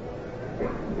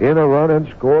in a run and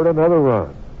scored another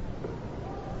run.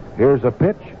 Here's a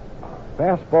pitch.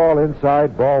 Fastball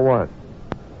inside, ball one.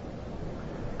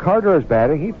 Carter is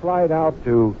batting. He flied out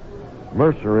to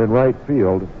Mercer in right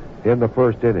field in the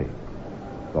first inning.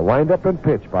 The windup and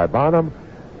pitch by Bonham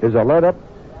is a let-up,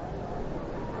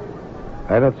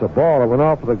 and it's a ball that went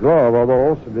off of the glove, although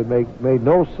Olson made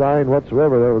no sign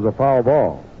whatsoever there was a foul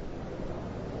ball.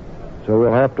 So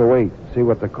we'll have to wait and see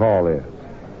what the call is.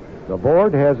 The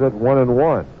board has it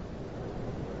 1-1.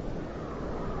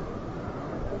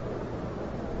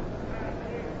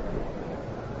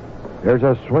 There's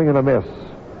a swing and a miss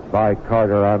by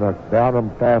Carter on a Bonham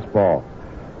fastball.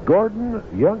 Gordon,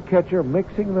 young catcher,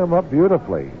 mixing them up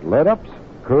beautifully. Let-ups,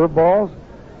 curveballs,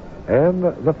 and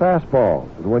the fastballs.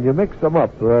 And when you mix them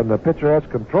up and the pitcher has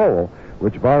control,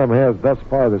 which Bonham has thus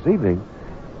far this evening,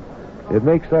 it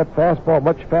makes that fastball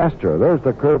much faster. There's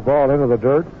the curveball into the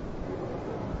dirt.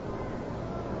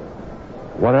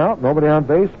 One out, nobody on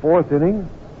base, fourth inning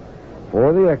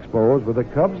for the Expos, with the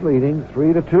Cubs leading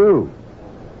 3-2.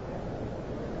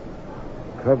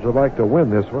 Cubs would like to win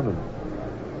this one and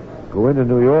go into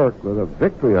New York with a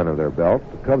victory under their belt.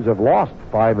 The Cubs have lost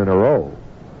 5 in a row,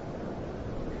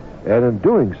 and in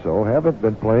doing so haven't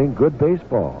been playing good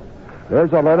baseball.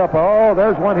 There's a let-up. Oh,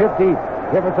 there's one hit deep.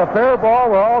 If it's a fair ball,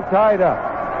 we're all tied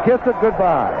up. Kiss it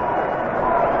goodbye.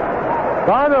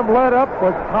 Bonham let up,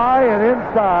 was high and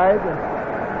inside,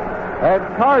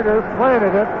 and Carter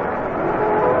planted it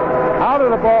out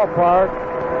of the ballpark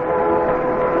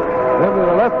into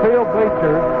the left field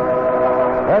bleachers.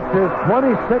 That's his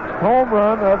 26th home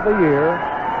run of the year,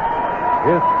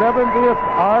 his 70th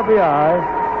RBI,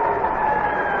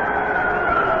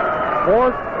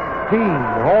 14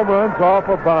 home runs off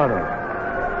of Bonham.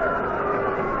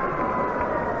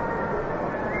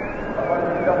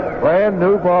 Brand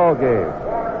new ball game.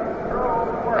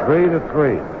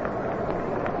 3-3.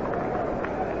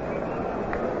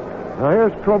 Now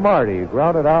here's Cromartie,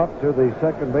 grounded out to the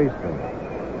second baseman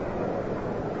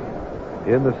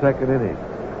in the second inning.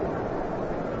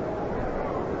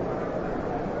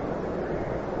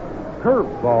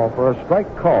 Curveball for a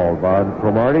strike called on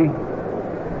Cromartie.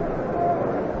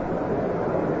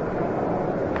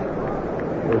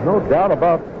 There's no doubt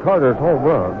about Carter's home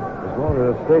run as long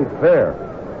as it stayed fair.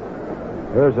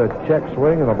 There's a check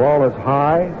swing and the ball is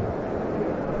high.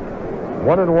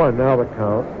 1-1 now the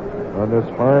count on this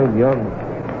fine young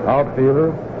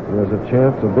outfielder who has a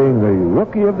chance of being the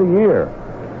Rookie of the Year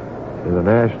in the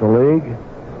National League.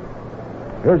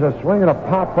 Here's a swing and a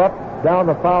pop-up down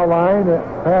the foul line,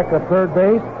 back at third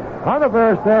base.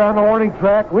 Ontiveros there on the warning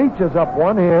track, reaches up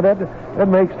one-handed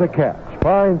and makes the catch.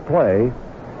 Fine play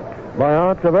by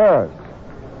Ontiveros.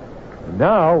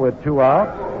 Now, with 2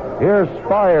 outs, here's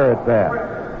Spire at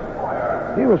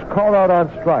bat. He was called out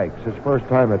on strikes his first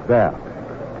time at bat.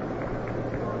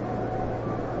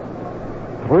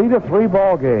 3-3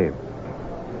 ball game.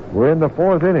 We're in the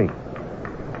fourth inning.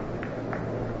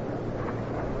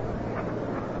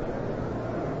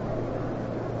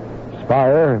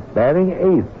 Spire batting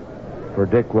 8th for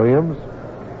Dick Williams.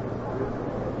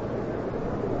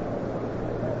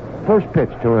 First pitch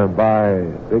to him by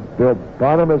Big Bill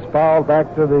Bonham is fouled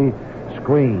back to the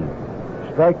screen.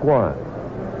 Strike one.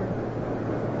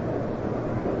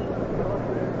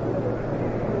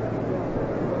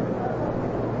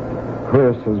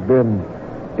 Chris has been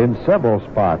in several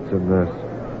spots in this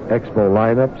Expo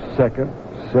lineup. 2nd,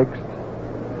 6th,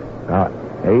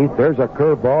 8th. There's a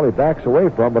curveball he backs away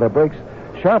from, but it breaks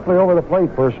sharply over the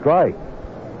plate for a strike.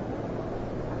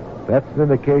 That's an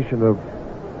indication of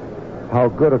how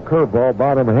good a curveball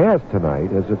Bonham has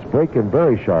tonight, as it's breaking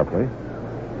very sharply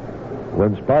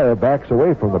when Spire backs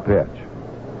away from the pitch.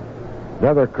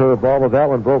 Another curveball, but that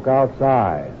one broke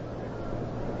outside.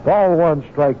 Ball 1,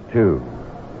 strike 2.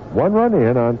 1 run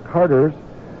in on Carter's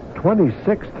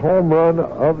 26th home run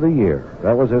of the year.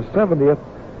 That was his 70th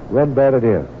run batted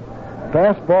in.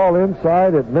 Fastball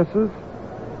inside, it misses.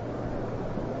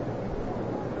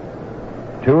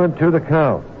 2-2 the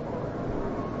count.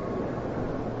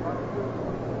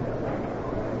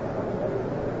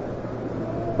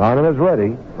 Bonham is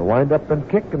ready. The wind-up and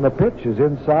kick, and the pitch is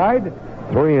inside.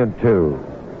 3-2.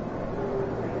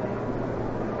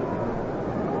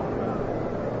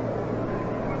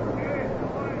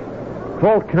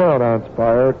 Full count on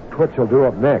Spire. Twitch will do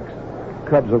up next.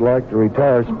 Cubs would like to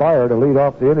retire Spire to lead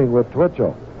off the inning with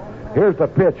Twitchell. Here's the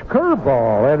pitch.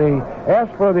 Curveball, and he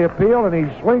asks for the appeal, and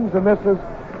he swings and misses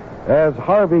as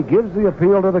Harvey gives the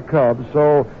appeal to the Cubs.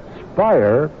 So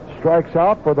Spire strikes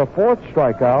out for the 4th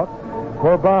strikeout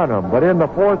for Bonham. But in the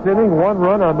 4th inning, 1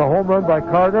 run on the home run by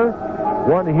Carter,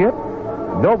 1 hit,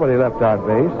 nobody left on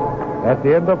base. At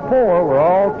the end of 4, we're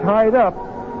all tied up.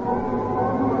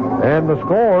 And the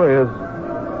score is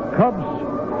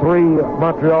Cubs 3,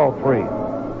 Montreal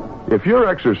 3. If your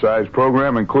exercise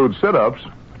program includes sit-ups,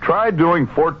 try doing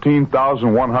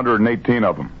 14,118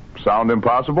 of them. Sound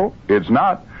impossible? It's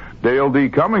not. Dale D.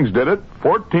 Cummings did it.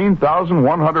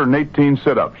 14,118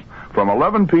 sit-ups from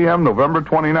 11 p.m. November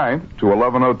 29th to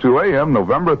 11:02 a.m.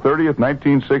 November 30th,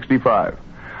 1965.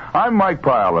 I'm Mike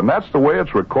Pyle, and that's the way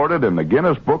it's recorded in the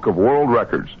Guinness Book of World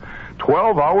Records.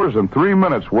 12 hours and 3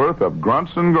 minutes worth of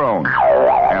grunts and groans,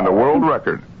 and a world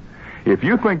record. If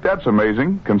you think that's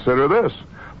amazing, consider this.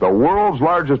 The world's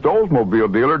largest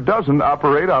Oldsmobile dealer doesn't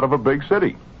operate out of a big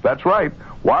city. That's right.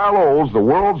 Weil Olds, the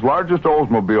world's largest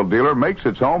Oldsmobile dealer, makes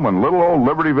its home in little old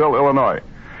Libertyville, Illinois.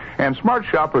 And smart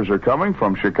shoppers are coming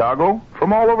from Chicago,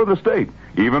 from all over the state,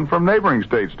 even from neighboring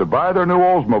states, to buy their new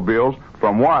Oldsmobiles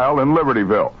from Weil in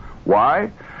Libertyville. Why?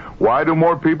 Why do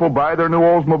more people buy their new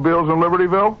Oldsmobiles in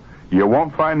Libertyville? You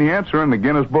won't find the answer in the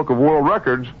Guinness Book of World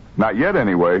Records, not yet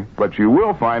anyway, but you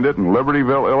will find it in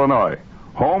Libertyville, Illinois,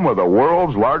 home of the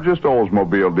world's largest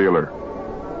Oldsmobile dealer.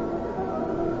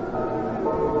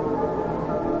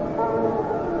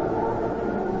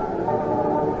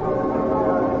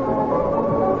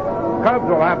 Cubs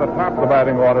will have the top of the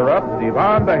batting order up,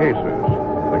 Ivan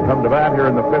DeJesus. They come to bat here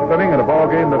in the fifth inning in a ball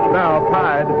game that's now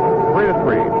tied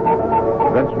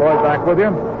 3-3. Vince Lloyd back with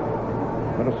you.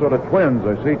 Minnesota Twins,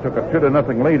 I see, took a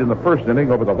 2-0 lead in the first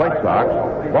inning over the White Sox.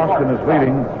 Boston is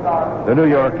leading the New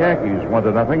York Yankees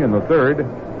 1-0 in the third.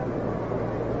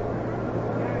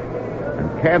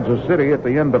 And Kansas City at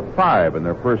the end of 5 in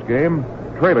their first game,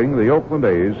 trailing the Oakland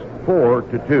A's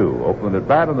 4-2. Oakland at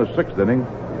bat in the sixth inning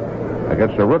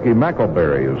against a rookie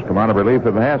McElberry, who's come on of relief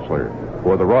in Hassler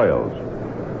for the Royals.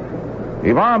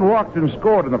 Ivan walked and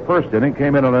scored in the first inning,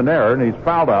 came in on an error, and he's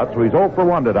fouled out, so he's 0 for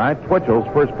 1 tonight. Twitchell's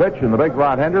first pitch, and the big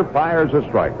right-hander fires a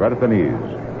strike right at the knees.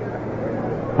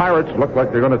 Pirates look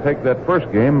like they're going to take that first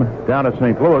game down at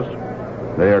St. Louis.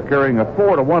 They are carrying a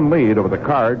 4-1 lead over the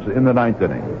Cards in the ninth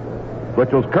inning.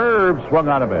 Twitchell's curve swung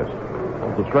on a miss.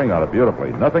 Pulled the string on it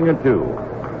beautifully.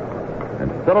 0-2.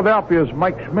 And Philadelphia's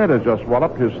Mike Schmidt has just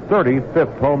walloped his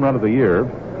 35th home run of the year.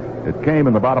 It came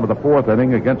in the bottom of the fourth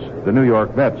inning against the New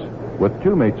York Mets with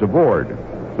two mates aboard.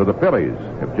 So the Phillies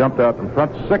have jumped out in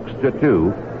front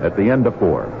 6-2 at the end of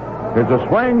 4. Here's a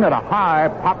swing and a high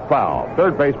pop foul.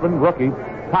 Third baseman, rookie,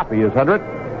 Poppy is under it.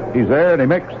 He's there and he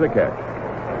makes the catch.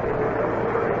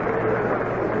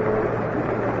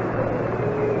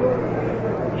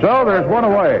 So there's one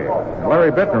away.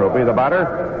 Larry Bittner will be the batter.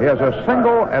 He has a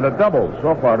single and a double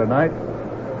so far tonight.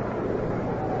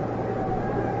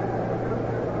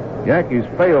 Yankees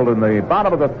failed in the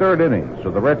bottom of the third inning, so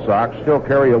the Red Sox still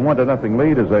carry a 1-0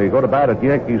 lead as they go to bat at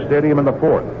Yankee Stadium in the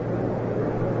fourth.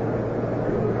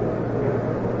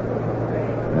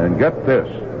 And get this.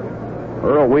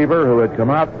 Earl Weaver, who had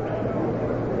come out,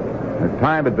 and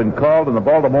time had been called in the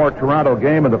Baltimore-Toronto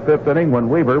game in the fifth inning when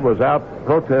Weaver was out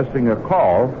protesting a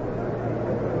call.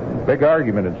 Big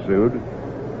argument ensued.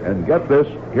 And get this,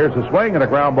 here's a swing and a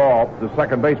ground ball to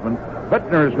second baseman.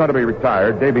 Bittner is going to be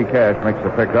retired. Davy Cash makes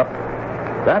the pickup.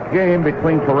 That game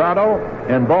between Toronto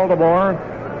and Baltimore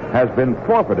has been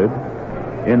forfeited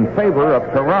in favor of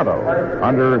Toronto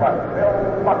under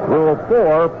Rule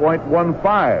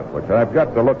 4.15, which I've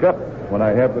got to look up when I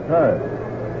have the time,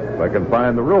 if I can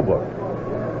find the rule book.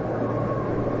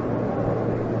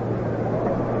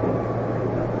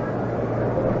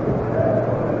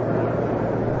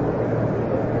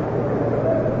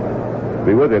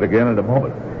 Be with it again in a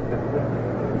moment.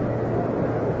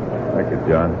 Thank you,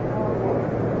 John.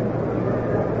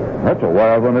 That's a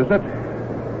wild one, isn't it?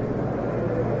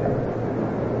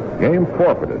 Game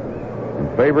forfeited in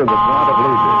favor of the Toronto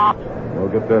Blue Jays. We'll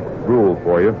get that rule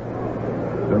for you.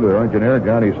 Send their engineer,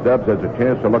 Johnny Stubbs, has a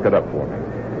chance to look it up for me.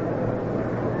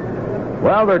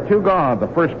 Well, they're two gone. The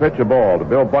first pitch of ball to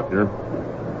Bill Buckner.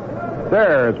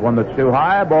 There's one that's too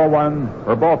high. Ball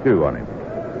 2 on him.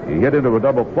 He hit into a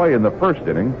double play in the first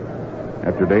inning.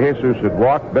 After DeJesus had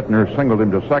walked, Bittner singled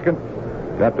him to second,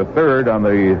 got to third on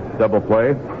the double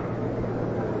play,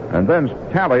 and then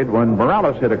tallied when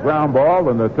Morales hit a ground ball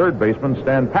and the third baseman,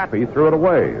 Stan Pappy, threw it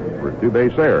away for a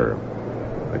two-base error.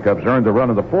 The Cubs earned the run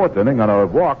in the fourth inning on a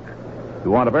walk to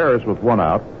Ontiveros with one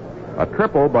out, a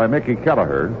triple by Mickey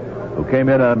Kelleher, who came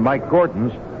in on Mike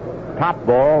Gordon's top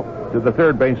ball to the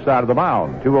third base side of the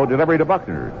mound. 2-0 delivery to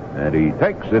Buckner, and he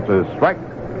takes it's a strike.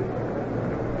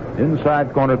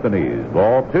 Inside corner at the knees.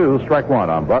 Ball 2, strike 1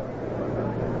 on Buck.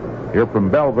 Here from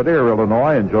Belvedere,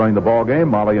 Illinois, enjoying the ball game,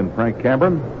 Molly and Frank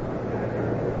Cameron.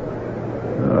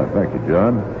 Thank you,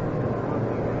 John.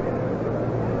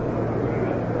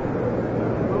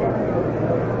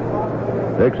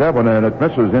 Takes that one and it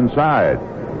misses inside.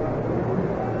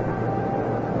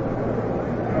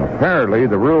 Apparently,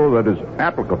 the rule that is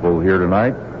applicable here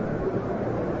tonight,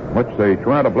 which the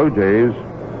Toronto Blue Jays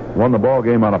won the ball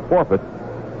game on a forfeit,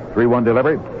 3-1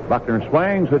 delivery. Buckner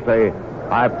swings. It's a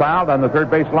high foul on the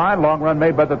third base line. Long run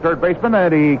made by the third baseman,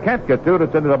 and he can't get to it.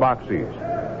 It's into the box seats.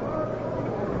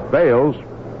 Fails.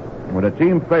 When a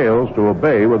team fails to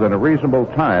obey within a reasonable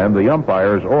time the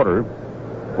umpire's order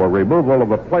for removal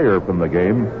of a player from the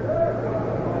game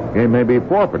may be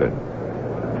forfeited.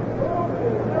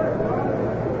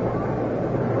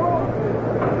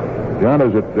 John,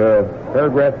 is it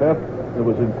paragraph F that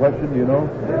was in question, do you know?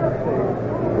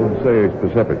 Didn't say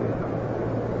specific.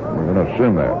 We're going to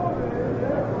assume that.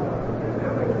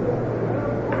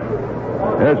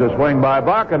 There's a swing by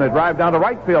Buck, and a drive down the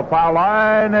right field foul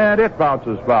line, and it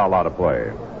bounces foul out of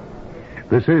play.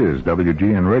 This is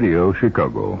WGN Radio,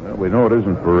 Chicago. Well, we know it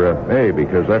isn't for A,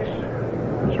 because that's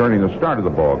concerning the start of the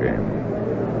ball game.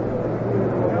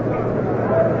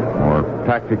 Or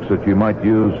tactics that you might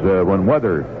use when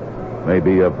weather may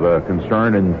be of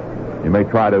concern, and you may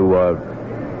try to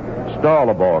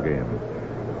stall a ball game.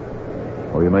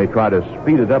 Or you may try to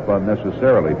speed it up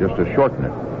unnecessarily just to shorten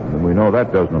it. And we know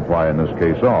that doesn't apply in this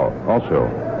case also.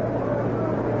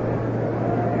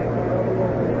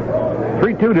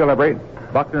 3-2 delivery.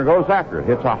 Buckner goes after it.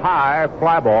 Hits a high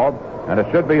fly ball, and it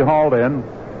should be hauled in.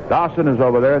 Dawson is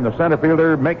over there, and the center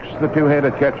fielder makes the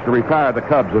two-handed catch to retire the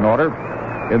Cubs in order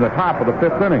in the top of the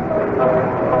fifth inning.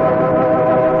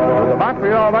 The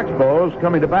Montreal Expos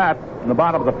coming to bat in the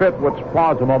bottom of the fifth. Let's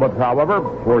pause a moment, however,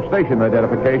 for station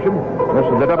identification. This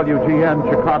is the WGN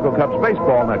Chicago Cubs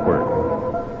Baseball Network.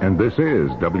 And this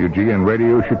is WGN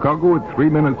Radio, Chicago at 3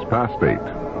 minutes past 8.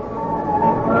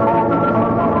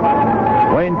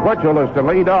 Wayne Twitchell is to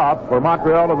lead off for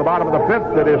Montreal in the bottom of the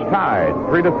fifth. It is tied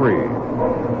 3-3.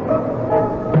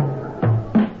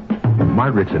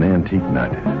 Margaret's an antique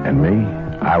nut, and me,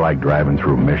 I like driving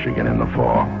through Michigan in the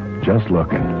fall. Just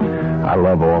looking. I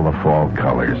love all the fall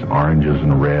colors, oranges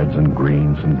and reds and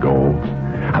greens and golds.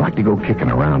 I like to go kicking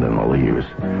around in the leaves.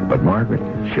 But Margaret,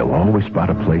 she'll always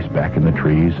spot a place back in the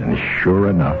trees, and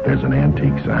sure enough, there's an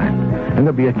antique sign. And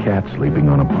there'll be a cat sleeping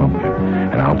on a pumpkin.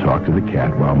 And I'll talk to the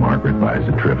cat while Margaret buys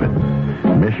a trivet.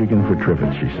 Michigan for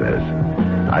trivets, she says.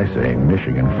 I say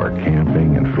Michigan for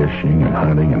camping and fishing and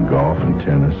hunting and golf and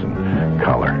tennis and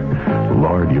color.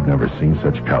 Lord, you've never seen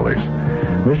such colors.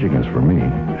 Michigan's for me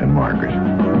and Margaret.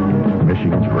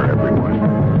 Michigan's for everyone.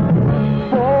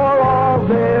 For all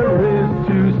there is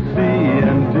to see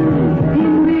and do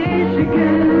in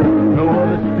Michigan, no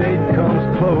other state comes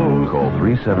close. Call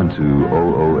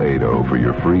 372-0080 for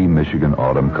your free Michigan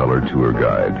Autumn Color Tour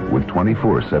Guide with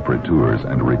 24 separate tours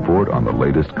and a report on the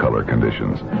latest color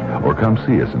conditions. Or come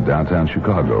see us in downtown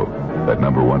Chicago. That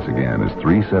number once again is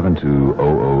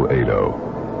 372-0080.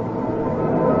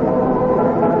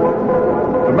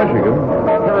 The Michigan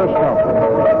Tourist Council.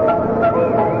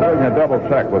 Doing a double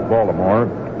check with Baltimore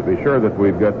to be sure that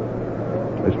we've got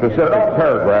a specific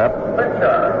paragraph.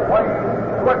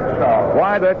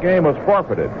 Why that game was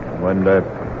forfeited when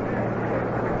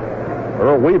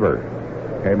Earl Weaver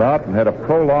came out and had a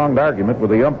prolonged argument with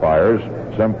the umpires,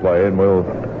 some play, and we'll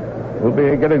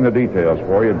be getting the details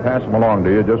for you and pass them along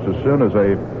to you just as soon as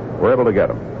we're able to get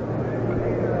them.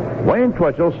 Wayne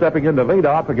Twitchell stepping in to lead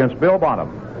off against Bill Bonham.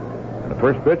 And the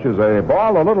first pitch is a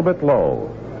ball a little bit low.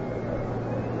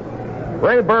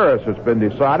 Ray Burris, it's been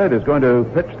decided, is going to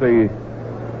pitch the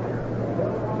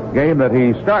game that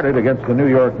he started against the New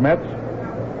York Mets.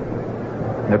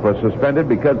 It was suspended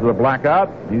because of the blackout.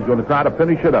 He's going to try to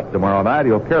finish it up tomorrow night.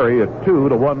 He'll carry a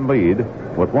 2-1 lead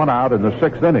with one out in the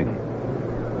sixth inning.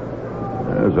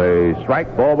 There's a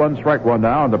strike, ball one, strike one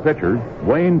now, and the pitcher,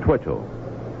 Wayne Twitchell.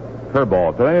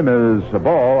 Curveball to him is a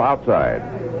ball outside.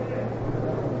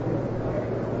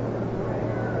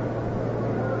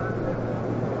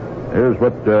 Here's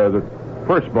what the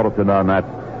first bulletin on that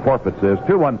forfeit says.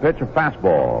 2-1 pitch, a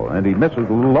fastball, and he misses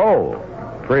low.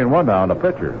 3-1 now on the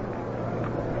pitcher.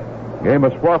 Game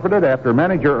was forfeited after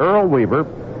manager Earl Weaver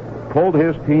pulled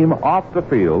his team off the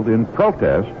field in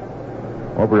protest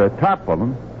over a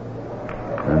tarpaulin.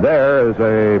 And there is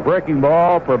a breaking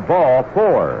ball for ball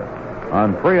 4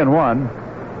 on 3-1.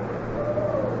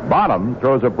 Bonham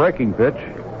throws a breaking pitch,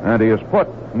 and he has put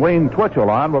Wayne Twitchell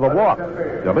on with a walk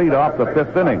to lead off the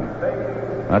fifth inning.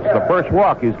 That's the first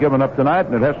walk he's given up tonight,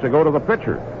 and it has to go to the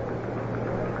pitcher.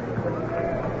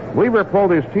 Weaver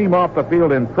pulled his team off the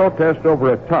field in protest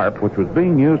over a tarp, which was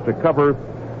being used to cover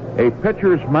a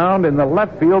pitcher's mound in the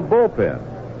left field bullpen.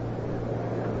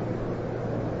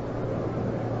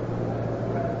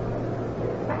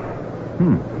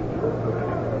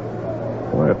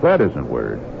 Well, if that isn't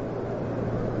weird.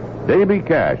 Davy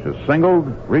Cash has singled,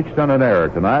 reached on an error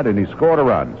tonight, and he scored a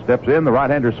run. Steps in, the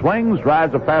right-hander swings,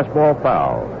 drives a fastball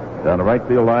foul. Down the right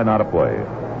field line, out of play.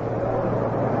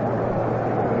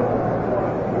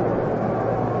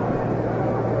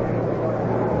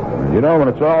 You know, when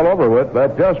it's all over with,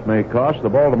 that just may cost the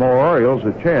Baltimore Orioles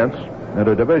a chance at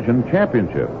a division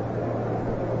championship.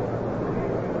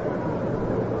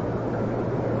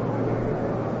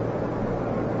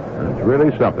 It's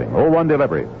really something. 0-1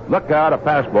 delivery. Look out, a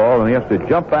fastball, and he has to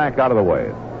jump back out of the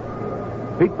way.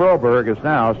 Pete Broberg has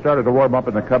now started to warm up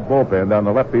in the Cub bullpen down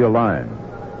the left field line.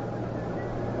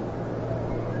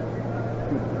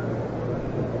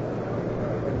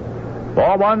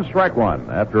 Ball one, strike one.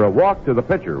 After a walk to the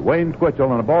pitcher, Wayne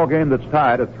Twitchell, in a ball game that's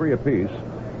tied at 3 apiece.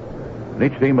 And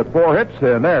each team with 4 hits,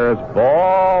 and there's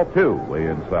ball 2 way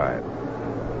inside.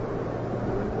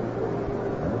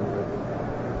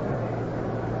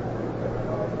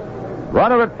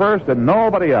 Runner at first and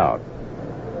nobody out.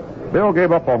 Bill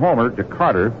gave up a homer to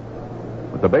Carter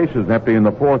with the bases empty in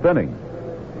the 4th inning.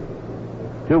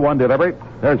 2-1 delivery.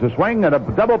 There's a swing and a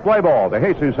double play ball. De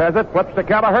Jesus has it, flips to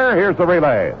Kelleher. Here's the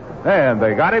relay. And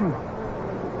they got him.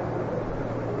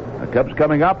 The Cubs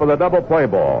coming up with a double play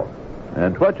ball.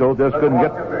 And Twitchell just couldn't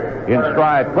get in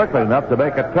stride quickly enough to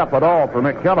make it tough at all for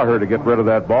Mick Kelleher to get rid of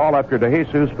that ball after De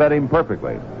Jesus fed him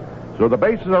perfectly. So the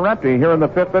bases are empty here in the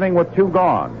 5th inning with 2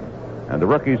 gone. And the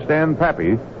rookie Stan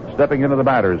Pappy stepping into the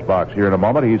batter's box here in a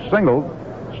moment. He singled,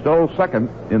 stole second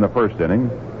in the 1st inning,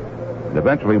 and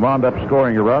eventually wound up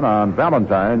scoring a run on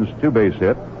Valentine's 2-base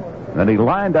hit. And he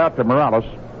lined out to Morales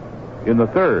in the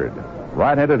 3rd,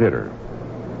 right-handed hitter.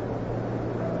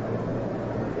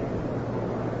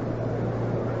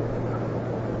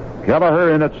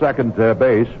 Kelleher in at second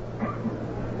base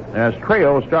as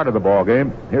Trio started the ball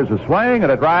game. Here's a swing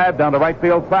and a drive down the right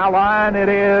field foul line. It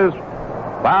is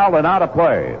foul and out of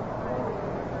play.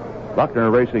 Buckner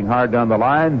racing hard down the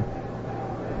line.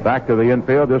 Back to the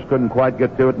infield. Just couldn't quite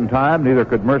get to it in time. Neither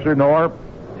could Mercer nor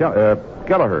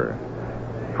Kelleher.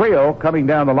 Trio coming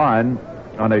down the line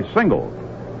on a single.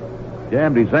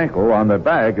 Jammed his ankle on the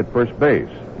bag at first base.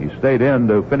 He stayed in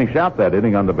to finish out that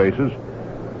inning on the bases.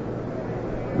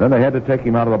 Then they had to take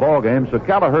him out of the ball game, so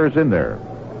Kelleher's in there.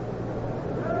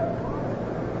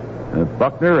 And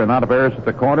Buckner and Olivares at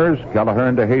the corners. Kelleher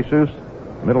and De Jesus.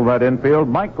 Middle right infield.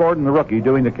 Mike Gordon, the rookie,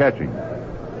 doing the catching.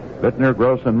 Bittner,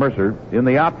 Gross, and Mercer in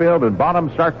the outfield, and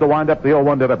Bonham starts to wind up the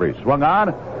 0-1 delivery. Swung on,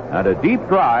 and a deep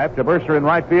drive to Mercer in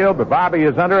right field, but Bobby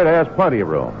is under it, has plenty of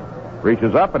room.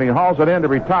 Reaches up, and he hauls it in to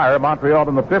retire Montreal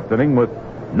in the 5th inning with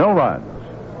no runs.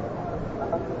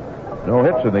 No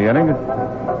hits in the inning.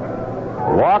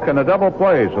 A walk and a double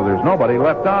play, so there's nobody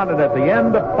left on, and at the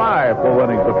end of 5 full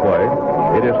innings of play,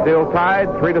 it is still tied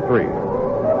 3-3.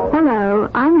 Hello,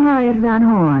 I'm Harriet Van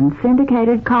Horn,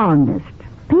 syndicated columnist.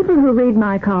 People who read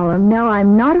my column know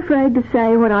I'm not afraid to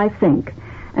say what I think.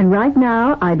 And right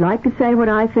now, I'd like to say what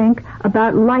I think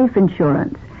about life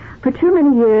insurance. For too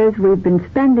many years, we've been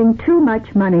spending too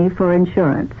much money for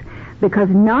insurance because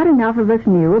not enough of us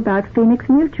knew about Phoenix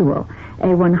Mutual, a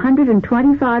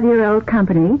 125-year-old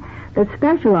company that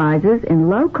specializes in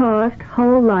low-cost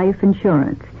whole life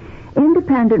insurance.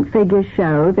 Independent figures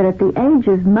show that at the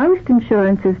ages most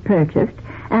insurance is purchased,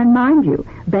 and mind you,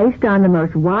 based on the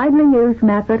most widely used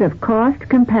method of cost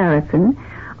comparison,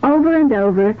 over and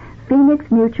over, Phoenix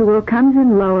Mutual comes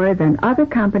in lower than other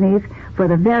companies for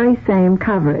the very same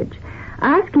coverage.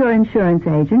 Ask your insurance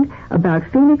agent about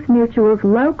Phoenix Mutual's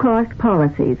low-cost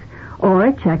policies,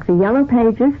 or check the yellow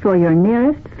pages for your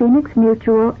nearest Phoenix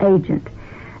Mutual agent.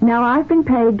 Now, I've been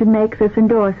paid to make this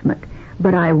endorsement,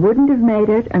 but I wouldn't have made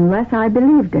it unless I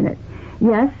believed in it.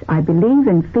 Yes, I believe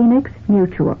in Phoenix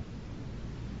Mutual.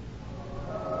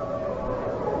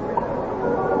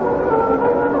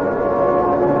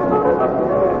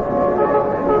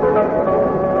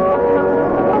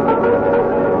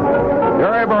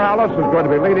 Jerry Morales is going to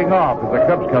be leading off as the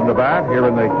Cubs come to bat here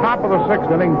in the top of the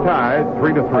 6th inning, tied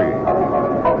 3-3.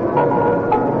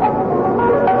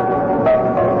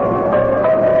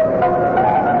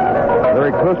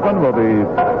 Larry Kuzman will be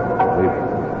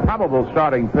the probable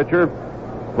starting pitcher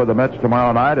for the Mets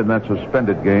tomorrow night in that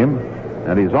suspended game.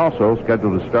 And he's also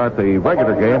scheduled to start the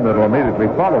regular game that will immediately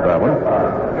follow that one.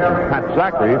 Pat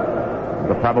Zachary,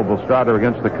 the probable starter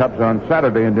against the Cubs on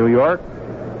Saturday in New York.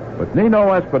 With Nino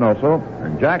Espinoso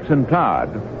and Jackson Todd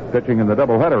pitching in the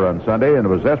doubleheader on Sunday. And it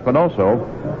was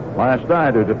Espinoso last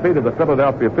night who defeated the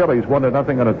Philadelphia Phillies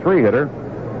 1-0 on a 3-hitter.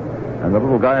 And the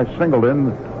little guy singled in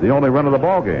the only run of the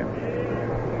ball game.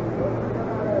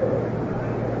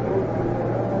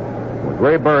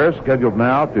 Ray Burris scheduled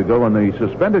now to go in the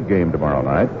suspended game tomorrow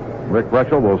night. Rick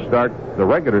Russell will start the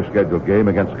regular scheduled game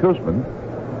against Koosman.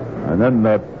 And then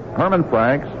Herman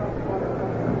Franks,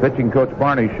 pitching coach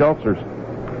Barney Schultz.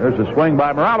 There's a swing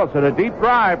by Morales and a deep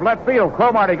drive, left field.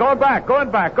 Cromartie going back.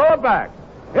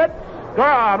 It's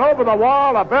gone over the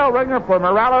wall. A bell ringer for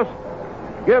Morales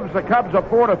gives the Cubs a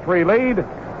 4-3 lead.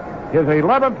 His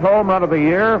 11th home run of the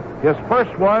year, his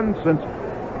first one since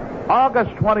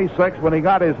August 26, when he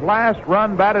got his last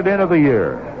run batted in of the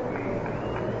year.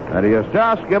 And he has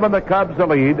just given the Cubs the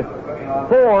lead,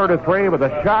 4-3, with a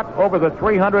shot over the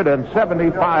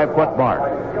 375-foot mark.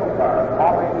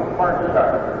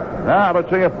 Now let's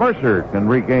see if Mercer can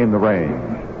regain the range.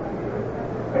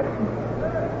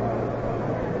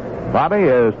 Bobby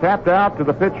has tapped out to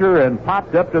the pitcher and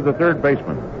popped up to the third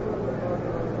baseman.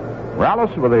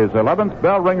 Morales with his 11th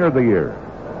bell ringer of the year.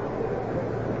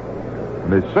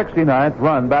 And his 69th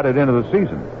run batted into the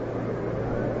season.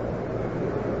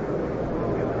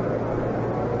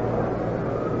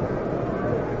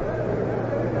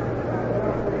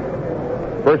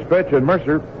 First pitch, and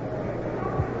Mercer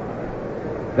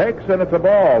takes, and it's a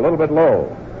ball, a little bit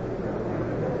low.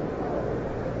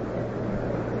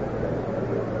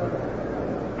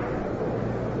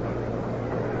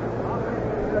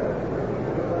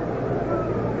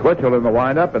 Twitchell in the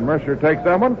windup, and Mercer takes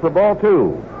that one for ball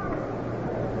 2.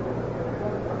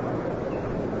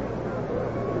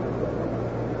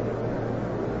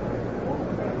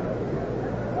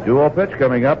 Dual pitch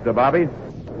coming up to Bobby.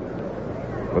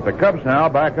 But the Cubs now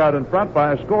back out in front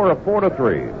by a score of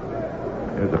 4-3.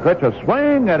 Here's a pitch, a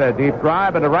swing, and a deep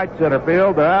drive into right center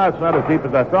field. It's not as deep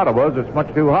as I thought it was. It's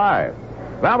much too high.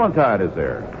 Valentine is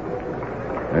there.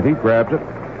 And he grabs it.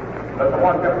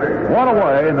 One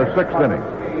away in the 6th inning.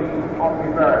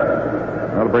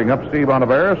 That'll bring up Steve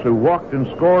Olivares, who walked and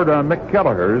scored on Mick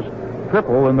Kelleher's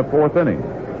triple in the 4th inning.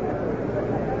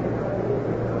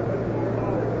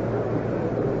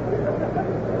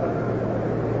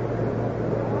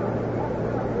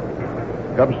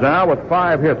 Cubs now with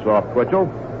 5 hits off Twitchell,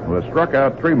 who has struck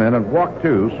out 3 men and walked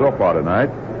 2 so far tonight.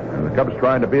 And the Cubs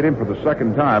trying to beat him for the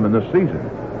 2nd time in this season.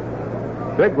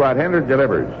 Big right-hander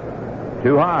delivers.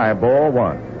 Too high, ball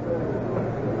 1.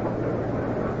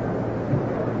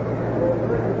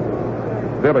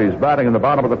 Phillies batting in the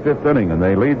bottom of the 5th inning, and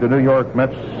they lead the New York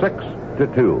Mets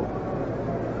 6-2.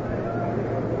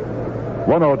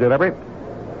 1-0 delivery.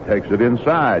 Takes it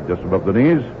inside, just above the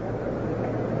knees.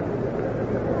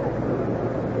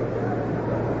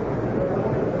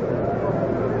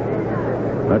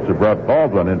 That's a Brett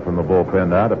Baldwin in from the bullpen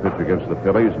now to pitch against the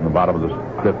Phillies in the bottom of the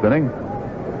 5th inning.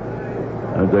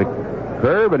 And they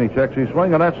curve, and he checks his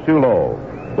swing, and that's too low.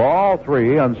 Ball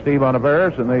 3 on Steve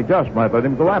Olivares, and they just might let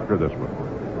him go after this one.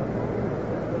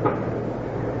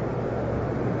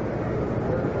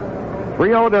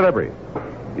 3-0 delivery.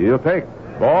 He'll take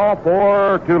ball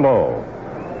 4, too low.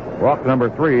 Walk number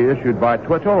 3 issued by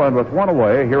Twitchell, and with 1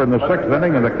 away here in the 6th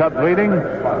inning, and the Cubs leading,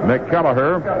 Mick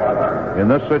Kelleher in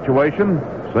this situation,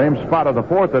 same spot of the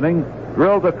 4th inning,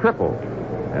 drilled a triple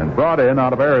and brought in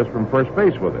Olivares from first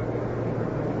base with it.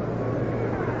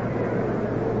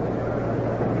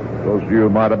 Those of you who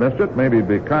might have missed it, maybe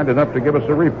be kind enough to give us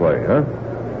a replay, huh?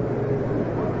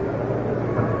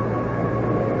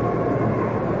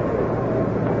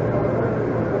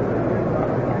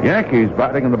 Yankees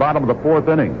batting in the bottom of the 4th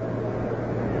inning.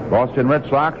 Boston Red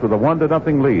Sox with a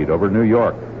 1-0 lead over New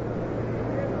York.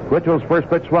 Twitchell's first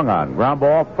pitch swung on. Ground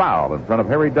ball foul in front of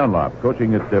Harry Dunlop,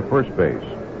 coaching at first base.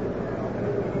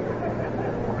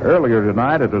 Earlier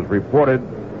tonight, it was reported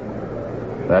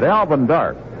that Alvin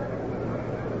Dark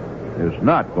is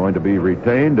not going to be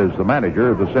retained as the manager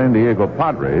of the San Diego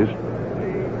Padres.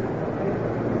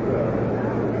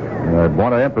 I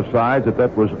want to emphasize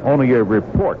that was only a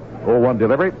report. 0-1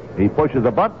 delivery. He pushes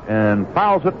the butt and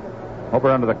fouls it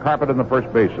over under the carpet on the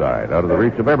first base side, out of the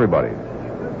reach of everybody.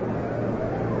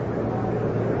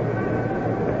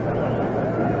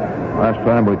 Last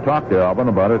time we talked to Alvin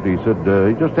about it, he said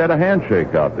he just had a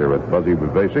handshake out there with Buzzy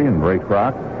Bavasi and Ray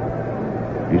Kroc.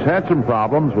 He's had some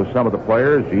problems with some of the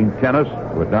players. Gene Tennis,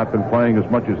 who had not been playing as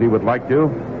much as he would like to,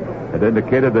 had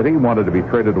indicated that he wanted to be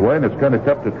traded away, and it's kind of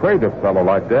tough to trade a fellow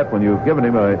like that when you've given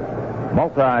him a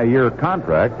multi-year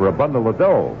contract for a bundle of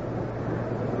dough.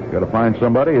 You've got to find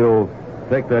somebody who'll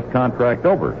take that contract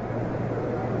over.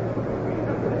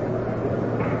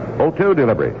 0-2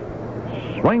 delivery.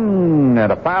 Swing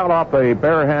and a foul off the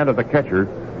bare hand of the catcher,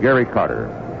 Gary Carter.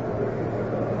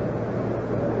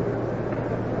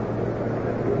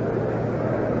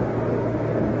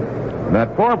 In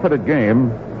that forfeited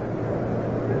game,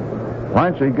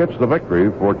 Clancy gets the victory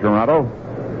for Toronto.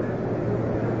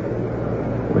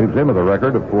 Leaves him with a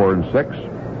record of 4-6.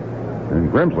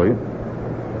 And Grimsley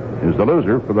is the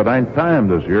loser for the 9th time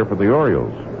this year for the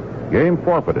Orioles. Game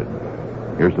forfeited.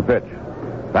 Here's the pitch.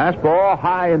 Fastball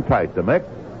high and tight to Mick.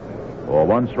 Ball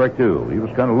 1, strike 2. He was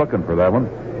kind of looking for that one.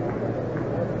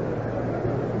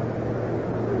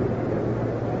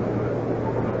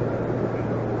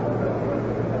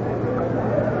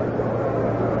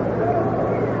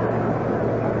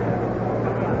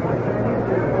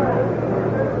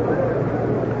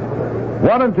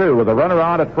 One and two with a runner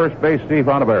on at first base, Steve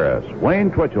Olivares.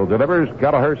 Wayne Twitchell delivers.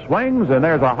 Kelleher swings, and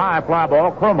there's a high fly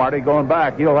ball. Cromartie going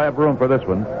back. He'll have room for this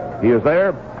one. He is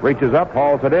there, reaches up,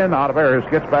 hauls it in. Olivares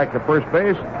gets back to first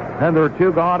base, and there are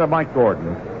 2 gone, and Mike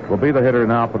Gordon will be the hitter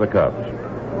now for the Cubs.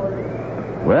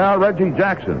 Well, Reggie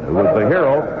Jackson, who was the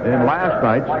hero in last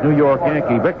night's New York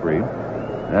Yankee victory,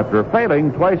 after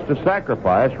failing twice to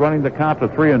sacrifice, running the count to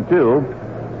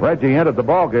 3-2, Reggie entered the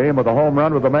ball game with a home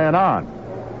run with a man on.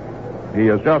 He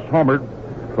has just homered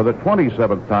for the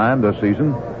 27th time this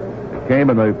season. Came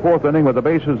in the 4th inning with the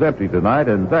bases empty tonight,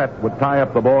 and that would tie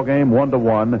up the ball game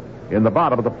 1-1 in the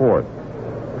bottom of the 4th.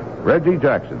 Reggie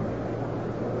Jackson.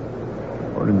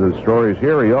 According to the stories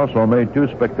here, he also made 2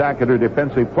 spectacular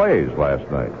defensive plays last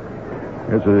night.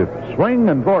 There's a swing,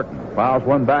 and Gordon fouls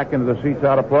one back into the seats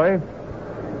out of play.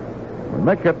 When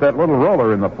Mick hit that little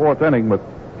roller in the 4th inning with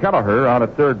Kelleher on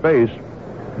at third base,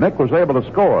 Mick was able to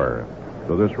score.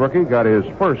 So this rookie got his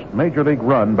first major league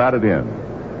run batted in.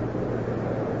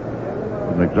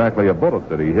 Wasn't exactly a bullet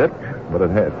that he hit, but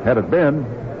had it been,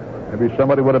 maybe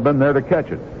somebody would have been there to catch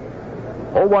it.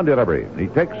 0-1 delivery. He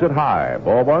takes it high.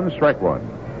 Ball 1, strike 1.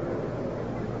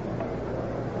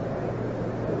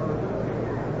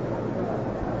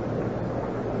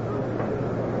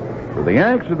 So the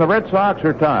Yanks and the Red Sox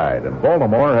are tied, and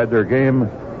Baltimore had their game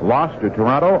lost to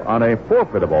Toronto on a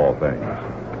forfeit of all things.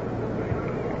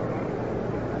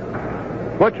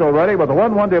 Twitchell ready with a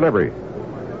 1-1 delivery.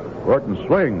 Gordon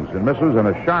swings and misses in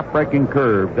a sharp breaking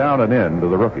curve down and in to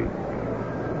the rookie.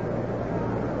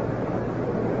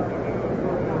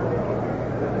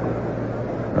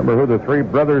 Remember who the 3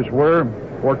 brothers were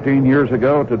 14 years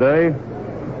ago today?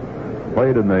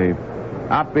 Played in the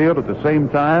outfield at the same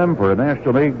time for a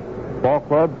National League ball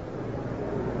club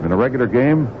in a regular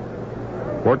game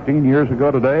 14 years ago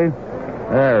today.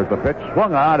 There's the pitch,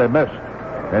 swung on and missed.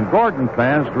 And Gordon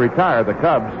plans to retire the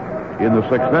Cubs in the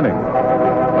 6th inning.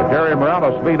 A Terry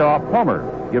Morales leadoff homer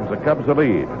gives the Cubs the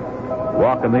lead.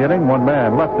 Walk in the inning, 1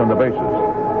 man left on the bases.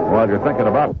 While you're thinking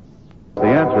about the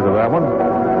answer to that one,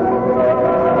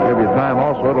 I'll give you time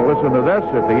also to listen to this.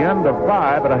 At the end of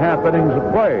 5.5 innings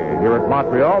of play here at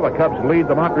Montreal, the Cubs lead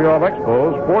the Montreal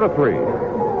Expos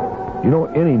 4-3. You know,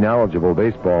 any knowledgeable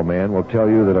baseball man will tell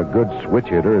you that a good switch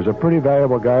hitter is a pretty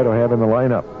valuable guy to have in the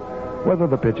lineup. Whether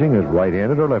the pitching is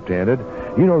right-handed or left-handed,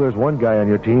 you know there's one guy on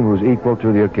your team who's equal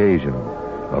to the occasion.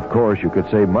 Of course, you could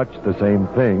say much the same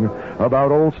thing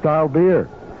about old-style beer.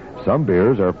 Some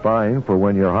beers are fine for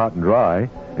when you're hot and dry,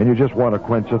 and you just want to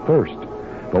quench a thirst.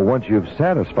 But once you've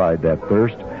satisfied that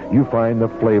thirst, you find the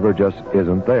flavor just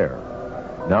isn't there.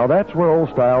 Now, that's where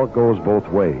Old Style goes both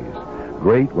ways.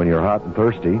 Great when you're hot and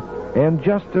thirsty, and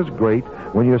just as great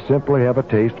when you simply have a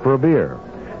taste for a beer.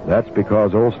 That's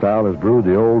because Old Style is brewed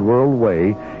the old world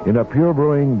way in a pure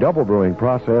brewing, double brewing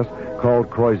process called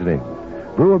krausening.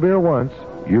 Brew a beer once,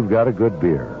 you've got a good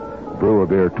beer. Brew a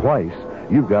beer twice,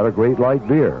 you've got a great light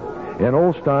beer. And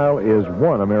Old Style is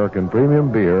one American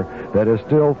premium beer that is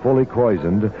still fully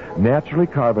krausened, naturally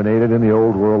carbonated in the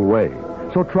old world way.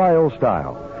 So try Old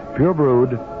Style, pure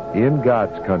brewed in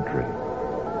God's country.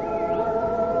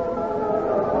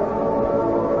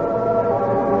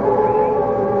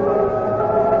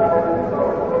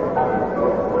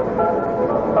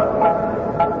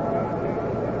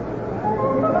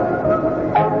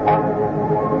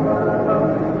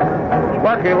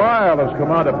 Sparky Lyle has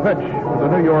come out to pitch for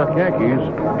the New York Yankees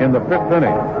in the 5th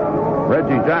inning.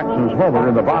 Reggie Jackson's homer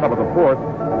in the bottom of the 4th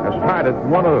has tied it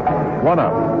 1-1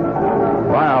 up.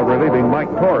 Lyle relieving Mike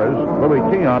Torres, Louis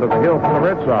Keon to the hill for the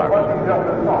Red Sox.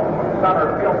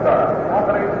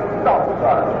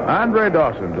 Andre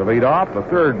Dawson to lead off, the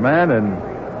 3rd man in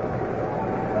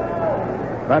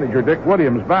manager Dick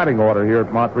Williams' batting order here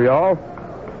at Montreal.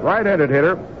 Right-handed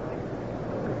hitter.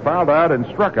 Fouled out and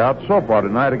struck out so far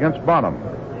tonight against Bonham.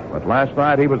 But last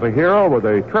night he was a hero with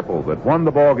a triple that won the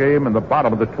ball game in the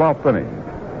bottom of the 12th inning.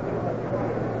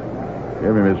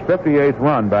 Gave him his 58th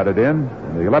run batted in,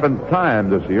 and the 11th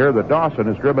time this year that Dawson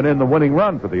has driven in the winning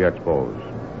run for the Expos.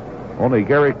 Only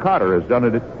Gary Carter has done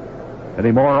it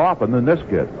any more often than this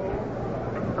kid.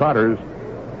 Carter's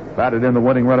batted in the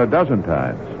winning run a dozen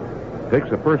times.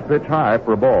 Takes the first pitch high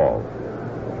for a ball.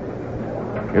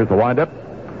 Here's the windup.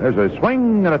 There's a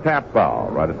swing and a tap foul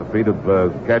right at the feet of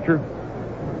the catcher.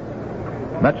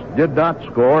 Mets did not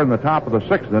score in the top of the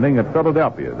sixth inning at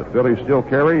Philadelphia. The Phillies still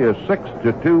carry a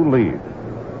 6-2 lead.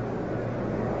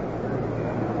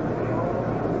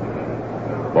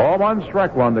 Ball one,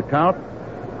 strike one to count.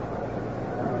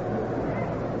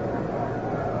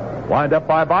 Wind up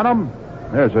by Bonham.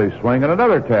 There's a swing and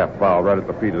another tap foul right at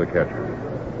the feet of the catcher.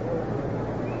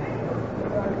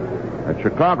 At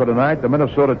Chicago tonight, the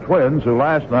Minnesota Twins, who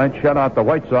last night shut out the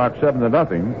White Sox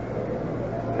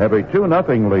 7-0, have a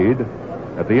 2-0 lead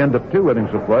at the end of 2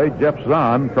 innings of play. Jeff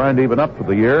Zahn trying to even up for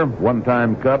the year.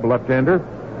 One-time Cub left-hander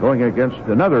going against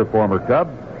another former Cub.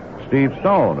 Steve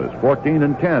Stone is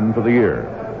 14-10 for the year.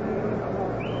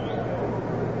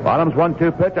 Bonham's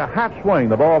 1-2 pitch, a half swing.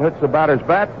 The ball hits the batter's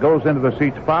bat, goes into the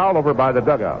seats foul over by the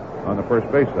dugout on the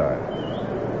first base side.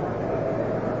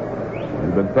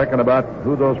 You've been thinking about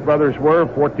who those brothers were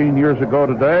 14 years ago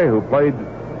today who played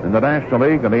in the National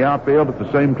League and the outfield at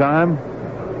the same time?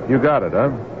 You got it,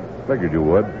 huh? Figured you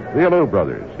would. The Alou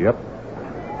brothers, yep.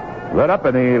 Lit up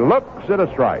and he looks at a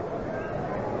strike.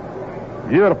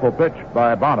 Beautiful pitch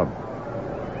by Bonham.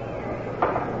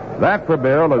 That for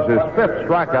Bill is his 5th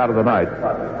strikeout of the night.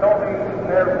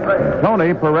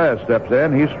 Tony Perez steps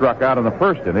in. He struck out in the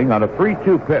first inning on a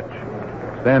 3-2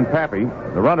 pitch. Stan Pappy,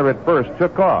 the runner at first,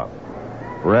 took off.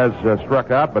 Perez struck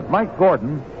out, but Mike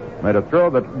Gordon made a throw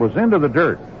that was into the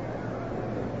dirt.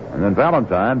 And then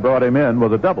Valentine brought him in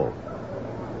with a double.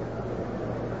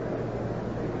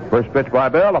 First pitch by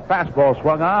Bill, a fastball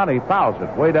swung on. He fouls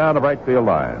it way down the right field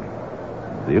line.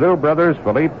 The Alou brothers,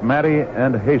 Felipe, Matty,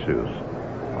 and Jesus,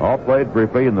 all played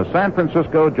briefly in the San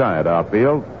Francisco Giant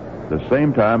outfield the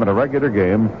same time in a regular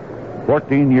game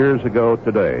 14 years ago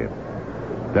today,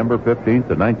 September 15th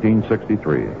of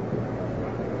 1963.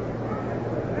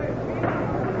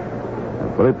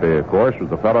 Felipe, of course, was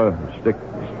the fellow who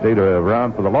stayed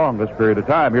around for the longest period of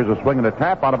time. Here's a swing and a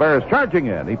tap. Olivares charging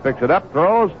in. He picks it up,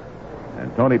 throws,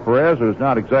 and Tony Perez, who's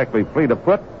not exactly fleet of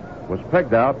foot, was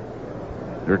pegged out.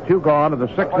 There are 2 gone in the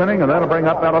 6th inning, and that'll bring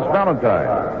up Ellis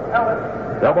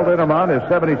Valentine. Doubled in him on his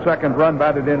 72nd run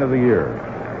batted in of the year.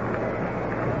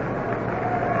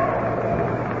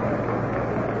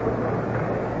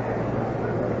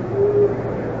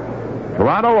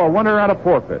 Toronto a winner and a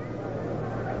forfeit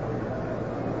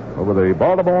over the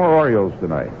Baltimore Orioles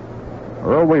tonight.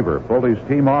 Earl Weaver pulled his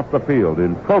team off the field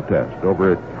in protest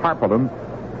over a tarpaulin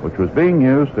which was being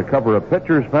used to cover a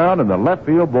pitcher's mound in the left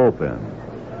field bullpen.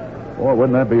 Boy,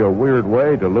 wouldn't that be a weird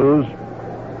way to lose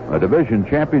a division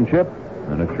championship?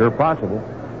 And it's sure possible.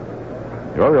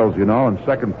 The Orioles, you know, in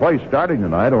second place starting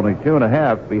tonight, only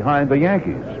 2.5 behind the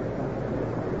Yankees.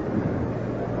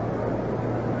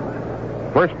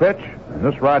 First pitch, and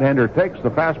this right-hander takes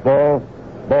the fastball,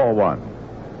 ball one.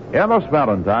 Ellis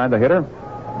Valentine, the hitter.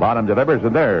 Bonham delivers,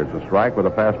 and there's a strike with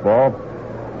a fastball.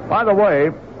 By the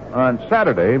way, on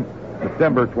Saturday,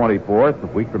 September 24th, a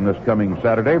week from this coming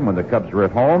Saturday, when the Cubs are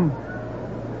at home,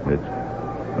 it's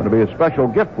going to be a special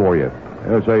gift for you.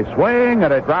 There's a swing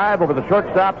and a drive over the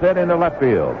shortstop's head into left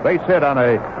field. Base hit on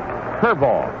a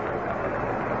curveball.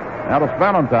 Ellis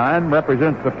Valentine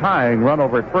represents the tying run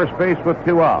over at first base with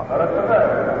 2 out.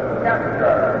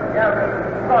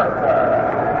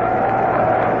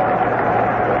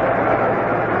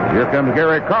 Here comes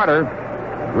Gary Carter.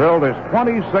 Drilled his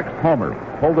 26th homer.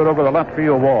 Pulled it over the left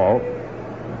field wall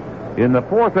in the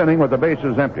 4th inning with the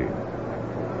bases empty.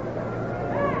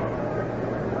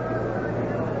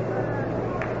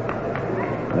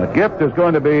 The gift is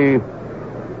going to be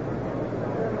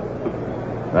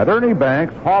that Ernie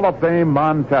Banks Hall of Fame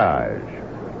montage.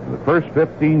 The first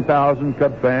 15,000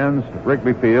 Cub fans at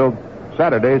Wrigley Field,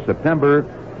 Saturday, September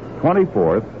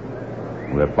 24th,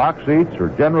 with box seats or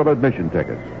general admission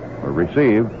tickets, will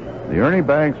receive the Ernie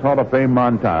Banks Hall of Fame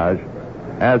montage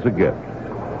as a gift.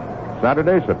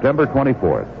 Saturday, September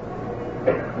 24th.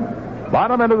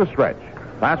 Bottom end of the stretch.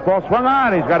 Fastball swung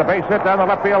on. He's got a base hit down the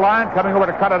left field line. Coming over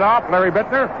to cut it off, Larry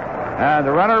Bittner. And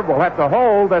the runner will have to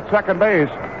hold at second base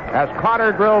as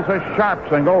Carter drills a sharp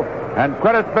single. And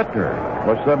credit Bittner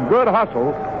with some good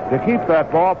hustle to keep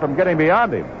that ball from getting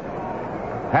beyond him.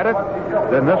 Had it,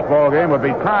 then this ball game would be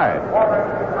tied.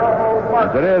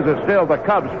 As it is, it's still the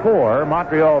Cubs 4,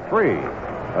 Montreal 3.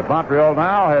 But Montreal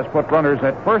now has put runners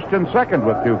at first and second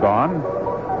with 2 gone.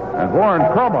 And Warren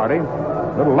Cromartie,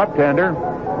 little left-hander,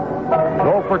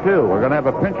 0 for 2. We're going to have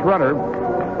a pinch runner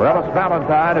for Ellis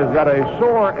Valentine, who's got a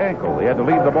sore ankle. He had to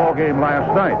leave the ball game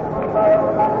last night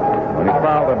when he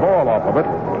fouled the ball off of it.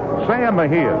 Sam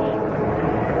Mejias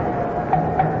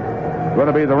going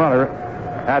to be the runner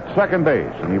at second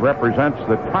base, and he represents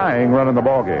the tying run in the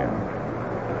ball game.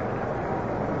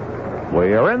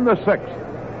 We are in the 6th.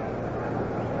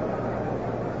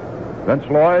 Vince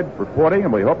Lloyd reporting,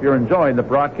 and we hope you're enjoying the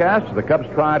broadcast. The Cubs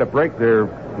try to break their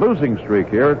losing streak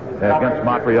here against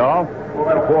Montreal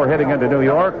before heading into New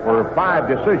York for 5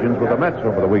 decisions with the Mets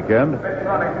over the weekend.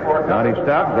 Johnny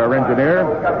Stubbs, our engineer.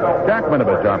 Jack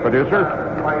Minovich, our producer.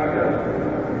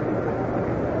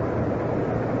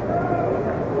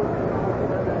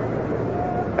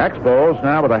 Expos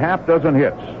now with a half dozen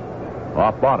hits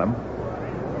off bottom.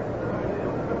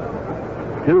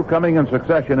 2 coming in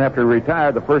succession after he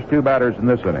retired the first 2 batters in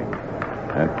this inning.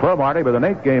 And Cromartie, with an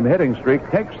 8-game hitting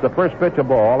streak, takes the first pitch of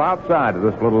ball outside of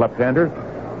this little left-hander.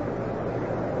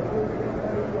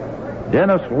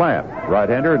 Dennis Lamp,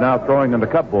 right-hander, now throwing in the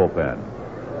Cub bullpen.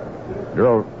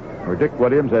 Dick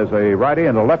Williams has a righty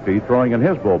and a lefty throwing in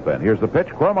his bullpen. Here's the pitch.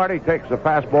 Cromartie takes a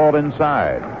fastball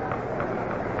inside.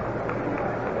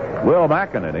 Will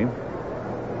McEnany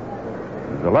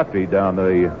is a lefty down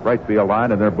the right field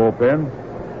line in their bullpen.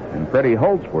 And Freddie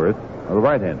Holdsworth, the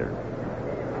right-hander.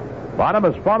 Bottom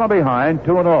is fallen behind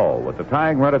 2-0 with the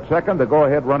tying run at second, the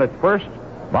go-ahead run at first.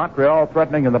 Montreal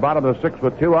threatening in the bottom of the 6th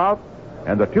with 2 out.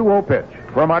 And the 2-0 pitch.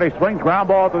 Cromartie swings, ground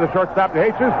ball to the shortstop.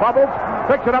 Jesus bubbles,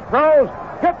 picks it up, throws,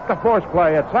 hits the force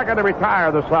play at second to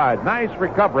retire the side. Nice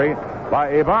recovery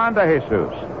by Ivan De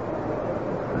Jesus.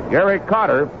 Gary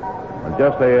Carter was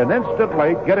just an instant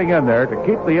late getting in there to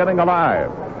keep the inning alive.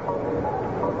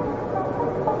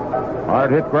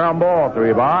 Hard hit ground ball to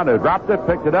Ivan, who dropped it,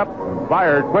 picked it up, and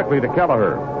fired quickly to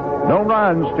Kelleher. No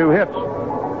runs, 2 hits.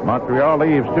 Montreal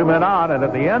leaves 2 men on, and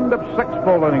at the end of 6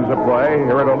 full innings of play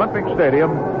here at Olympic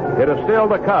Stadium, it is still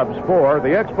the Cubs 4, the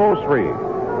Expos 3.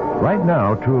 Right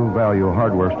now, True Value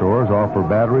hardware stores offer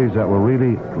batteries that will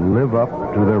really live up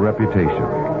to their reputation.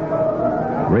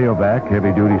 Rayovac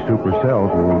heavy-duty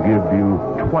supercells will give you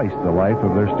twice the life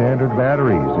of their standard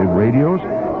batteries in radios,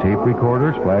 tape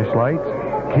recorders, flashlights,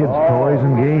 kids' toys,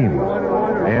 and games.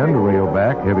 And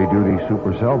Rayovac heavy-duty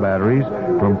supercell batteries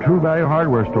from True Value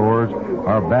hardware stores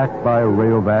are backed by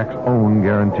Rayovac's own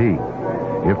guarantee.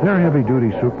 If their heavy-duty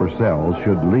supercells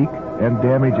should leak and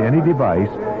damage any device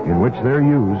in which they're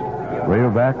used,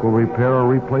 Rayovac will repair or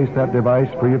replace that device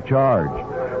free of charge.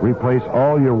 Replace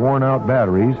all your worn-out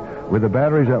batteries with the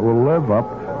batteries that will live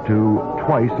up to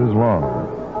twice as long.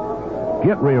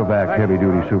 Get Rayovac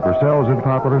heavy-duty supercells in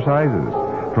popular sizes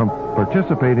from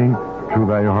participating True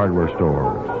Value hardware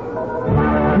stores.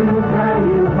 True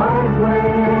Value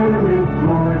hardware is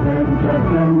more than just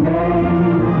a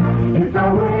name. It's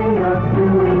a way of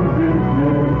doing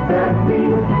business that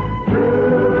beats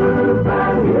True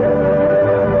Value.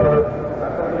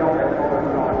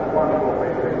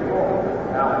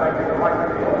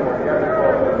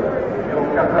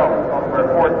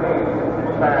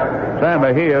 Sam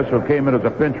Mejias, who came in as a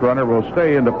pinch runner, will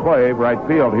stay into play right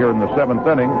field here in the 7th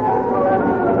inning.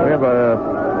 We have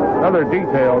another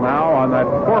detail now on that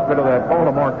forfeit of that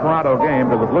Baltimore-Toronto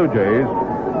game to the Blue Jays.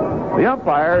 The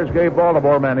umpires gave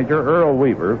Baltimore manager Earl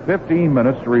Weaver 15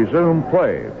 minutes to resume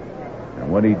play.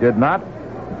 And when he did not,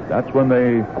 that's when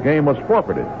the game was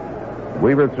forfeited.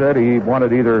 Weaver said he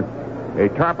wanted either a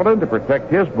tarpaulin to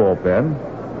protect his bullpen,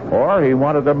 or he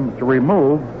wanted them to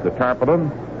remove the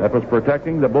tarpaulin that was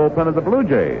protecting the bullpen of the Blue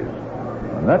Jays.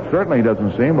 And that certainly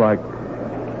doesn't seem like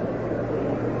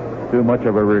too much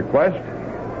of a request.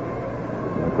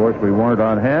 And of course, we weren't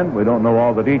on hand. We don't know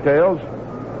all the details.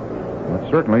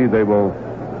 But certainly they will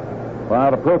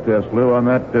file a protest, Lou, on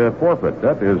that forfeit.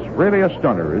 That is really a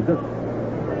stunner, isn't it?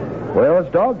 Well,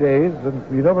 it's dog days, and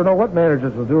you never know what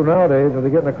managers will do nowadays if they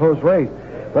get in a close race.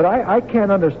 But I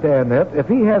can't understand that. If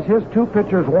he has his 2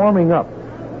 pitchers warming up,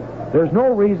 there's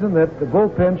no reason that the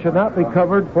bullpen should not be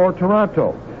covered for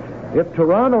Toronto. If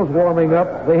Toronto's warming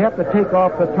up, they have to take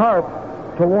off the tarp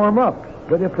to warm up.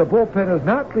 But if the bullpen is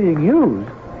not being used,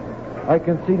 I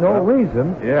can see no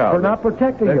reason for not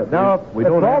protecting it. Now, we if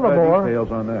don't Baltimore, have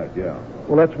details on that. Yeah.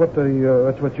 Well, that's what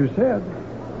you said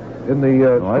in the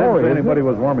No, story. I didn't say anybody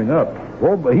was warming up.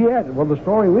 Well, but the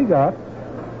story we got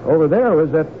over there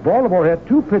is that Baltimore had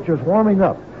 2 pitchers warming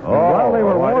up. And while they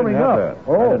were warming up,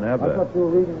 I didn't have that. I thought you were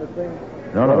reading the thing.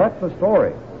 No, well, that's the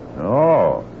story.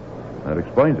 Oh, that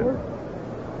explains it.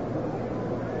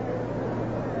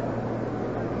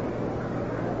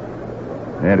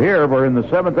 And here we're in the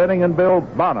 7th inning, and Bill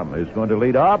Bonham is going to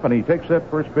lead off, and he takes that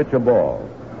first pitch of ball.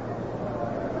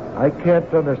 I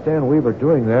can't understand Weaver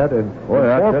doing that and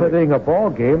forfeiting a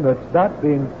ball game that's not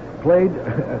being played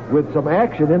with some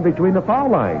action in between the foul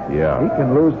lines. Yeah. He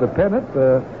can lose the pennant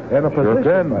and a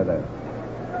position by that.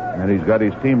 And he's got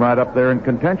his team right up there in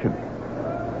contention.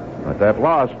 But that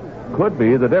loss could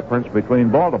be the difference between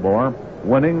Baltimore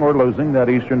winning or losing that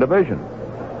Eastern Division.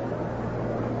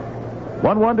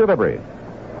 1-1 delivery.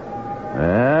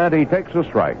 And he takes a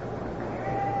strike.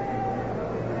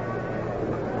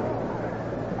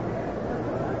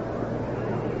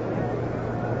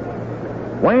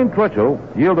 Wayne Twitchell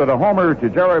yielded a homer to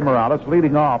Jerry Morales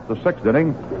leading off the 6th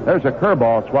inning. There's a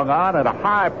curveball swung on and a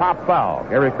high pop foul.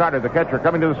 Gary Carter, the catcher,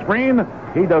 coming to the screen.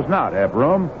 He does not have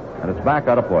room, and it's back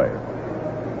out of play.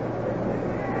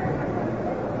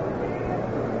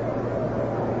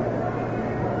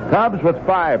 Cubs with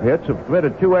 5 hits have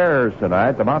committed 2 errors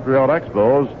tonight. The Montreal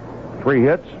Expos,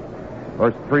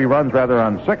 3 runs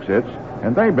on 6 hits,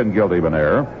 and they've been guilty of an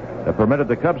error that permitted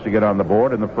the Cubs to get on the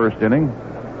board in the 1st inning.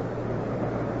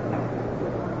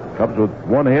 Cubs with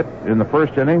 1 hit in the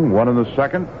 1st inning, 1 in the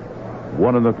 2nd,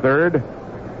 1 in the 3rd,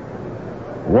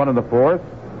 1 in the 4th,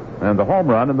 and the home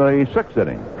run in the 6th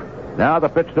inning. Now the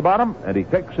pitch to bottom, and he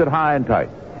takes it high and tight.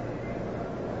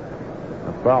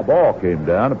 A foul ball came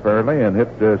down, apparently, and hit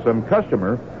some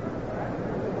customer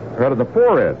right in the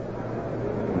forehead.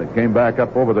 And it came back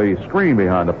up over the screen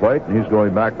behind the plate, and he's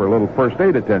going back for a little first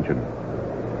aid attention.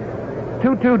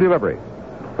 2-2 delivery.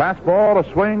 Fastball,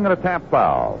 a swing, and a tap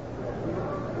foul.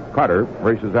 Carter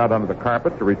races out onto the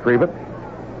carpet to retrieve it.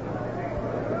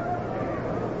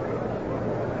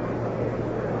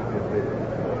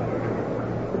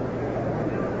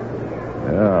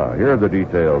 Yeah, here are the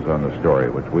details on the story,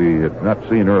 which we had not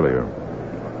seen earlier.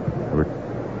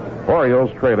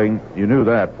 Orioles trailing, you knew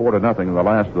that, 4-0 in the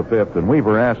last of the 5th, and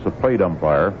Weaver asked the plate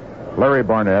umpire, Larry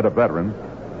Barnett, a veteran,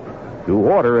 to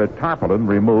order a tarpaulin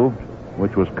removed,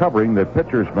 which was covering the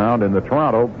pitcher's mound in the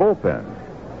Toronto bullpen,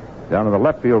 down in the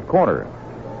left field corner.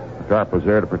 The tarp was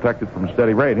there to protect it from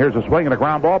steady rain. Here's a swing and a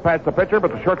ground ball past the pitcher,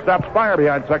 but the shortstop Spire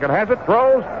behind second has it,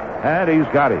 throws, and he's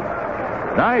got him.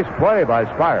 Nice play by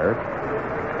Spire,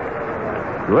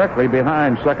 directly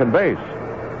behind second base.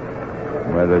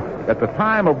 At the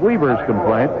time of Weaver's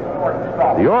complaint,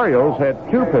 the Orioles had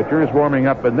 2 pitchers warming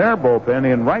up in their bullpen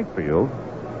in right field,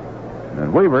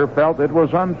 and Weaver felt it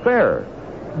was unfair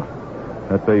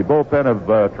that the bullpen of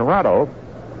Toronto,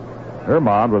 their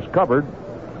mound was covered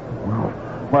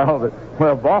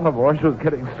while Baltimore's was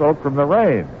getting soaked from the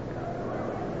rain.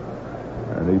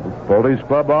 And he pulled his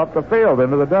club off the field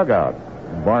into the dugout.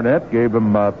 Barnett gave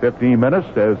him 15 minutes,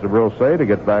 as the rules say, to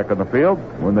get back on the field.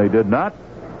 When they did not,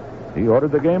 he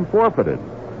ordered the game forfeited.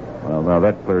 Well, now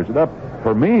that clears it up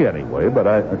for me anyway, but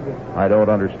I don't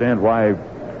understand why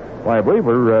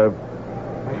Weaver...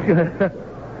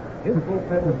 His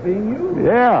bullpen was being used.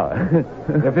 Yeah.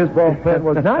 If his bullpen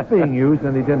was not being used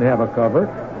and he didn't have a cover,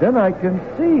 then I can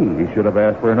see. He should have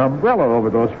asked for an umbrella over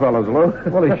those fellas, Lou.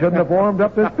 Well, he shouldn't have warmed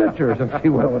up his pitchers and see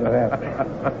what would have happened.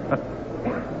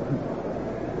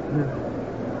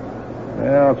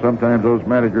 Well, sometimes those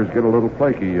managers get a little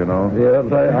flaky, you know. Yeah,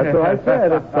 that's what I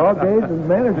said. It's dog days and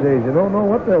manager days. You don't know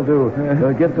what they'll do.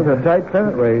 They'll get to the tight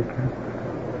pennant race.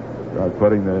 Start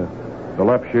putting the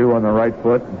left shoe on the right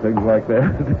foot and things like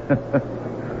that.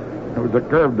 There was a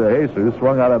curve to Jesus,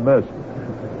 swung out and missed.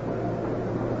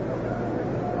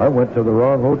 I went to the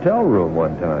wrong hotel room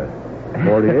one time.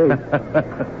 48.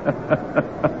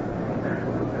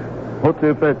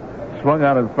 0-2 pitch, swung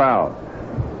out and fouled.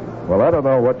 Well, I don't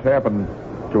know what's happened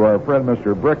to our friend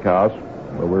Mr. Brickhouse.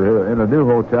 We're here in a new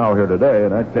hotel here today,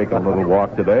 and I'd taken a little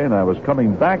walk today, and I was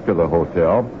coming back to the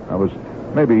hotel. I was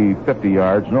maybe 50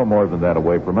 yards, no more than that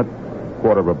away from it,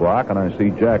 quarter of a block, and I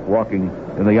see Jack walking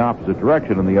in the opposite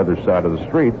direction on the other side of the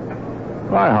street.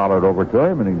 I hollered over to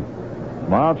him, and he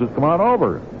smiles, says, "Come on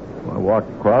over." I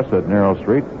walked across that narrow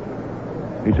street.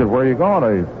 He said, "Where are you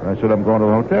going?" I said, "I'm going to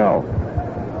the hotel."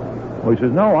 Well, he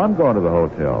says, "No, I'm going to the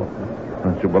hotel."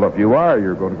 I said, "Well, if you are,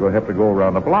 you're going to have to go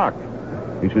around the block."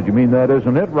 He said, "You mean that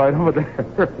isn't it right over there?"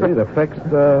 See, it affects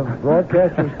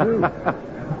broadcasters, too.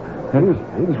 He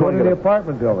was one of the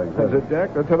apartment buildings. I said,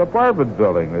 "Jack, that's an apartment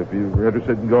building. If you're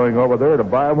interested in going over there to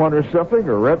buy one or something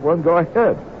or rent one, go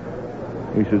ahead."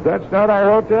 He says, "That's not our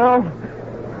hotel."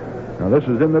 Now, this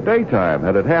is in the daytime.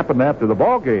 Had it happened after the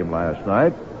ball game last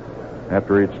night,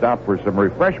 after he'd stopped for some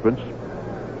refreshments,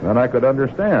 then I could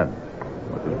understand.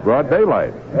 It was broad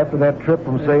daylight. After that trip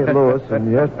from St. Louis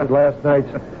and last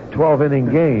night's 12-inning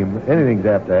game, anything's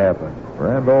apt to happen.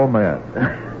 Grand old man.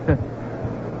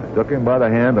 I took him by the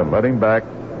hand and led him back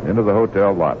into the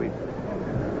hotel lobby.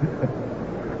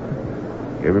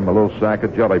 Gave him a little sack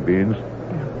of jelly beans.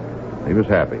 He was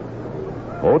happy.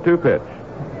 0-2 pitch.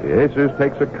 Jesus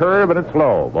takes a curve, and it's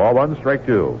low. Ball 1, strike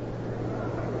 2.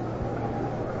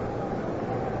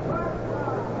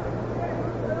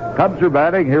 Cubs are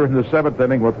batting here in the 7th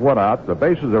inning with 1 out. The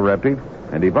bases are empty.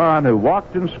 And Yvonne, who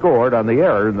walked and scored on the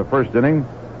error in the 1st inning,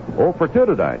 0 for 2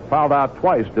 tonight. Fouled out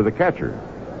twice to the catcher.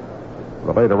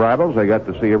 The late arrivals, they got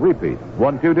to see a repeat.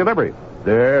 1-2 delivery.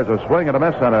 There's a swing and a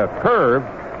miss on a curve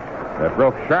that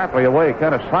broke sharply away.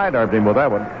 Kind of sidearmed him with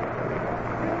that one.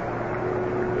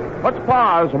 Let's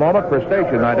pause a moment for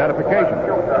station identification.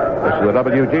 This is the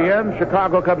WGN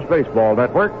Chicago Cubs Baseball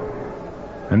Network.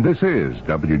 And this is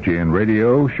WGN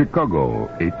Radio, Chicago,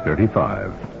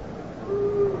 835.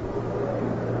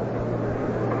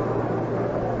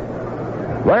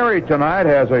 Larry tonight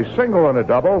has a single and a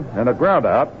double and a ground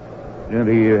out. And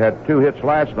he had 2 hits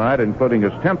last night, including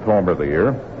his 10th homer of the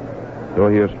year. So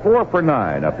he is 4 for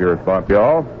 9 up here at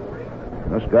Montreal.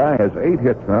 This guy has 8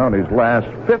 hits now in his last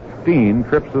 15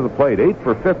 trips to the plate. 8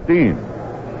 for 15.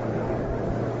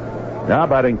 Now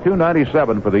batting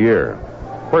 .297 for the year.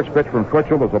 First pitch from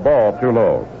Twitchell was a ball too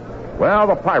low. Well,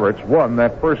 the Pirates won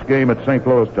that first game at St.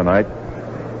 Louis tonight,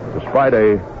 despite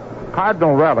a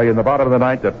Cardinal rally in the bottom of the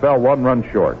ninth that fell 1 run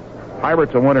short.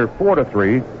 Pirates a winner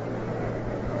 4-3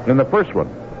 in the first one.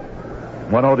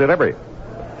 1-0 delivery.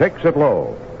 Takes it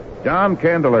low. John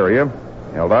Candelaria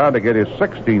held on to get his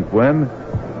 16th win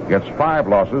against 5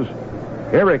 losses.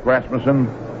 Eric Rasmussen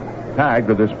tagged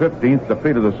with his 15th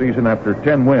defeat of the season after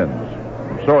 10 wins.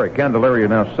 I'm sorry, Candelaria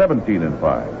now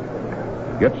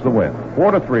 17-5. Gets the win.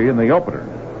 4-3 in the opener.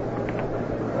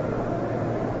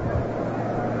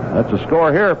 That's a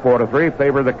score here, 4-3,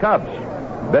 favor the Cubs.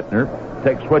 Bittner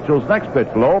takes Twitchell's next pitch,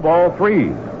 low, ball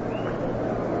 3.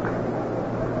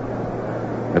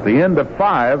 At the end of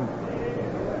 5,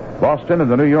 Boston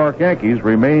and the New York Yankees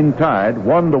remain tied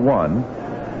 1-1,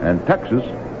 and Texas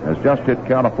has just hit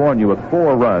California with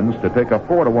 4 runs to take a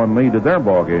 4-1 lead in their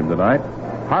ball game tonight.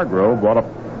 Hargrove brought up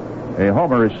a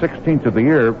homer, his 16th of the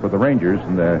year for the Rangers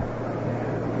in the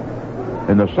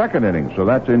second inning, so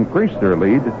that's increased their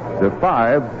lead to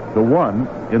 5-1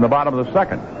 in the bottom of the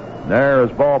second. There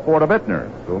is ball 4 to Bittner.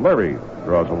 So Leary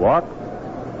draws a walk.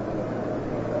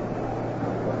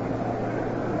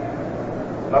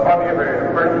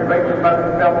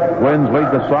 Twins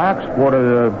lead the Sox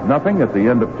 4-0 at the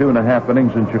end of 2.5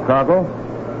 innings in Chicago.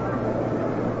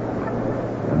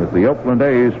 And at the Oakland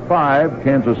A's 5,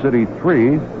 Kansas City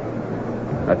 3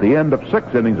 at the end of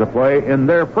 6 innings of play in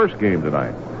their first game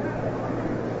tonight.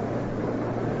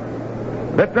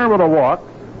 Bittner with a walk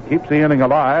keeps the inning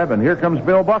alive, and here comes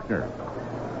Bill Buckner.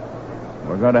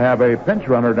 We're going to have a pinch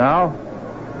runner now.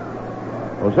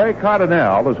 Jose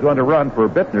Cardinal is going to run for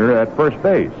Bittner at first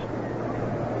base.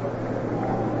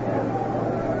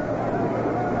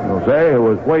 Jose, who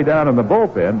was way down in the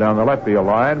bullpen down the left field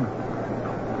line,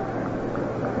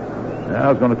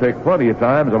 now is going to take plenty of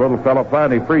time as the little fellow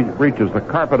finally reaches the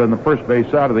carpet on the first base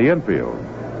side of the infield.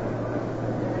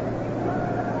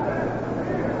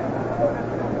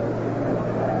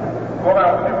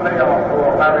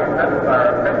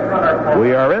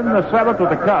 We are in the 7th with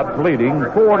the Cubs leading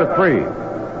 4-3.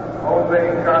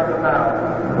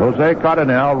 Jose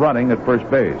Cardinal running at first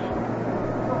base.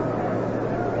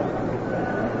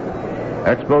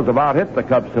 Expos have out-hit the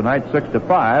Cubs tonight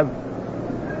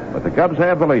 6-5, but the Cubs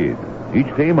have the lead. Each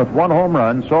team with 1 home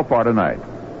run so far tonight.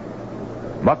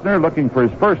 Buckner looking for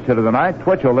his first hit of the night.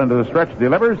 Twitchell into the stretch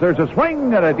delivers. There's a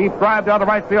swing and a deep drive down the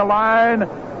right field line,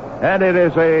 and it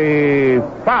is a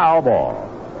foul ball.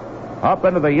 Up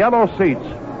into the yellow seats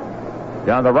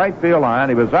down the right field line.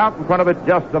 He was out in front of it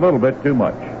just a little bit too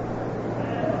much.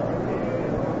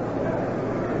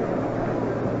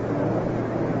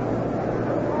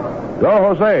 So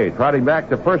Jose trotting back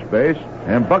to first base,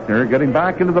 and Buckner getting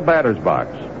back into the batter's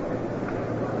box.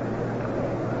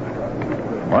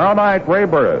 Tomorrow night, Ray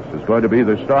Burris is going to be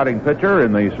the starting pitcher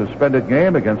in the suspended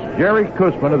game against Jerry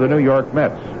Koosman of the New York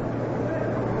Mets.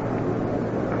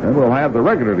 And we'll have the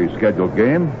regularly scheduled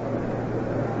game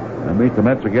and meet the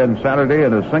Mets again Saturday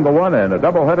in a single one and a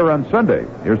doubleheader on Sunday.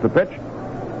 Here's the pitch.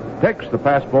 Takes the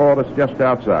fastball that's just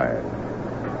outside.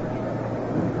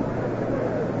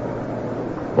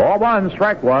 Ball 1,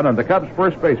 strike 1, and the Cubs'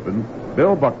 first baseman,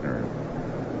 Bill Buckner.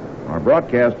 Our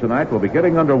broadcast tonight will be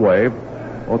getting underway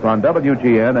both on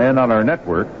WGN and on our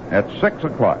network at 6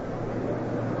 o'clock.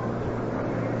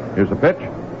 Here's the pitch.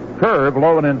 Curve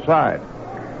low and inside.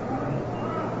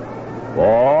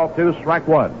 Ball 2, strike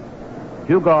 1.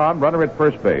 2 gone, runner at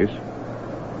first base.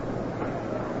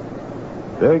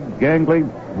 Big, gangly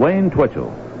Wayne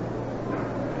Twitchell.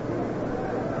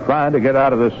 Trying to get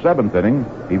out of this 7th inning.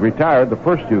 He retired the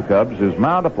first 2 Cubs. His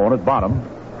mound opponent, Bonham,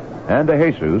 and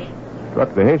DeJesus. Struck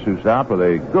DeJesus out with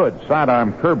a good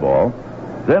sidearm curveball.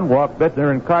 Then walked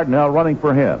Bittner and Cardinal running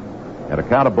for him. At a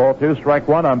count of ball 2, strike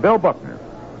 1 on Bill Buckner.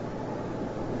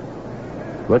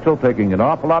 Twitchell taking an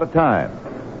awful lot of time.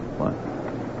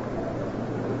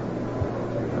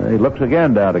 He looks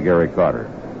again down to Gary Carter.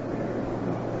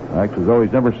 Max has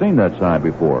always never seen that sign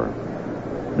before.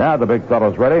 Now the big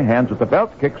fellow's ready. Hands at the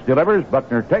belt. Kicks, delivers.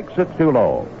 Buckner takes. It's too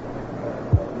low.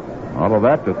 All of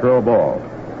that to throw a ball.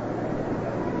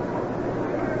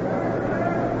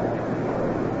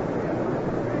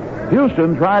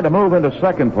 Houston tried to move into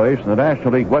second place in the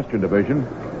National League Western Division.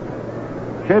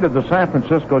 Shaded the San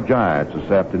Francisco Giants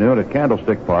this afternoon at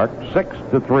Candlestick Park,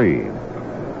 6-3.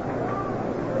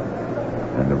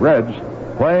 And the Reds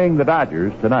playing the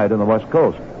Dodgers tonight on the West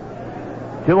Coast.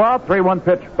 2 out, 3-1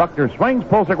 pitch. Buckner swings,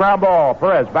 pulls the ground ball.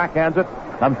 Perez backhands it,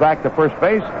 comes back to first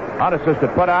base. Unassisted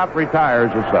put out,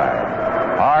 retires his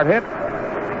side. Hard hit,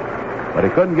 but he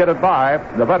couldn't get it by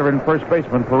the veteran first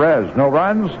baseman Perez. No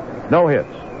runs, no hits.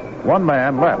 1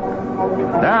 man left.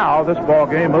 Now this ball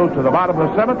game moves to the bottom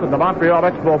of the 7th, and the Montreal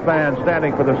Expos fans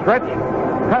standing for the stretch.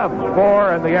 Cubs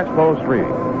 4 and the Expos 3.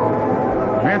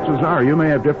 Chances are you may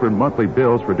have different monthly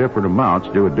bills for different amounts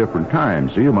due at different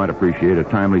times, so you might appreciate a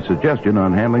timely suggestion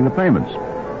on handling the payments.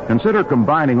 Consider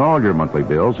combining all your monthly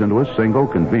bills into a single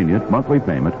convenient monthly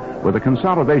payment with a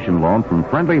consolidation loan from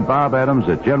friendly Bob Adams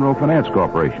at General Finance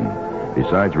Corporation.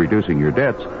 Besides reducing your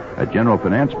debts, a General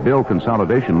Finance bill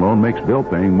consolidation loan makes bill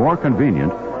paying more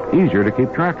convenient, easier to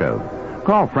keep track of.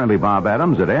 Call friendly Bob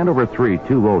Adams at Andover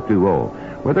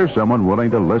 32020, where there's someone willing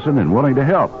to listen and willing to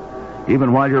help.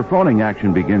 Even while your phoning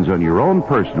action begins on your own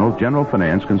personal General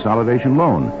Finance consolidation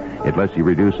loan, it lets you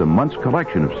reduce a month's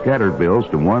collection of scattered bills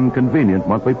to one convenient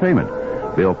monthly payment.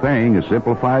 Bill paying is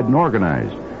simplified and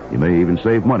organized. You may even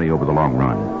save money over the long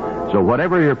run. So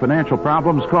whatever your financial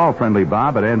problems, call friendly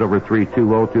Bob at Andover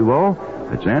 32020.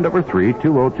 That's Andover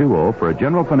 32020 for a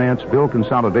General Finance bill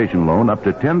consolidation loan up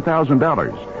to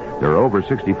 $10,000. There are over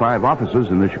 65 offices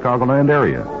in the Chicagoland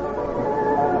area.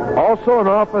 Also an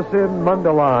office in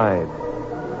Mundelein.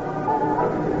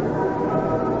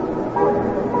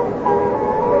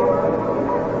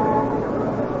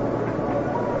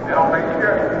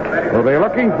 We'll be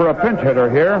looking for a pinch hitter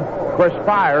here. Chris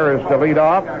Spire is to lead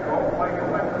off,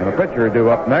 and a pitcher due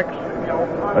up next.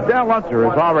 Dale Luntzer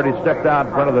has already stepped out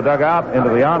in front of the dugout into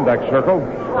the on-deck circle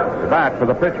to bat for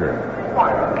the pitcher.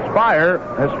 Spire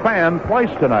has fanned twice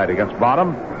tonight against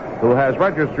Bonham, who has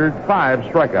registered 5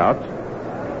 strikeouts.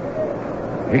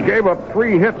 He gave up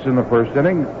 3 hits in the first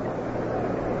inning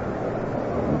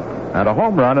and a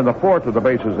home run in the 4th with the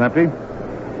bases empty.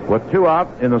 With 2 out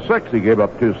in the 6th, he gave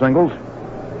up 2 singles.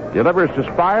 Delivers to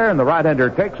Spire, and the right-hander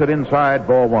takes it inside,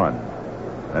 ball 1.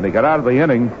 And he got out of the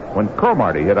inning when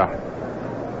Cromartie hit a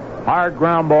hard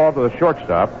ground ball to the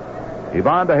shortstop,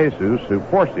 Ivan De Jesus, who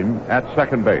forced him at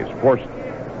second base. Forced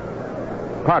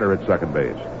Carter at second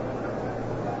base.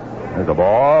 There's the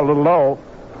ball, a little low.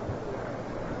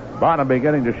 Bonham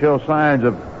beginning to show signs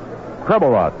of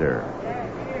trouble out there.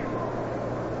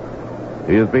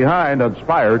 He is behind on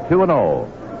Spire, 2-0.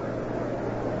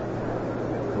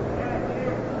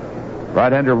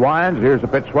 Right-hander winds. Here's a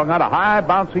pitch swung out, a high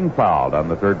bouncing foul down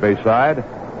the third base side.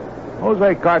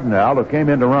 Jose Cardinal, who came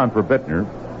in to run for Bittner,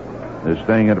 is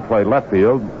staying in to play left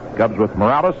field. Cubs with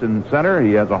Morales in center.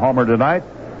 He has a homer tonight.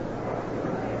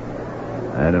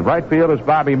 And in right field is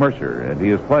Bobby Mercer, and he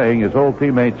is playing his old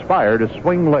teammate Spire to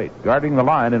swing late, guarding the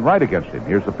line and right against him.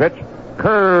 Here's the pitch.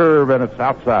 Curve, and it's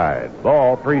outside.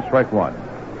 Ball 3, strike 1.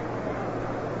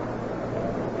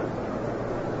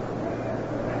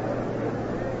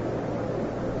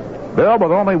 Bill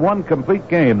with only 1 complete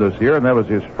game this year, and that was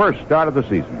his first start of the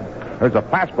season. There's a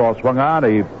fastball swung on.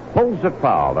 He pulls it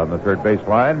foul on the third base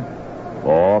line.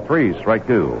 Ball 3, strike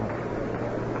 2.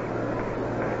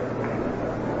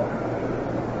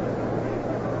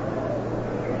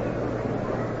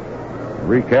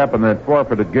 Recap in that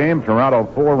forfeited game, Toronto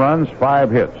 4 runs,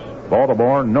 5 hits.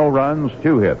 Baltimore, no runs,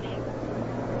 2 hits.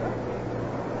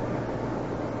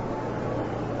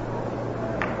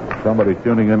 Somebody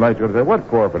tuning in late going to say, what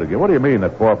forfeited game? What do you mean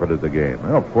that forfeited the game? They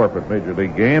don't forfeit major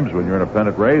league games when you're in a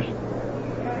pennant race.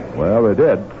 Well, they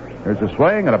did. There's a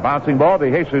swing and a bouncing ball.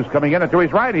 De Jesus coming in and to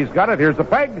his right. He's got it. Here's the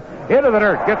peg. Into the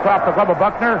dirt. Gets off the glove of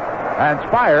Buckner. And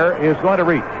Spire is going to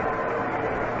reach.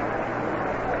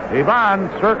 Ivan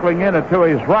circling in and to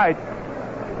his right.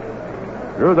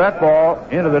 Threw that ball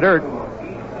into the dirt.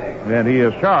 And he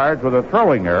is charged with a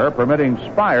throwing error, permitting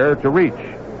Spire to reach.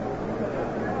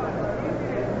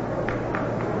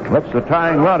 That's the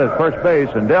tying run at first base.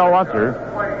 And Dale Luntzer,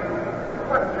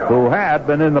 who had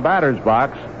been in the batter's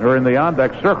box, or in the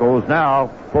on-deck circle, is now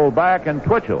pulled back, and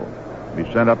Twitchell be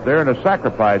sent up there in a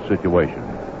sacrifice situation.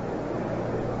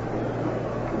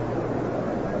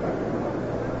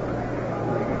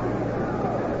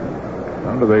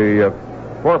 Under the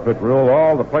forfeit rule,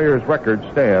 all the players' records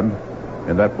stand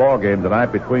in that ball game tonight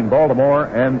between Baltimore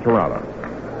and Toronto.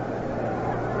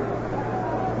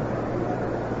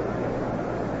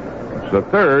 It's the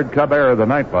third Cub error of the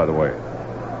night, by the way.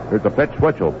 Here's the pitch.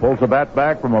 Twitchell pulls the bat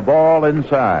back from a ball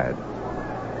inside.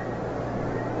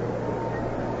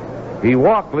 He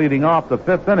walked leading off the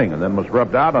fifth inning and then was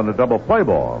rubbed out on a double play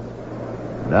ball.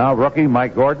 Now rookie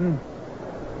Mike Gordon.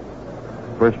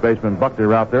 First baseman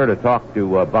Buckner out there to talk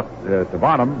to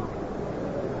Bonham.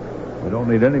 We don't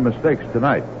need any mistakes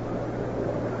tonight.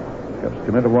 Cubs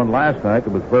committed one last night that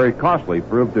was very costly.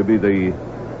 Proved to be the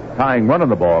tying run in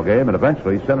the ball game and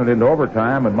eventually sent it into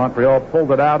overtime, and Montreal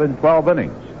pulled it out in 12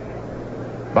 innings.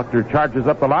 Buckner charges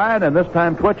up the line, and this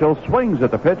time Twitchell swings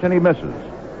at the pitch and he misses.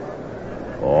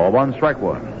 0-1, strike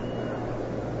one.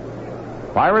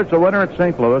 Pirates a winner at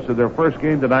St. Louis in their first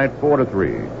game tonight,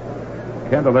 4-3.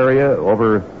 Candelaria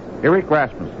over Eric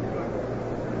Rasmussen.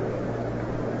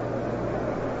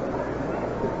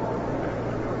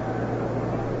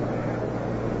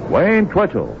 Wayne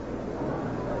Twitchell.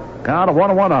 Count of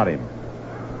 1-1 on him.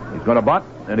 He's going to bunt,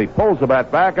 and he pulls the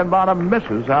bat back, and Bonham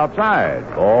misses outside.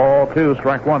 0-2,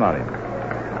 strike one on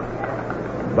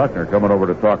him. Buckner coming over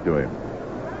to talk to him.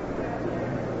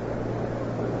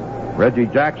 Reggie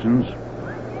Jackson's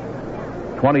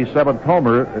 27th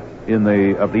homer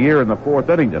of the year in the fourth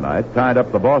inning tonight tied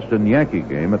up the Boston Yankee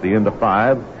game at the end of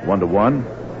 5, 1-1.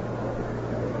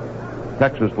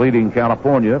 Texas leading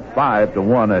California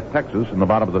 5-1 at Texas in the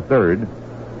bottom of the third.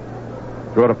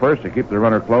 Throw to first to keep the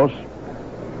runner close.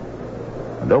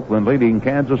 And Oakland leading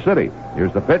Kansas City.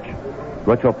 Here's the pitch.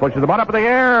 Twitchell pushes the ball up in the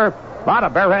air. On a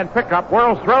bare-hand pickup.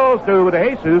 Whirls, throws to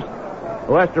DeJesus,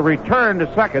 who has to return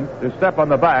to second to step on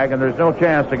the bag, and there's no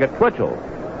chance to get Twitchell.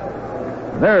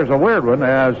 And there's a weird one,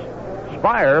 as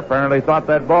Spire apparently thought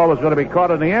that ball was going to be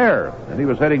caught in the air, and he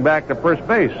was heading back to first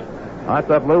base. I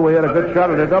thought, Lou, we had a good shot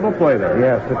at a double play there.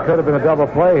 Yes, it could have been a double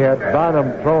play had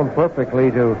Bonham thrown perfectly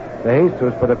to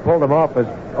DeJesus, but it pulled him off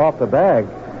the bag.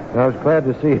 And I was glad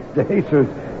to see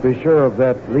DeJesus be sure of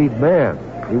that lead man.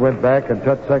 He went back and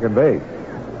touched second base.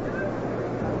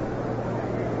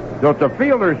 So it's a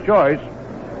fielder's choice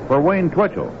for Wayne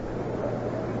Twitchell.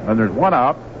 And there's one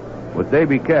out with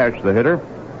Davy Cash, the hitter.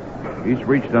 He's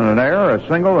reached on an error, a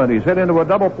single, and he's hit into a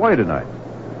double play tonight.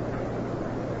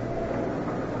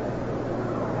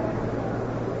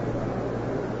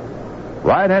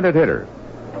 Right-handed hitter,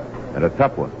 and a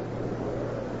tough one.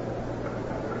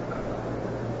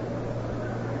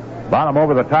 Bonham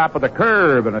over the top of the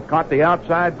curve, and it caught the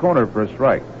outside corner for a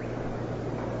strike.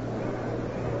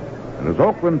 It was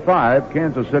Oakland 5,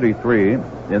 Kansas City 3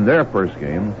 in their first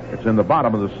game. It's in the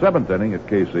bottom of the seventh inning at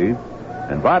KC,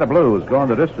 and Vida Blue has gone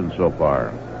the distance so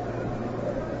far.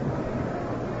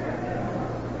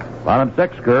 Bonham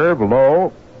 6 curve,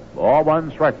 low,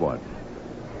 0-1, strike one.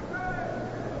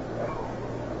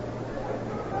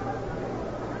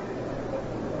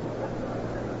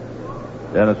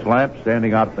 Dennis Lamp,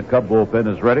 standing out in the Cub bullpen,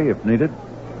 is ready if needed.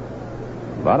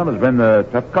 Bonham has been the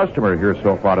tough customer here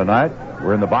so far tonight.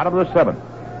 We're in the bottom of the seventh.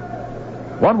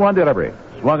 1-1 delivery.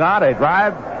 Swung out, a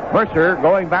drive. Mercer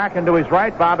going back into his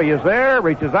right. Bobby is there,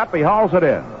 reaches up, he hauls it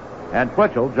in. And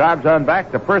Twitchell jogs on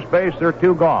back to first base. They're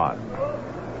two gone.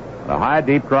 A high,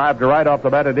 deep drive to right off the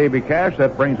bat of Davy Cash.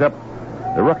 That brings up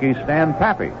the rookie Stan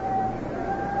Pappy.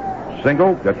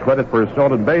 Single, gets credit for his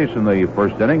stolen base in the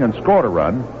first inning and scored a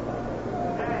run.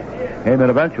 Came in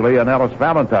eventually on Ellis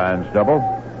Valentine's double.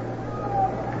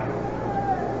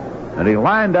 And he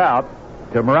lined out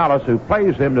to Morales, who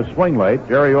plays him to swing late.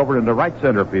 Jerry over into right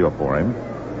center field for him.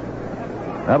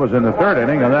 That was in the third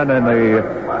inning, and then in the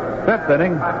fifth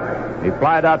inning, he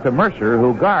flied out to Mercer,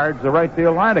 who guards the right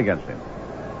field line against him.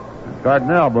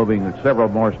 Cardinal moving several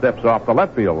more steps off the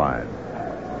left field line.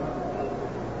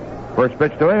 First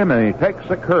pitch to him, and he takes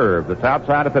a curve that's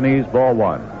outside at the knees, ball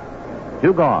one.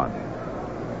 Two gone.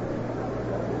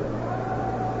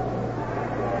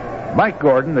 Mike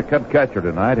Gordon, the Cub catcher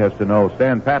tonight, has to know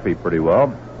Stan Pappy pretty well.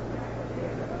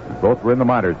 Both were in the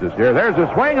minors this year. There's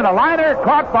a swing and a liner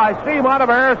caught by Steve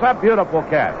Monteveres. A beautiful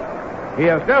catch. He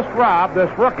has just robbed this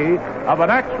rookie of an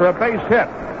extra base hit.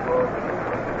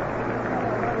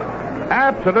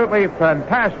 Absolutely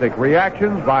fantastic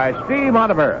reactions by Steve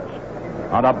Monteveres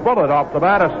on a bullet off the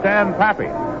bat of Stan Pappy.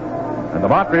 And the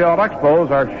Montreal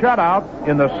Expos are shut out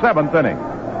in the seventh inning.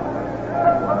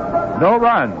 No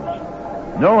runs.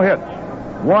 No hits,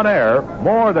 one error,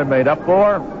 more than made up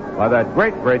for by that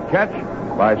great catch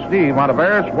by Steve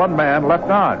Monteveres, one man left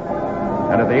on.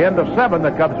 And at the end of 7,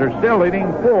 the Cubs are still leading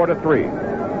 4-3.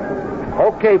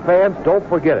 Okay, fans, don't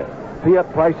forget it.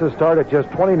 Fiat prices start at just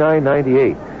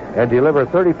 $29.98 and deliver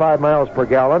 35 miles per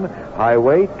gallon,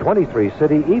 highway, 23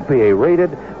 city,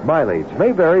 EPA-rated mileage.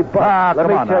 May vary, but let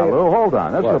me tell you... Lou, hold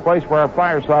on. This is the place where our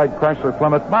Fireside Chrysler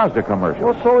Plymouth Mazda commercial.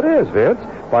 Well, so it is, Vince.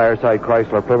 Fireside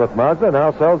Chrysler Plymouth Mazda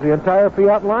now sells the entire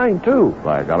Fiat line, too.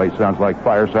 By golly, sounds like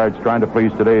Fireside's trying to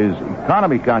please today's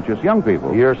economy-conscious young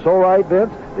people. You're so right,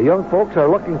 Vince. The young folks are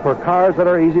looking for cars that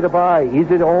are easy to buy,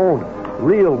 easy to own,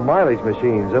 real mileage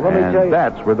machines. And let me tell you,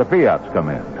 that's where the Fiats come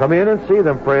in. Come in and see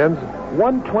them, friends.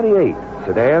 128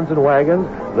 sedans and wagons,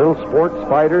 little sport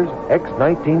spiders,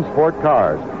 X19 sport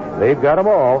cars. They've got them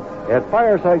all at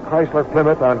Fireside Chrysler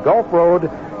Plymouth on Gulf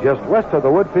Road, just west of the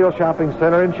Woodfield Shopping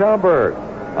Center in Schaumburg.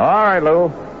 All right,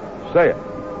 Lou. Say it.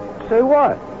 Say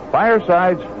what?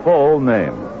 Fireside's full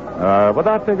name.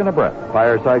 Without taking a breath.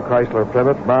 Fireside Chrysler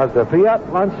Plymouth Mazda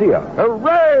Fiat Lancia.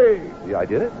 Hooray! Yeah, I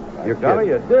did it? You're golly,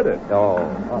 you did it. Oh,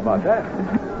 how about that?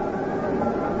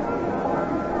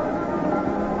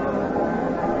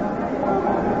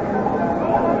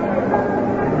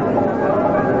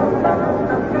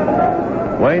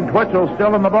 Wayne Twitchell's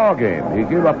still in the ballgame. He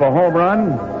gave up a home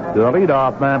run to the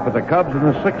leadoff man for the Cubs in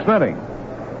the 6th inning.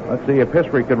 Let's see if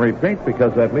history can repeat,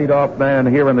 because that leadoff man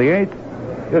here in the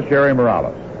 8th is Jerry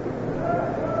Morales.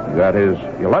 He got his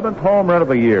 11th home run of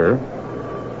the year.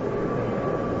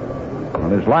 On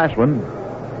his last one,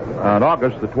 on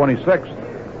August the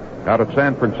 26th, out at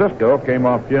San Francisco, came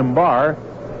off Jim Barr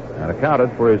and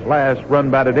accounted for his last run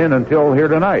batted in until here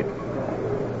tonight.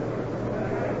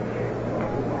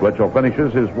 Twitchell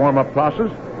finishes his warm-up tosses.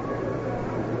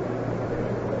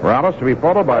 Morales to be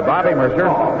followed by Bobby Mercer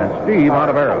and Steve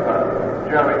Ontiveros.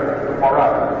 Jerry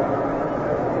Morales.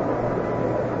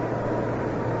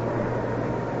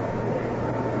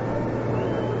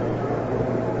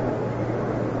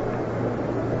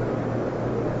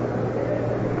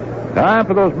 Time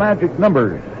for those magic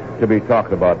numbers to be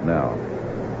talked about now.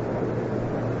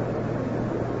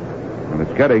 And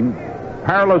it's getting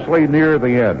perilously near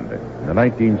the end. In the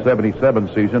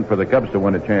 1977 season, for the Cubs to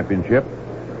win a championship,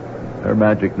 their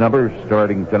magic number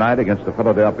starting tonight against the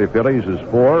Philadelphia Phillies is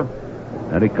 4.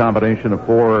 Any combination of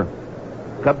 4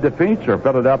 Cub defeats or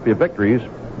Philadelphia victories,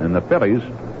 and the Phillies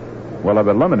will have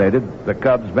eliminated the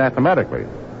Cubs mathematically.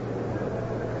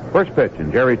 First pitch,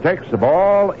 and Jerry takes the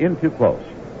ball in too close.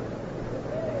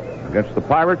 Against the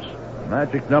Pirates,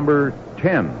 magic number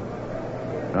 10.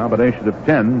 Combination of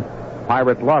 10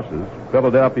 Pirate losses,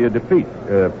 Philadelphia defeat,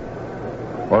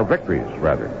 or victories,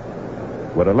 rather,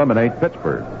 would eliminate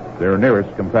Pittsburgh, their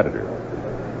nearest competitor.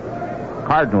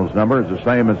 Cardinals' number is the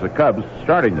same as the Cubs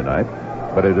starting tonight,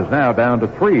 but it is now down to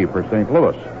 3 for St.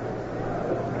 Louis.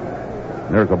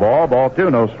 There's a ball 2,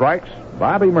 no strikes.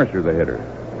 Bobby Mercer, the hitter.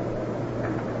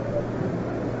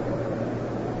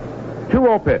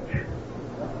 2-0 pitch.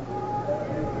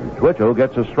 Twitchell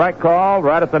gets a strike call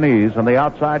right at the knees on the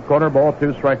outside corner, ball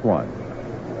 2, strike 1.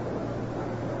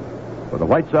 For the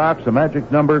White Sox, the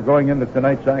magic number going into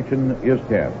tonight's action is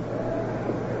 10.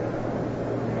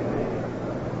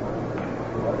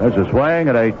 There's a swing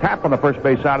and a tap on the first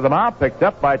base side of the mound, picked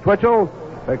up by Twitchell.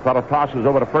 Big fellow tosses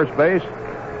over to first base.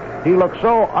 He looks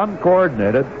so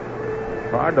uncoordinated.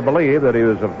 It's hard to believe that he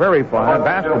was a very fine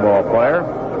basketball player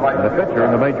and a pitcher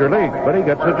in the major leagues, but he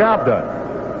gets the job done.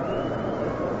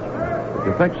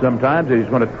 You think sometimes that he's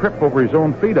going to trip over his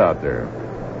own feet out there.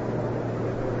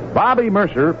 Bobby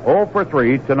Mercer, 0 for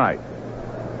 3 tonight.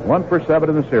 1 for 7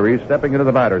 in the series, stepping into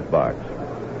the batter's box.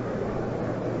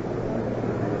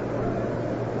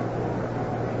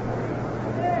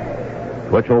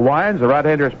 Twitchell winds, the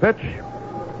right-hander's pitch.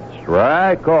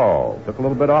 Strike call. Took a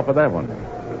little bit off of that one.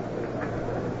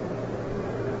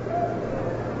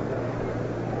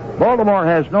 Baltimore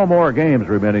has no more games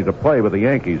remaining to play with the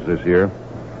Yankees this year.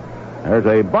 There's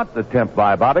a bunt attempt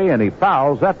by Bobby, and he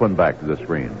fouls that one back to the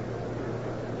screen.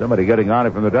 Somebody getting on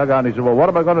him from the dugout, and he said, well, what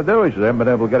am I going to do? He said, I haven't been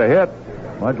able to get a hit.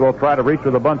 Might as well try to reach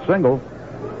with a bunt single.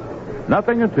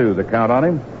 0-2, the count on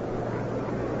him.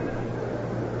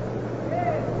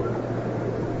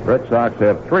 Red Sox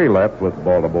have 3 left with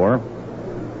Baltimore.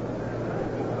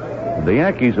 The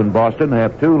Yankees in Boston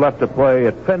have 2 left to play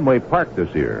at Fenway Park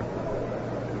this year.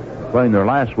 Playing their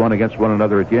last one against one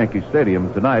another at Yankee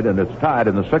Stadium tonight, and it's tied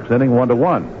in the 6th inning,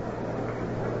 1-1.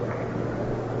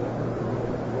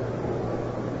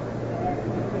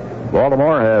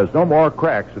 Baltimore has no more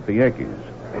cracks at the Yankees,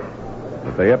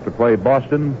 but they have to play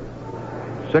Boston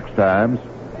 6 times,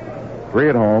 3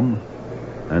 at home,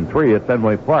 and 3 at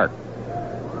Fenway Park.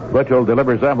 Twitchell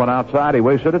delivers that one outside. He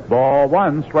wasted it. Ball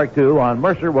 1, strike 2 on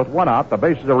Mercer with 1 out. The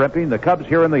bases are empty. The Cubs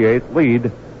here in the 8th lead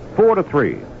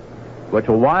 4-3.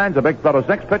 Twitchell winds. The big fellow's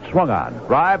next pitch swung on.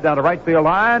 Drive down the right field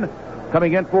line.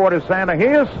 Coming in forward is Sam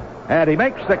Mejias, and he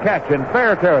makes the catch in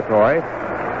fair territory,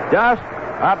 just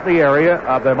up the area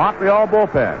of the Montreal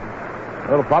bullpen.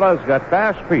 Little fella's got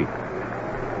fast feet.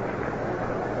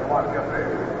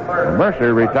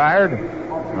 Mercer retired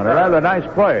on a rather nice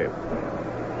play.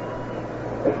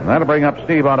 And that'll bring up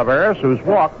Steve Oliveris, who's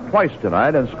walked twice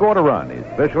tonight and scored a run.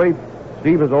 Officially,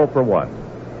 Steve is 0 for 1.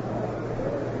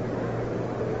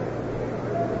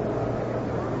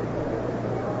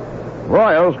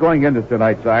 Royals, going into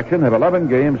tonight's action, have 11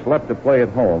 games left to play at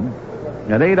home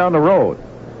and 8 on the road.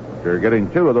 They're getting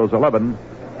 2 of those 11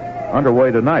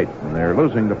 underway tonight, and they're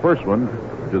losing the first one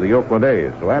to the Oakland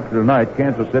A's. So after tonight,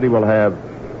 Kansas City will have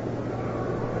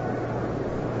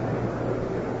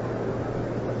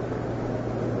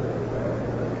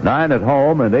 9 at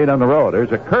home and 8 on the road.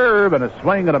 There's a curve and a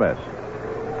swing and a miss.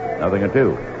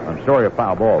 0-2. I'm sorry, a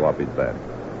foul ball off his bat.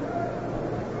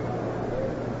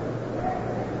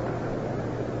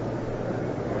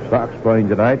 Sox playing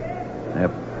tonight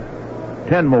have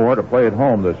 10 more to play at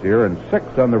home this year and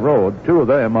 6 on the road, 2 of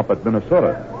them up at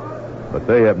Minnesota. But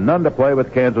they have none to play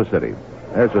with Kansas City.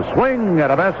 There's a swing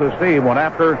and a miss as Steve went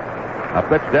after a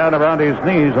pitch down around his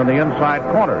knees on the inside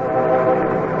corner.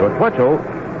 So Twitchell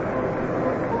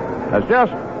has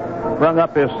just rung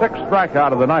up his 6th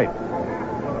strikeout of the night.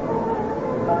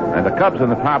 And the Cubs in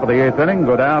the top of the 8th inning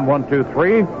go down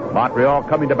 1-2-3. Montreal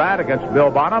coming to bat against Bill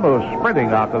Bonham, who's sprinting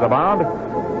out to the mound.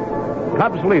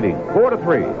 Cubs leading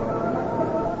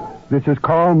 4-3. This is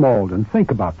Carl Malden.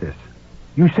 Think about this.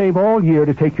 You save all year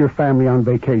to take your family on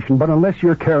vacation, but unless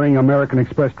you're carrying American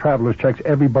Express traveler's checks,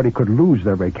 everybody could lose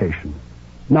their vacation.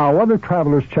 Now, other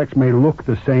traveler's checks may look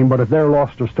the same, but if they're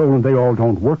lost or stolen, they all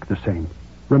don't work the same.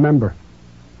 Remember,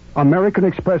 American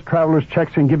Express traveler's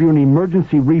checks can give you an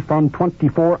emergency refund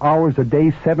 24 hours a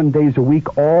day, 7 days a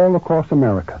week, all across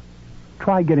America.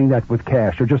 Try getting that with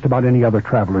cash or just about any other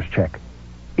traveler's check.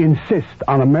 Insist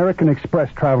on American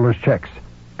Express traveler's checks.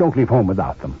 Don't leave home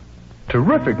without them.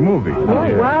 Terrific movie.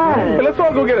 Oh, wow. Hey, let's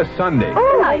all go get a sundae.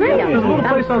 Oh, great. There's a little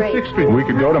place on 6th Street. We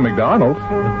could go to McDonald's.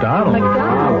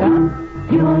 McDonald's.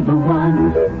 You're the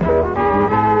one.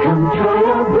 Come try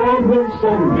our brand new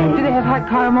sundae. Do they have hot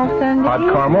caramel sundae? Hot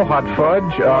caramal, hot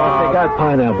fudge. They got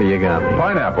pineapple, you got me.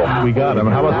 Pineapple. We got them.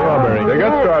 How about strawberry? They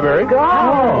got strawberry. Go.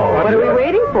 Oh, what are we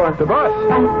waiting for? The bus.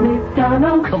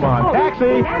 McDonald's. Come on.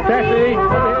 Taxi. Taxi.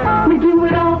 We do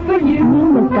it all for you.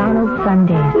 New McDonald's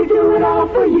Sundays. We do it all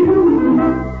for you.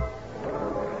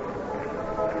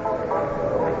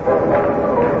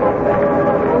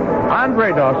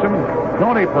 Andre Dawson,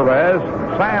 Tony Perez,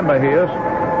 Sam Mejias,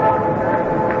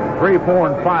 3, 4,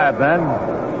 and 5 then,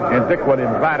 and Dick Wood in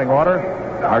batting order,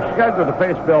 are scheduled to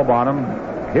face Bill Bonham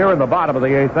here in the bottom of the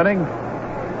 8th inning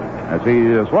as he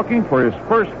is looking for his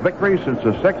first victory since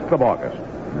the 6th of August.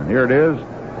 And here it is,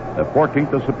 the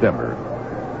 14th of September.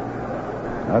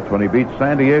 That's when he beat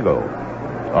San Diego,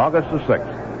 August the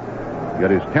 6th.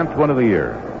 Get his 10th win of the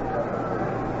year.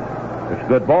 It's a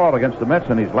good ball against the Mets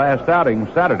in his last outing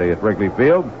Saturday at Wrigley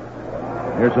Field.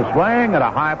 Here's a swing and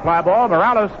a high fly ball.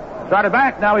 Morales started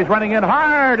back. Now he's running in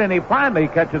hard, and he finally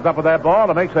catches up with that ball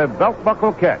and makes a belt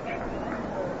buckle catch.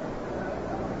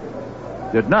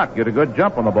 Did not get a good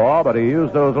jump on the ball, but he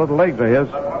used those little legs of his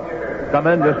come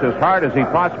in just as hard as he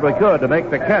possibly could to make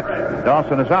the catch.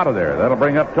 Dawson is out of there. That'll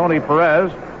bring up Tony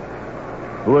Perez,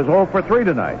 who is 0 for 3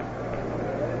 tonight.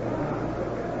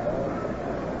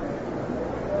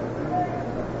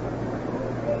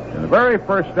 In the very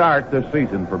first start this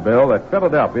season for Bill at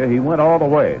Philadelphia, he went all the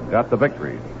way and got the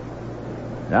victory.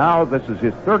 Now this is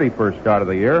his 31st start of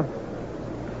the year.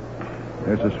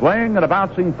 There's a swing and a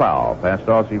bouncing foul past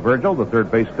Aussie Virgil, the third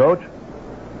base coach.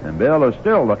 And Bill is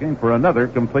still looking for another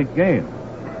complete game.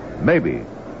 Maybe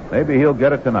he'll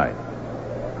get it tonight.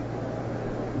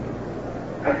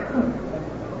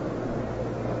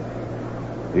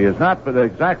 He has not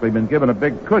exactly been given a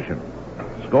big cushion.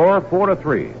 Score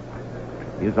 4-3.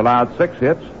 He's allowed 6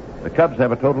 hits. The Cubs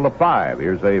have a total of 5.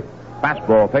 Here's a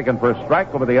fastball taken for a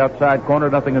strike over the outside corner,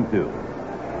 0-2.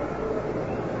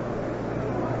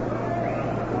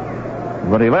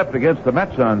 When he left against the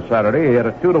Mets on Saturday, he had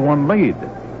a 2-1 lead.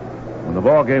 When the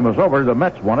ball game was over, the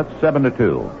Mets won it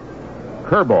 7-2.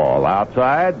 Curveball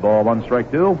outside, ball 1,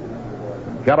 strike 2.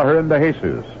 Kelleher into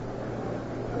Jesus.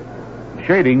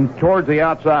 Shading towards the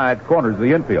outside corners of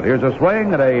the infield. Here's a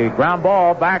swing and a ground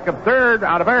ball back of third.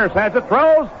 Oliveris has it,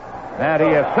 throws, and he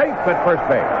is safe at first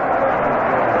base.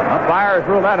 Umpires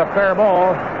rule that a fair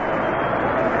ball.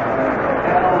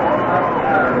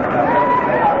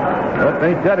 Let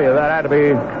me tell you, that had to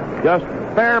be just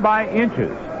fair by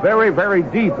inches. Very, very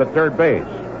deep at third base.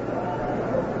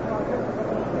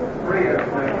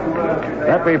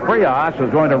 Pepe Frias is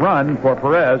going to run for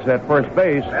Perez at first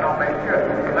base.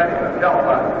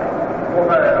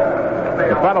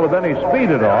 The fellow with any speed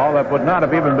at all, that would not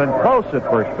have even been close at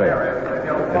first base.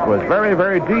 It was very,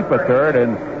 very deep at third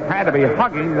and had to be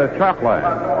hugging the chalk line.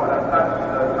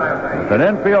 It's an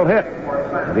infield hit,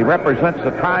 and he represents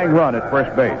the tying run at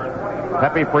first base.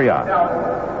 Pepe Frias.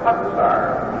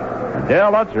 And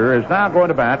Dale Unser is now going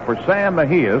to bat for Sam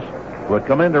Mejias, who had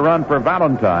come in to run for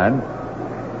Valentine.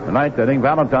 The ninth inning,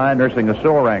 Valentine nursing a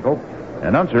sore ankle,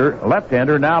 and Unser,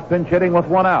 left-hander, now pinch hitting with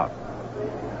one out.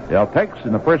 Dale takes,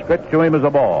 and the first pitch to him is a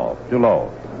ball, too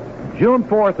low. June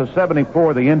 4th of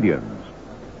 74, the Indians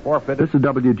forfeit. This is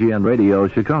WGN Radio,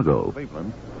 Chicago.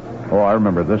 Cleveland. Oh, I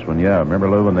remember this one, yeah. Remember,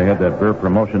 Lou, when they had that beer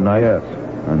promotion night? Yes.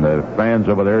 And the fans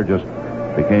over there just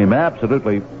became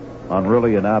absolutely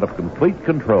unruly and out of complete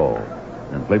control.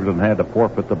 And Cleveland had to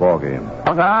forfeit the ball game.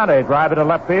 Hung on, they drive it to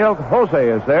left field. Jose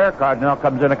is there. Cardinal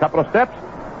comes in a couple of steps.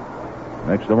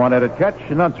 Makes the one-headed catch,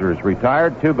 and Unser is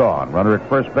retired, 2 gone. Runner at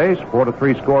first base,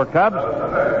 4-3 score Cubs.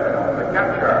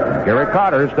 And Gary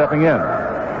Carter stepping in.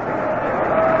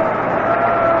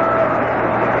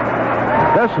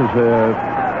 This is a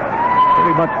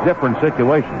pretty much different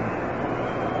situation.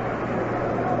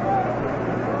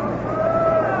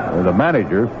 The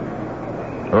manager,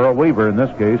 Earl Weaver in this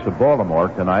case of Baltimore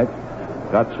tonight,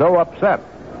 got so upset.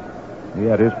 He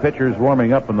had his pitchers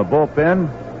warming up in the bullpen.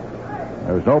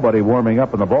 There was nobody warming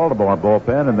up in the Baltimore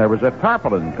bullpen, and there was a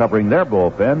tarpaulin covering their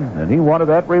bullpen, and he wanted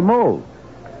that removed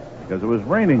because it was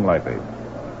raining lately.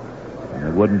 And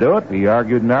they wouldn't do it. He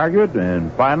argued,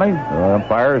 and finally, the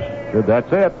umpires said,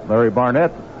 that's it. Larry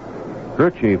Barnett, crew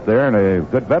chief there, and a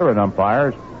good veteran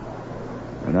umpires.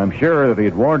 And I'm sure that he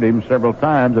had warned him several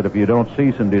times that if you don't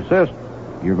cease and desist,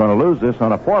 you're going to lose this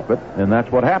on a forfeit, and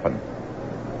that's what happened.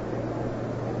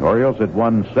 The Orioles had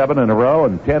won 7 in a row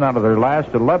and 10 out of their last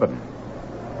 11.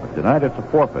 But tonight it's a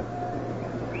forfeit.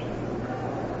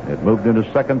 It moved into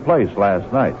second place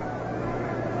last night.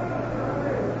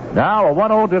 Now a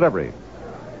 1-0 delivery.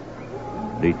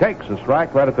 He takes a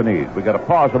strike right at the knees. We got to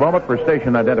pause a moment for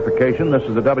station identification. This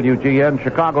is the WGN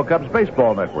Chicago Cubs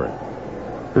Baseball Network.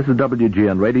 This is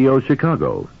WGN Radio,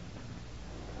 Chicago.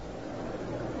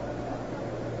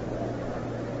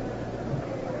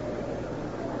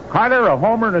 Carter, a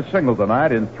homer and a single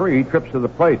tonight in 3 trips to the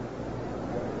plate.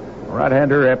 The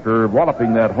right-hander, after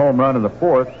walloping that home run in the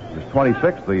 4th, his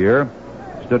 26th of the year,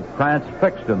 stood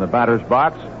transfixed in the batter's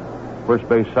box, first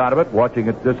base side of it, watching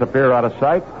it disappear out of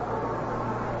sight.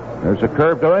 There's a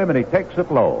curve to him, and he takes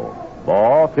it low.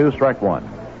 Ball 2, strike 1.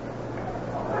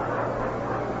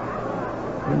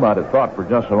 He might have thought for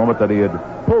just a moment that he had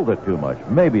pulled it too much.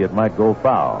 Maybe it might go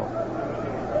foul.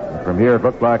 And from here, it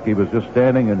looked like he was just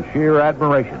standing in sheer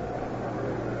admiration.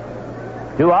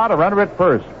 2 out, a runner at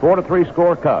first. 4-3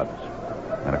 score Cubs.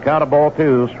 And a count of ball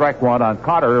 2, strike 1 on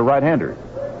Carter, a right-hander.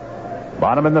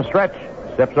 Bottom in the stretch.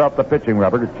 Steps off the pitching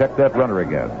rubber to check that runner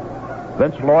again.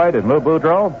 Vince Lloyd and Lou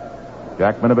Boudreau.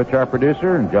 Jack Minovich, our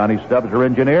producer, and Johnny Stubbs, our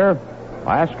engineer.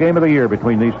 Last game of the year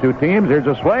between these two teams. Here's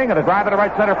a swing and a drive into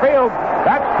right center field.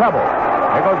 That's trouble.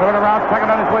 He goes around second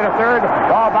on his way to third.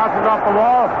 Ball bounces off the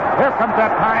wall. Here comes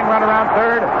that tying run around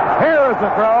third. Here is the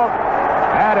throw.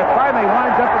 And it finally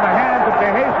winds up in the hands of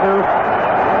DeJesus.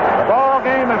 The ball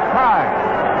game is tied.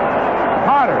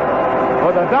 Carter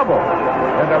with a double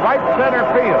into right center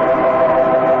field.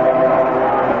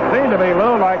 Seemed to me,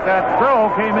 Lou, like that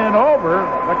throw came in over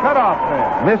the cutoff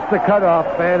man. Missed the cutoff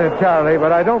man entirely,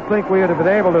 but I don't think we would have been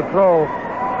able to throw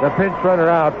the pinch runner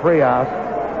out, Frias.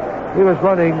 He was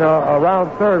running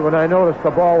around third when I noticed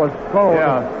the ball was thrown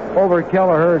over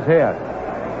Kelleher's head.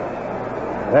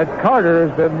 That Carter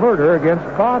has been murder against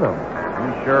Bonham.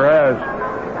 He sure has.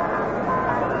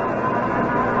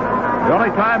 The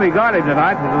only time he got him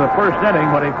tonight was in the first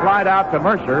inning when he flied out to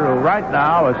Mercer, who right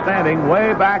now is standing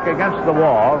way back against the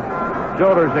wall,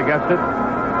 shoulders against it,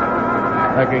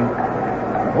 thinking,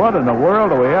 what in the world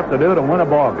do we have to do to win a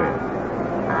ball game?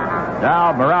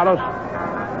 Now Morales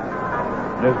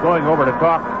is going over to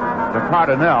talk to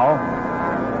Cardinal,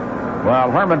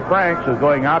 while Herman Franks is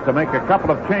going out to make a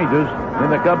couple of changes in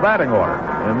the Cub batting order.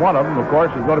 And one of them, of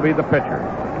course, is going to be the pitcher.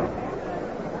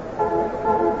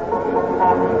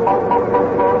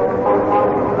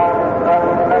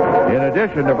 In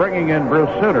addition to bringing in Bruce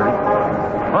Sutter,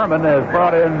 Herman has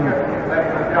brought in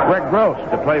Greg Gross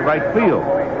to play right field,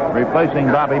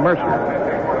 replacing Bobby Mercer.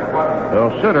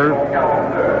 So Sutter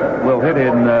will hit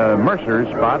in Mercer's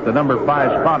spot, the number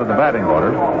 5 spot of the batting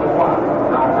order.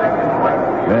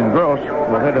 And Gross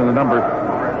will hit in the number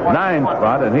 9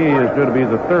 spot, and he is due to be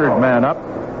the 3rd man up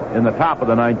in the top of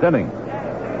the 9th inning.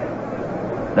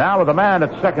 Now with a man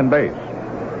at second base.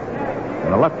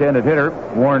 And a left-handed hitter,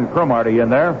 Warren Cromartie, in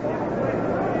there.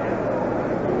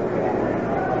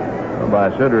 By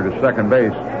Sutter to second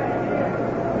base.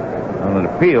 On an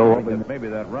appeal, maybe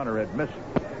that runner had missed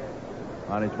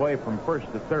on his way from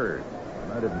first to third.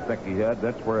 I didn't think he had.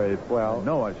 That's where I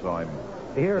know I saw him.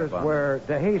 Here's where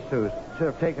DeJesus should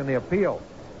have taken the appeal.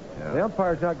 Yeah. The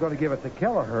umpire's not going to give it to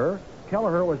Kelleher.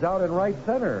 Kelleher was out in right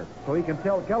center, so he can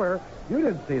tell Kelleher, you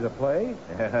didn't see the play.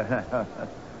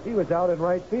 He was out in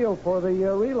right field for the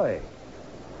relay.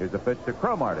 Here's the pitch to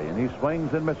Cromartie, and he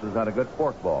swings and misses on a good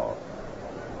forkball.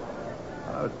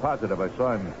 I was positive I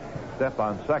saw him step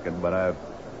on second, but I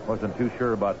wasn't too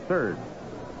sure about third.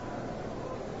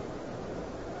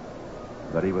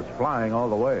 But he was flying all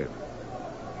the way.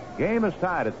 Game is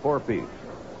tied at 4 apiece.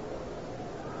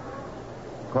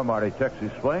 Cromartie checks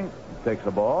his swing, takes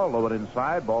the ball, low it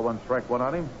inside, ball 1, strike 1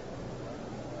 on him.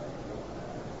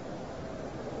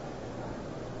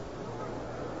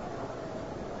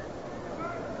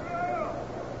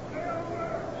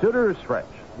 Sutter stretch.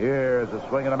 Here's a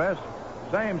swing and a miss.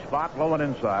 Same spot, low and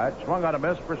inside. Swung on a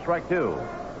miss for strike 2.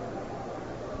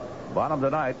 Bottom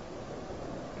tonight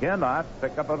cannot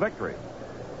pick up a victory.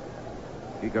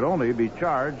 He could only be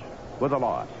charged with a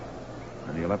loss.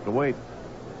 And he'll have to wait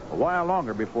a while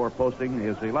longer before posting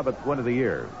his 11th win of the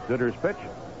year. Sutter's pitch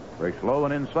breaks low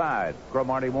and inside.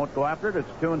 Cromartie won't go after it. It's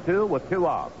 2-2 with 2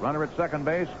 out. Runner at second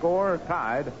base. Score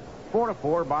tied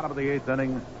 4-4. Bottom of the 8th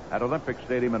inning at Olympic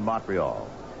Stadium in Montreal.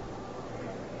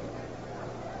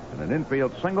 And an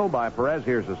infield single by Perez.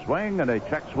 Here's a swing and a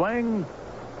check swing.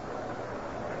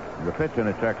 The pitch and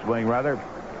a check swing, rather.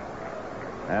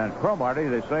 And Cromartie,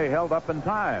 they say, held up in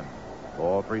time.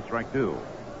 Ball 3, strike 2.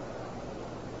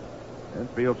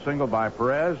 Infield single by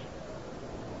Perez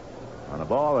on a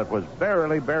ball that was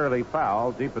barely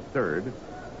foul deep at third.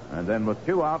 And then with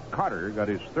 2 out, Carter got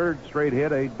his 3rd straight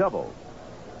hit, a double,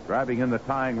 driving in the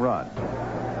tying run.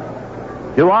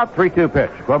 2 out, 3-2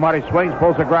 pitch. Cromartie swings,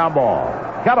 pulls a ground ball.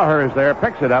 Kelleher is there,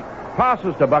 picks it up,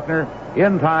 tosses to Buckner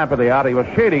in time for the out. He was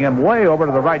shading him way over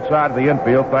to the right side of the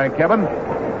infield, thank Kevin.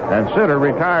 And Sutter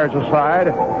retires aside,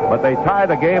 but they tie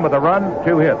the game with a run,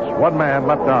 2 hits, 1 man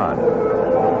left on.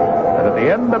 And at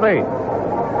the end of 8,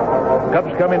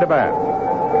 Cubs coming to bat.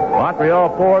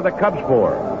 Montreal 4, the Cubs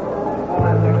 4.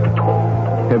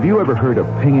 Have you ever heard a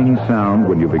pinging sound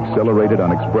when you've accelerated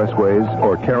on expressways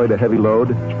or carried a heavy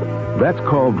load? That's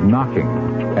called knocking,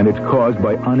 and it's caused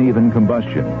by uneven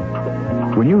combustion.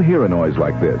 When you hear a noise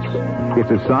like this,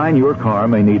 it's a sign your car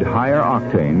may need higher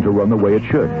octane to run the way it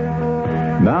should.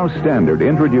 Now Standard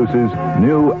introduces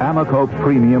new Amoco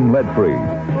Premium Lead-Free,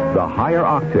 the higher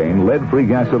octane lead-free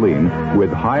gasoline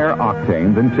with higher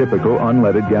octane than typical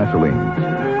unleaded gasolines.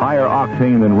 Higher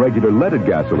octane than regular leaded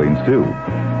gasolines, too.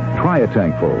 Try a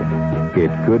tankful.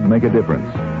 It could make a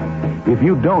difference. If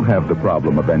you don't have the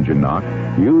problem of engine knock,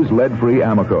 use lead-free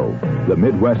Amoco, the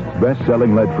Midwest's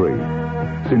best-selling lead-free.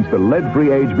 Since the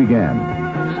lead-free age began,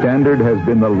 Standard has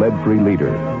been the lead-free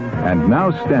leader. And now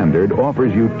Standard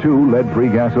offers you 2 lead-free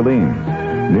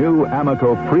gasolines. New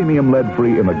Amoco Premium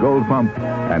Lead-Free in the Gold Pump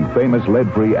and famous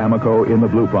lead-free Amoco in the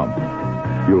Blue Pump.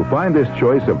 You'll find this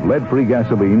choice of lead-free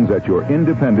gasolines at your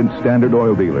independent Standard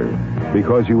oil dealer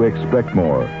because you expect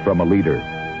more from a leader.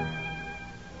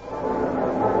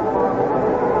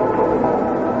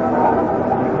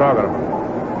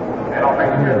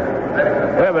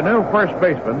 We have a new first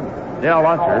baseman, Dale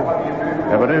Unser.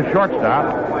 We have a new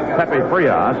shortstop, Pepe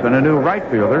Frias, and a new right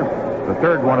fielder, the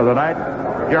 3rd one of the night,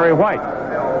 Jerry White.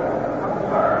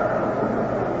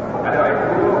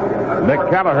 Nick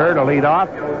Kelleher to lead off.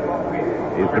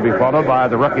 He's to be followed by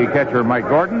the rookie catcher, Mike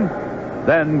Gordon,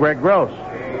 then Greg Gross.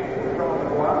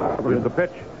 Here's the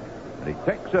pitch, and he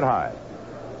takes it high.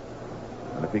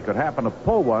 And if he could happen to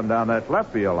pull one down that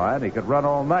left field line, he could run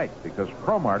all night because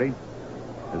Cromartie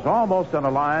is almost on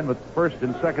a line with first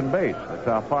and second base. That's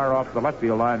how far off the left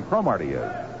field line Cromartie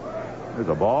is. There's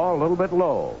a ball a little bit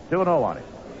low. 2-0 on it.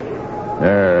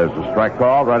 There's a strike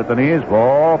call right at the knees.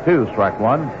 Ball 2, strike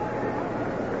 1.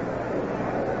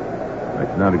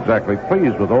 He's not exactly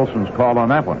pleased with Olson's call on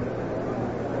that one.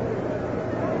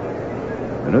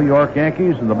 The New York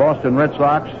Yankees and the Boston Red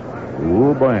Sox.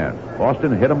 Ooh, man.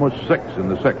 Boston hit him with 6 in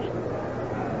the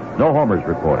 6th. No homers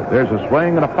reported. There's a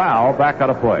swing and a foul back out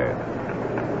of play.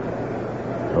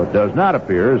 So it does not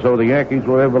appear as though the Yankees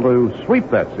were able to sweep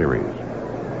that series.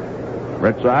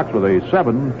 Red Sox with a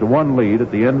 7-1 lead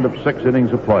at the end of 6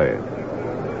 innings of play.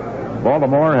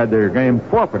 Baltimore had their game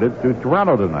forfeited to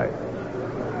Toronto tonight.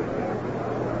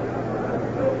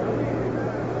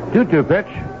 2-2 pitch.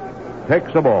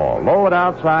 Takes the ball. Low and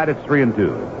outside, it's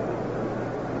 3-2.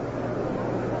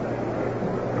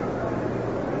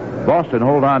 Boston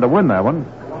hold on to win that one.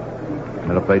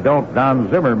 And if they don't, Don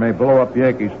Zimmer may blow up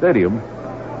Yankee Stadium.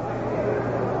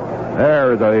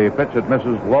 There, the pitch that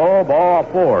misses low, ball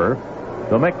 4.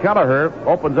 So Mick Kelleher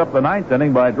opens up the 9th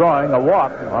inning by drawing a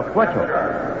walk off Twitchell.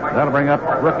 That'll bring up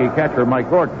rookie catcher Mike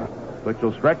Gordon, which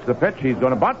will stretch the pitch. He's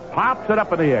going to bunt, pops it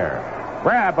up in the air.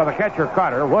 Grabbed by the catcher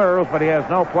Carter, whirls, but he has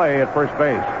no play at first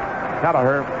base.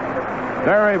 Kelleher,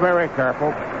 very, very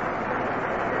careful.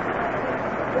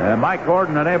 And Mike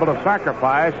Gordon unable to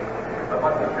sacrifice.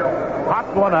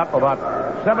 Popped one up about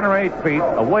 7 or 8 feet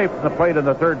away from the plate on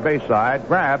the third base side,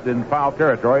 grabbed in foul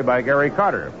territory by Gary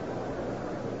Carter.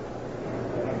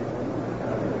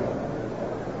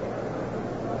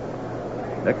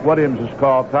 Nick Williams has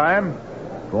called time.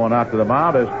 Going out to the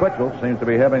mound as Twitchell seems to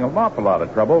be having an awful lot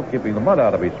of trouble keeping the mud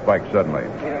out of his spike suddenly.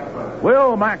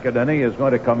 Will McEnany is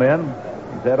going to come in.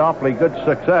 He's had awfully good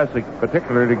success,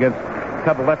 particularly against a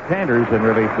couple left-handers in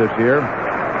relief this year.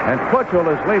 And Twitchell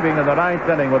is leaving in the 9th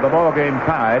inning with the ball game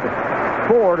tied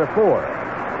 4-4.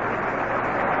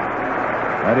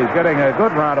 And he's getting a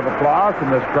good round of applause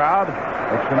from this crowd,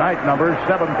 which tonight numbers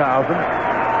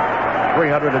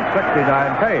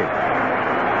 7,369 paid.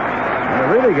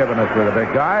 They're really giving us to the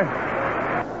big guy.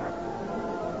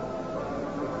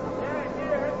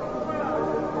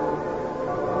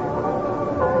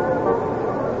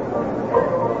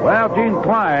 Well, Gene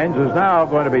Kleins is now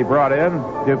going to be brought in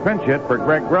to pinch hit for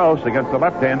Greg Gross against the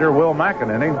left-hander Will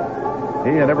McEnany.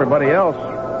 He and everybody else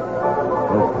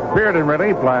appeared in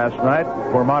relief last night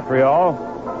for Montreal.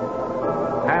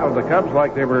 Handled the Cubs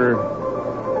like they were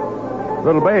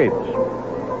little babes.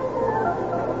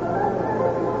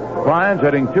 Kleins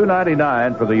hitting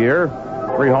 .299 for the year.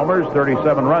 3 homers,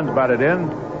 37 runs batted in.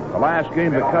 The last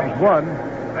game the Cubs won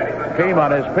came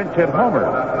on his pinch hit homer.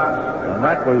 And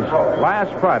that was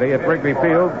last Friday at Wrigley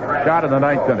Field, shot in the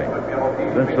 9th inning.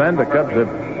 Since then, the Cubs have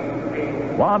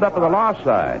wound up on the loss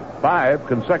side 5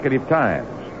 consecutive times.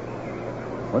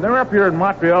 When they were up here in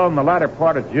Montreal in the latter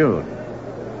part of June,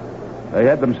 they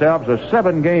had themselves a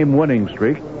 7-game winning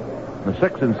streak. The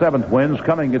 6th and 7th wins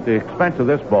coming at the expense of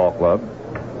this ball club.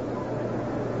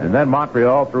 And then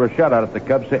Montreal threw a shutout at the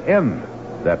Cubs to end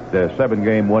that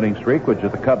 7-game winning streak, which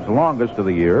is the Cubs' longest of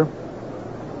the year.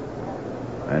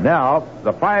 And now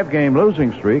the 5-game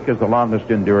losing streak is the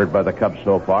longest endured by the Cubs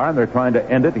so far, and they're trying to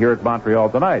end it here at Montreal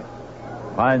tonight.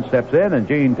 Klein steps in, and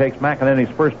Gene takes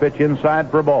McEnany's first pitch inside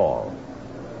for a ball.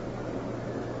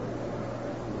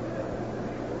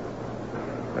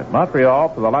 At Montreal,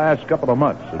 for the last couple of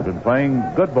months, has been playing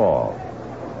good ball.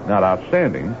 Not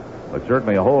outstanding, but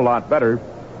certainly a whole lot better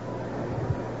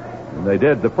than they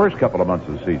did the first couple of months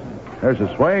of the season. There's a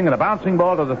swing and a bouncing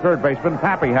ball to the third baseman.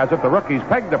 Pappy has it. The rookie's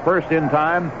pegged to first in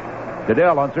time. To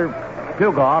Dale Unser.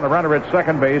 2 gone. A runner at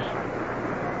second base.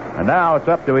 And now it's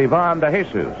up to Ivan De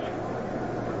Jesus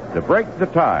to break the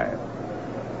tie.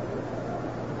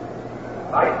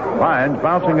 Kleins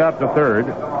bouncing out to third.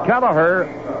 Kelleher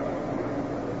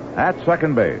at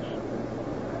second base.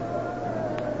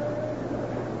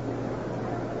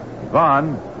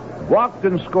 Ivan walked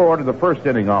and scored in the first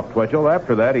inning off Twitchell.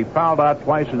 After that, he fouled out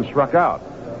twice and struck out.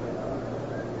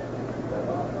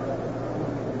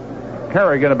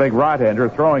 Kerrigan, a big right-hander,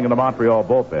 throwing in the Montreal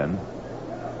bullpen.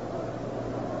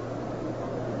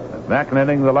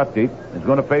 McEnany, the lefty, is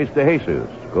going to face De Jesus.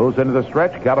 Goes into the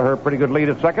stretch. Kelleher, pretty good lead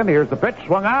at second. Here's the pitch.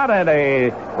 Swung out, and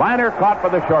a liner caught by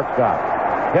the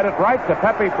shortstop. Hit it right to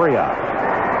Pepe Frias.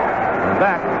 And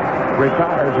that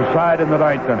retires the side in the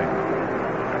 9th inning.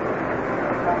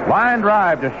 Line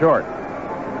drive to short.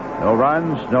 No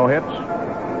runs, no hits.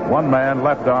 1 man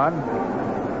left on.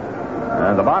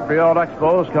 And the Montreal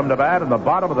Expos come to bat in the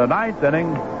bottom of the 9th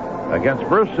inning against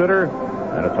Bruce Sutter,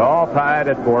 and it's all tied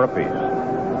at 4 apiece.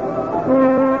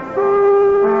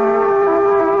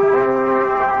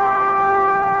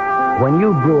 When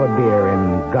you brew a beer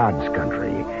in God's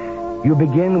country, you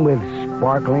begin with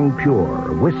sparkling,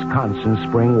 pure Wisconsin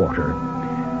spring water.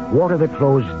 Water that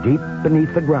flows deep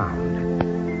beneath the ground.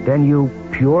 Then you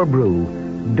pure brew,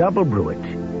 double brew it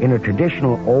in a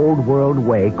traditional old world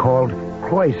way called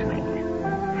kreuzening.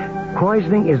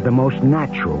 Kreuzening is the most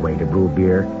natural way to brew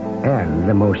beer and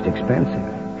the most expensive.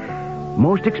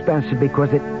 Most expensive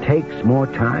because it takes more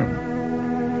time.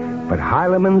 But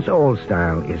Heileman's Old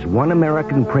Style is one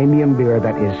American premium beer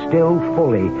that is still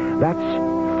fully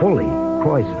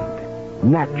kreuzened,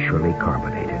 naturally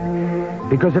carbonated.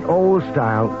 Because at Old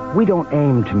Style, we don't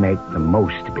aim to make the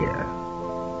most beer.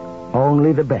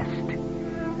 Only the best.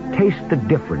 Taste the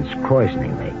difference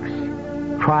kreuzening makes.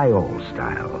 Try Old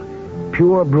Style.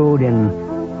 Pure brewed in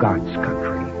God's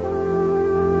country.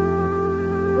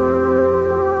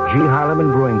 G.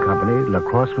 Heileman Brewing Company, La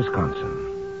Crosse, Wisconsin.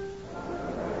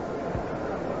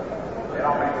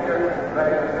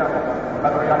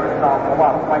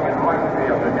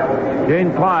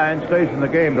 Gene Klein stays in the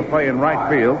game to play in right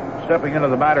field. Stepping into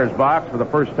the batter's box for the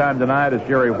first time tonight is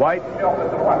Jerry White,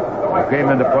 who came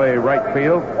into play right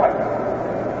field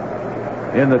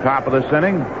in the top of this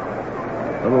inning.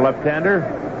 Little left-hander.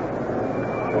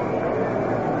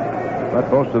 But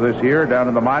most of this year down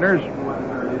in the minors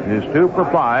is 2 for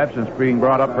 5 since being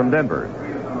brought up from Denver.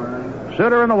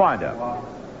 Sitter in the windup.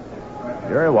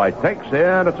 Jerry White takes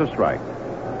in. It's a strike.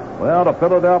 Well, the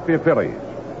Philadelphia Phillies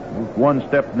moved one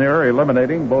step nearer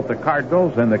eliminating both the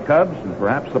Cardinals and the Cubs and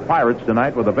perhaps the Pirates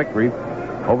tonight with a victory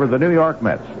over the New York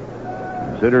Mets.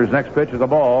 Sitter's next pitch is a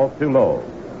ball too low.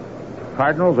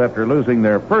 Cardinals, after losing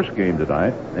their first game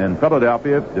tonight, and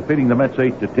Philadelphia defeating the Mets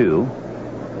 8-2.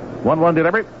 1-1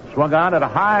 delivery. Swung on at a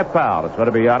high foul. It's going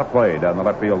to be out of play down the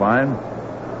left field line.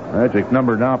 Magic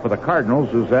number now for the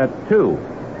Cardinals is at 2.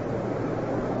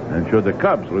 And should the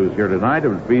Cubs lose here tonight, it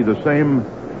would be the same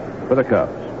for the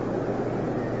Cubs.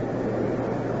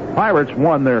 Pirates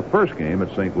won their first game at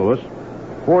St. Louis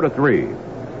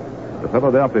 4-3. The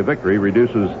Philadelphia victory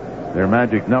reduces their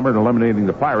magic number in eliminating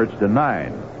the Pirates to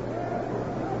 9.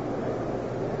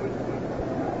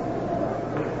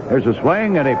 There's a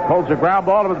swing, and he pulls a ground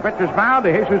ball to the pitcher's mound.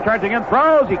 DeJesus charging in,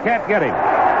 throws. He can't get him.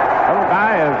 Little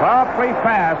guy is awfully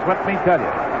fast, let me tell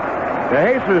you.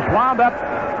 DeJesus wound up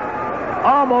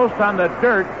almost on the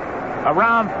dirt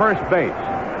around first base.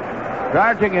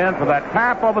 Charging in for that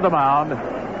tap over the mound.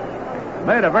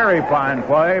 Made a very fine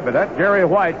play, but that Jerry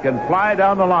White can fly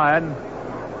down the line,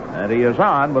 and he is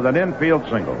on with an infield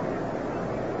single.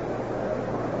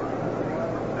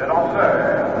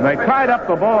 And they tied up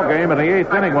the ball game in the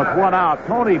 8th inning with 1 out.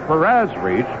 Tony Perez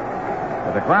reached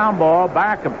with a ground ball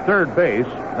back of third base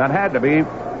that had to be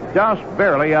just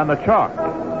barely on the chalk.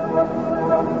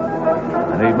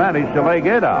 And he managed to lay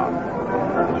it out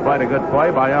despite a good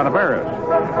play by Olivares.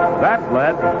 That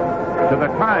led to the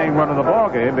tying run of the ball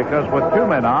game because with 2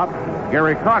 men out,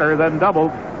 Gary Carter then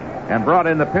doubled and brought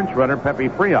in the pinch runner, Pepe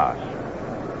Frias.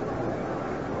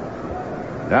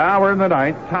 Now we're in the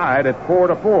 9th, tied at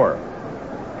 4-4.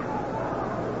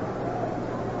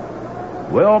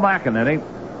 Will McEnany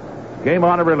came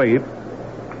on a relief.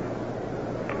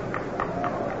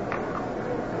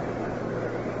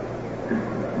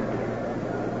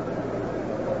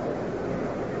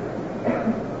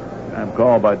 I'm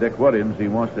called by Dick Williams. He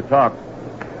wants to talk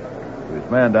to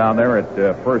his man down there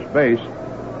at first base.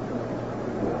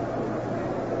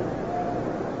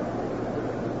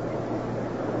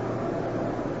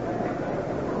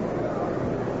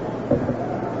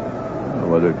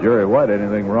 Whether Jerry White had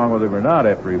anything wrong with him or not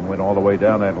after he went all the way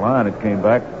down that line and came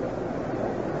back.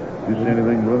 You see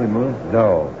anything really move?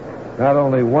 No. Not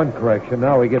only one correction,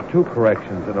 now we get 2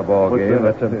 corrections in a ball game.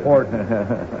 That's important.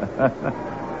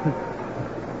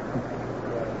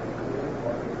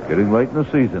 Getting late in the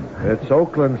season. It's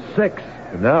Oakland 6.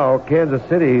 And now Kansas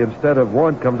City, instead of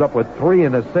 1, comes up with 3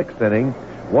 in the 6th inning,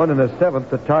 1 in the 7th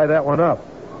to tie that one up.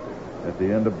 At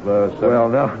the end of 7th? Well,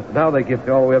 now they get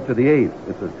all the way up to the 8th.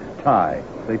 It's a tie.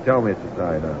 They tell me it's a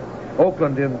tie now.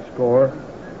 Oakland didn't score.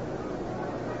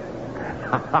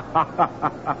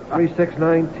 3, 6,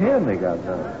 9, 10 they got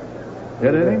now.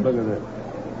 10 innings? Look at this.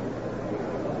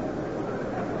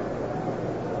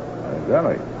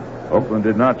 Exactly. Oakland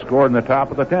did not score in the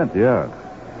top of the 10th. Yeah.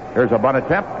 Here's a bunt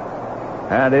attempt,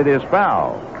 and it is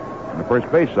foul. On the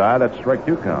first base side, that's strike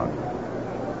 2 count.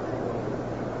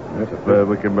 If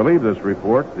we can believe this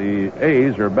report, the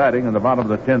A's are batting in the bottom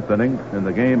of the 10th inning, and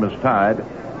the game is tied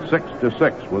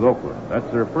 6-6 with Oakland. That's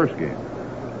their first game.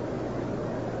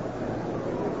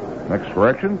 Next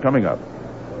correction coming up.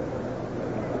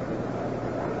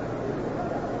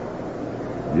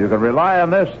 You can rely on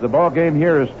this. The ball game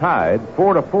here is tied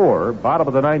 4-4, bottom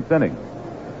of the 9th inning.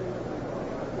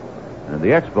 And the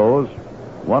Expos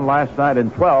won last night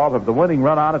in 12 of the winning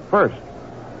run on at first.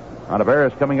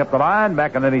 Olivares coming up the line.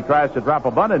 McEnany tries to drop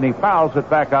a bunt, and he fouls it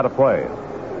back out of play.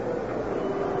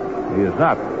 He is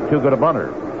not too good a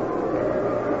bunter.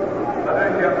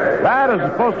 That is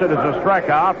posted as a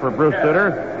strikeout for Bruce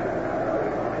Sitter.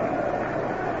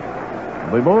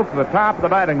 We move to the top of the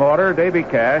batting order. Davy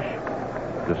Cash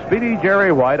to speedy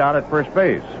Jerry White on at first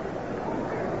base.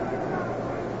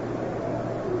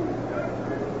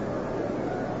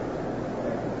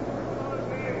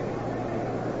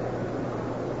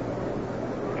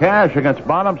 Cash against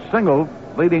Bonham singled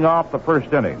leading off the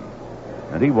first inning.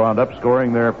 And he wound up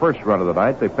scoring their first run of the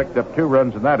night. They picked up 2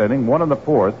 runs in that inning, 1 in the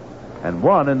 4th and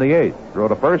 1 in the 8th. Throw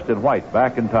to first and White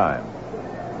back in time.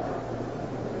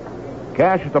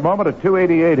 Cash at the moment a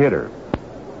 .288 hitter.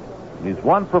 He's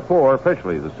 1 for 4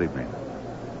 officially this evening.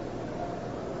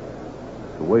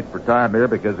 We'll wait for time here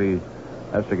because he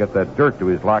has to get that dirt to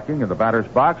his locking in the batter's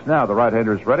box. Now the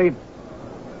right-hander is ready.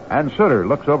 And Sutter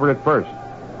looks over at first.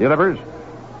 Delivers.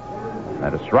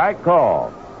 And a strike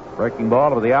call. Breaking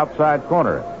ball over the outside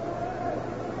corner.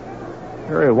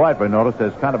 Harry White, I noticed,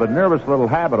 has kind of a nervous little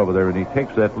habit over there when he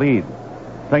takes that lead.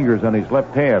 Fingers on his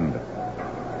left hand.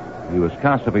 He was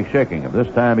constantly shaking him. This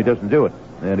time he doesn't do it.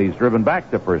 And he's driven back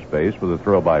to first base with a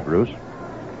throw by Bruce.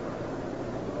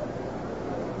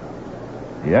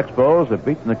 The Expos have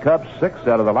beaten the Cubs 6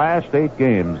 out of the last 8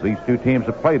 games these two teams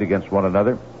have played against one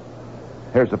another.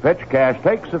 Here's the pitch. Cash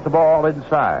takes at the ball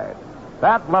inside.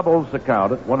 That levels the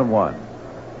count at 1-1.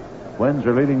 Twins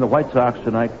are leading the White Sox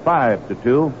tonight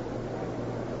 5-2.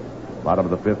 Bottom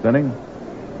of the 5th inning.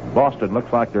 Boston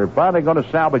looks like they're finally going to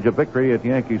salvage a victory at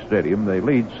Yankee Stadium. They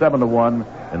lead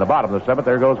 7-1 in the bottom of the 7th.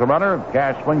 There goes the runner.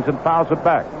 Cash swings and fouls it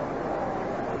back.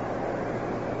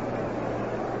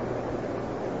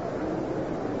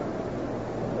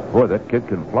 Boy, that kid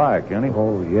can fly, can he?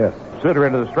 Oh, yes. Sutter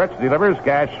into the stretch, delivers.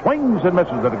 Cash swings and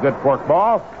misses at a good fork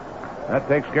ball. That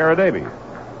takes care of Davy.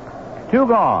 2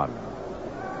 gone.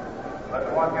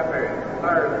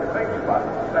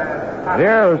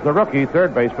 Here is the rookie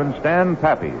third baseman, Stan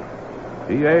Pappy.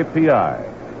 P-A-P-I.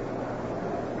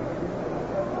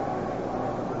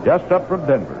 Just up from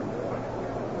Denver.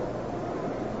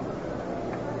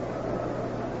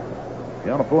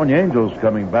 California Angels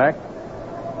coming back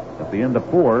at the end of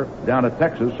 4. Down at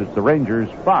Texas, it's the Rangers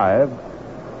 5,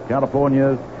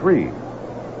 California 3.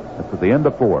 That's at the end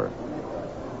of 4.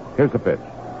 Here's the pitch.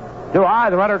 Too high,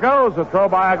 the runner goes. The throw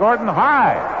by Gordon,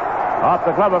 high. Off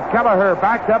the glove of Kelleher,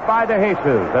 backed up by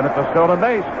DeJesus, and it's a stolen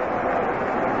base.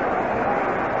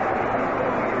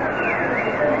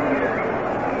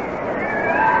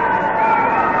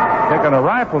 Taking a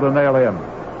rifle to nail him.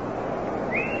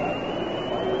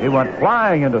 He went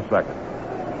flying into second.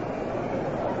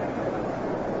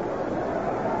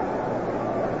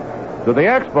 To the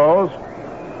Expos,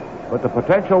 with the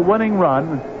potential winning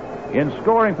run in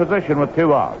scoring position with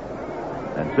 2 outs.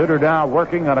 And Sutter now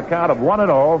working on a count of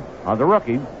 1-0 on the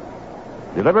rookie.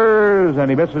 Delivers, and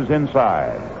he misses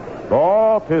inside.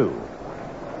 Ball 2.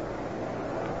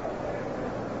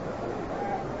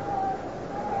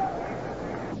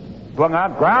 Swung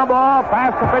out, ground ball,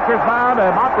 past the pitcher's mound,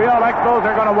 and Montreal Expos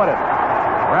are going to win it.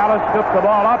 Morales scoops the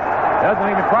ball up,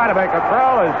 doesn't even try to make a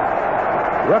throw as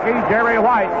rookie Jerry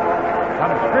White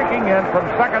comes streaking in from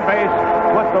second base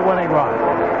with the winning run.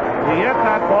 He hit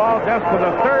that ball just to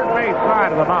the third base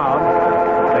side of the mound.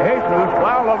 DeJesus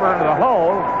well over into the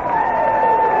hole.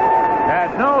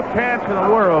 Had no chance in the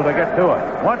world to get to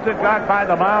it. Once it got by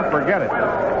the mound, forget it.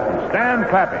 Stan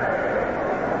Pappy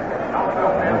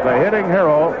is the hitting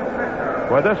hero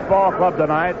for this ball club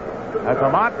tonight as the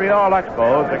Montreal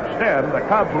Expos extend the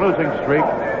Cubs' losing streak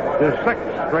to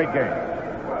 6 straight games.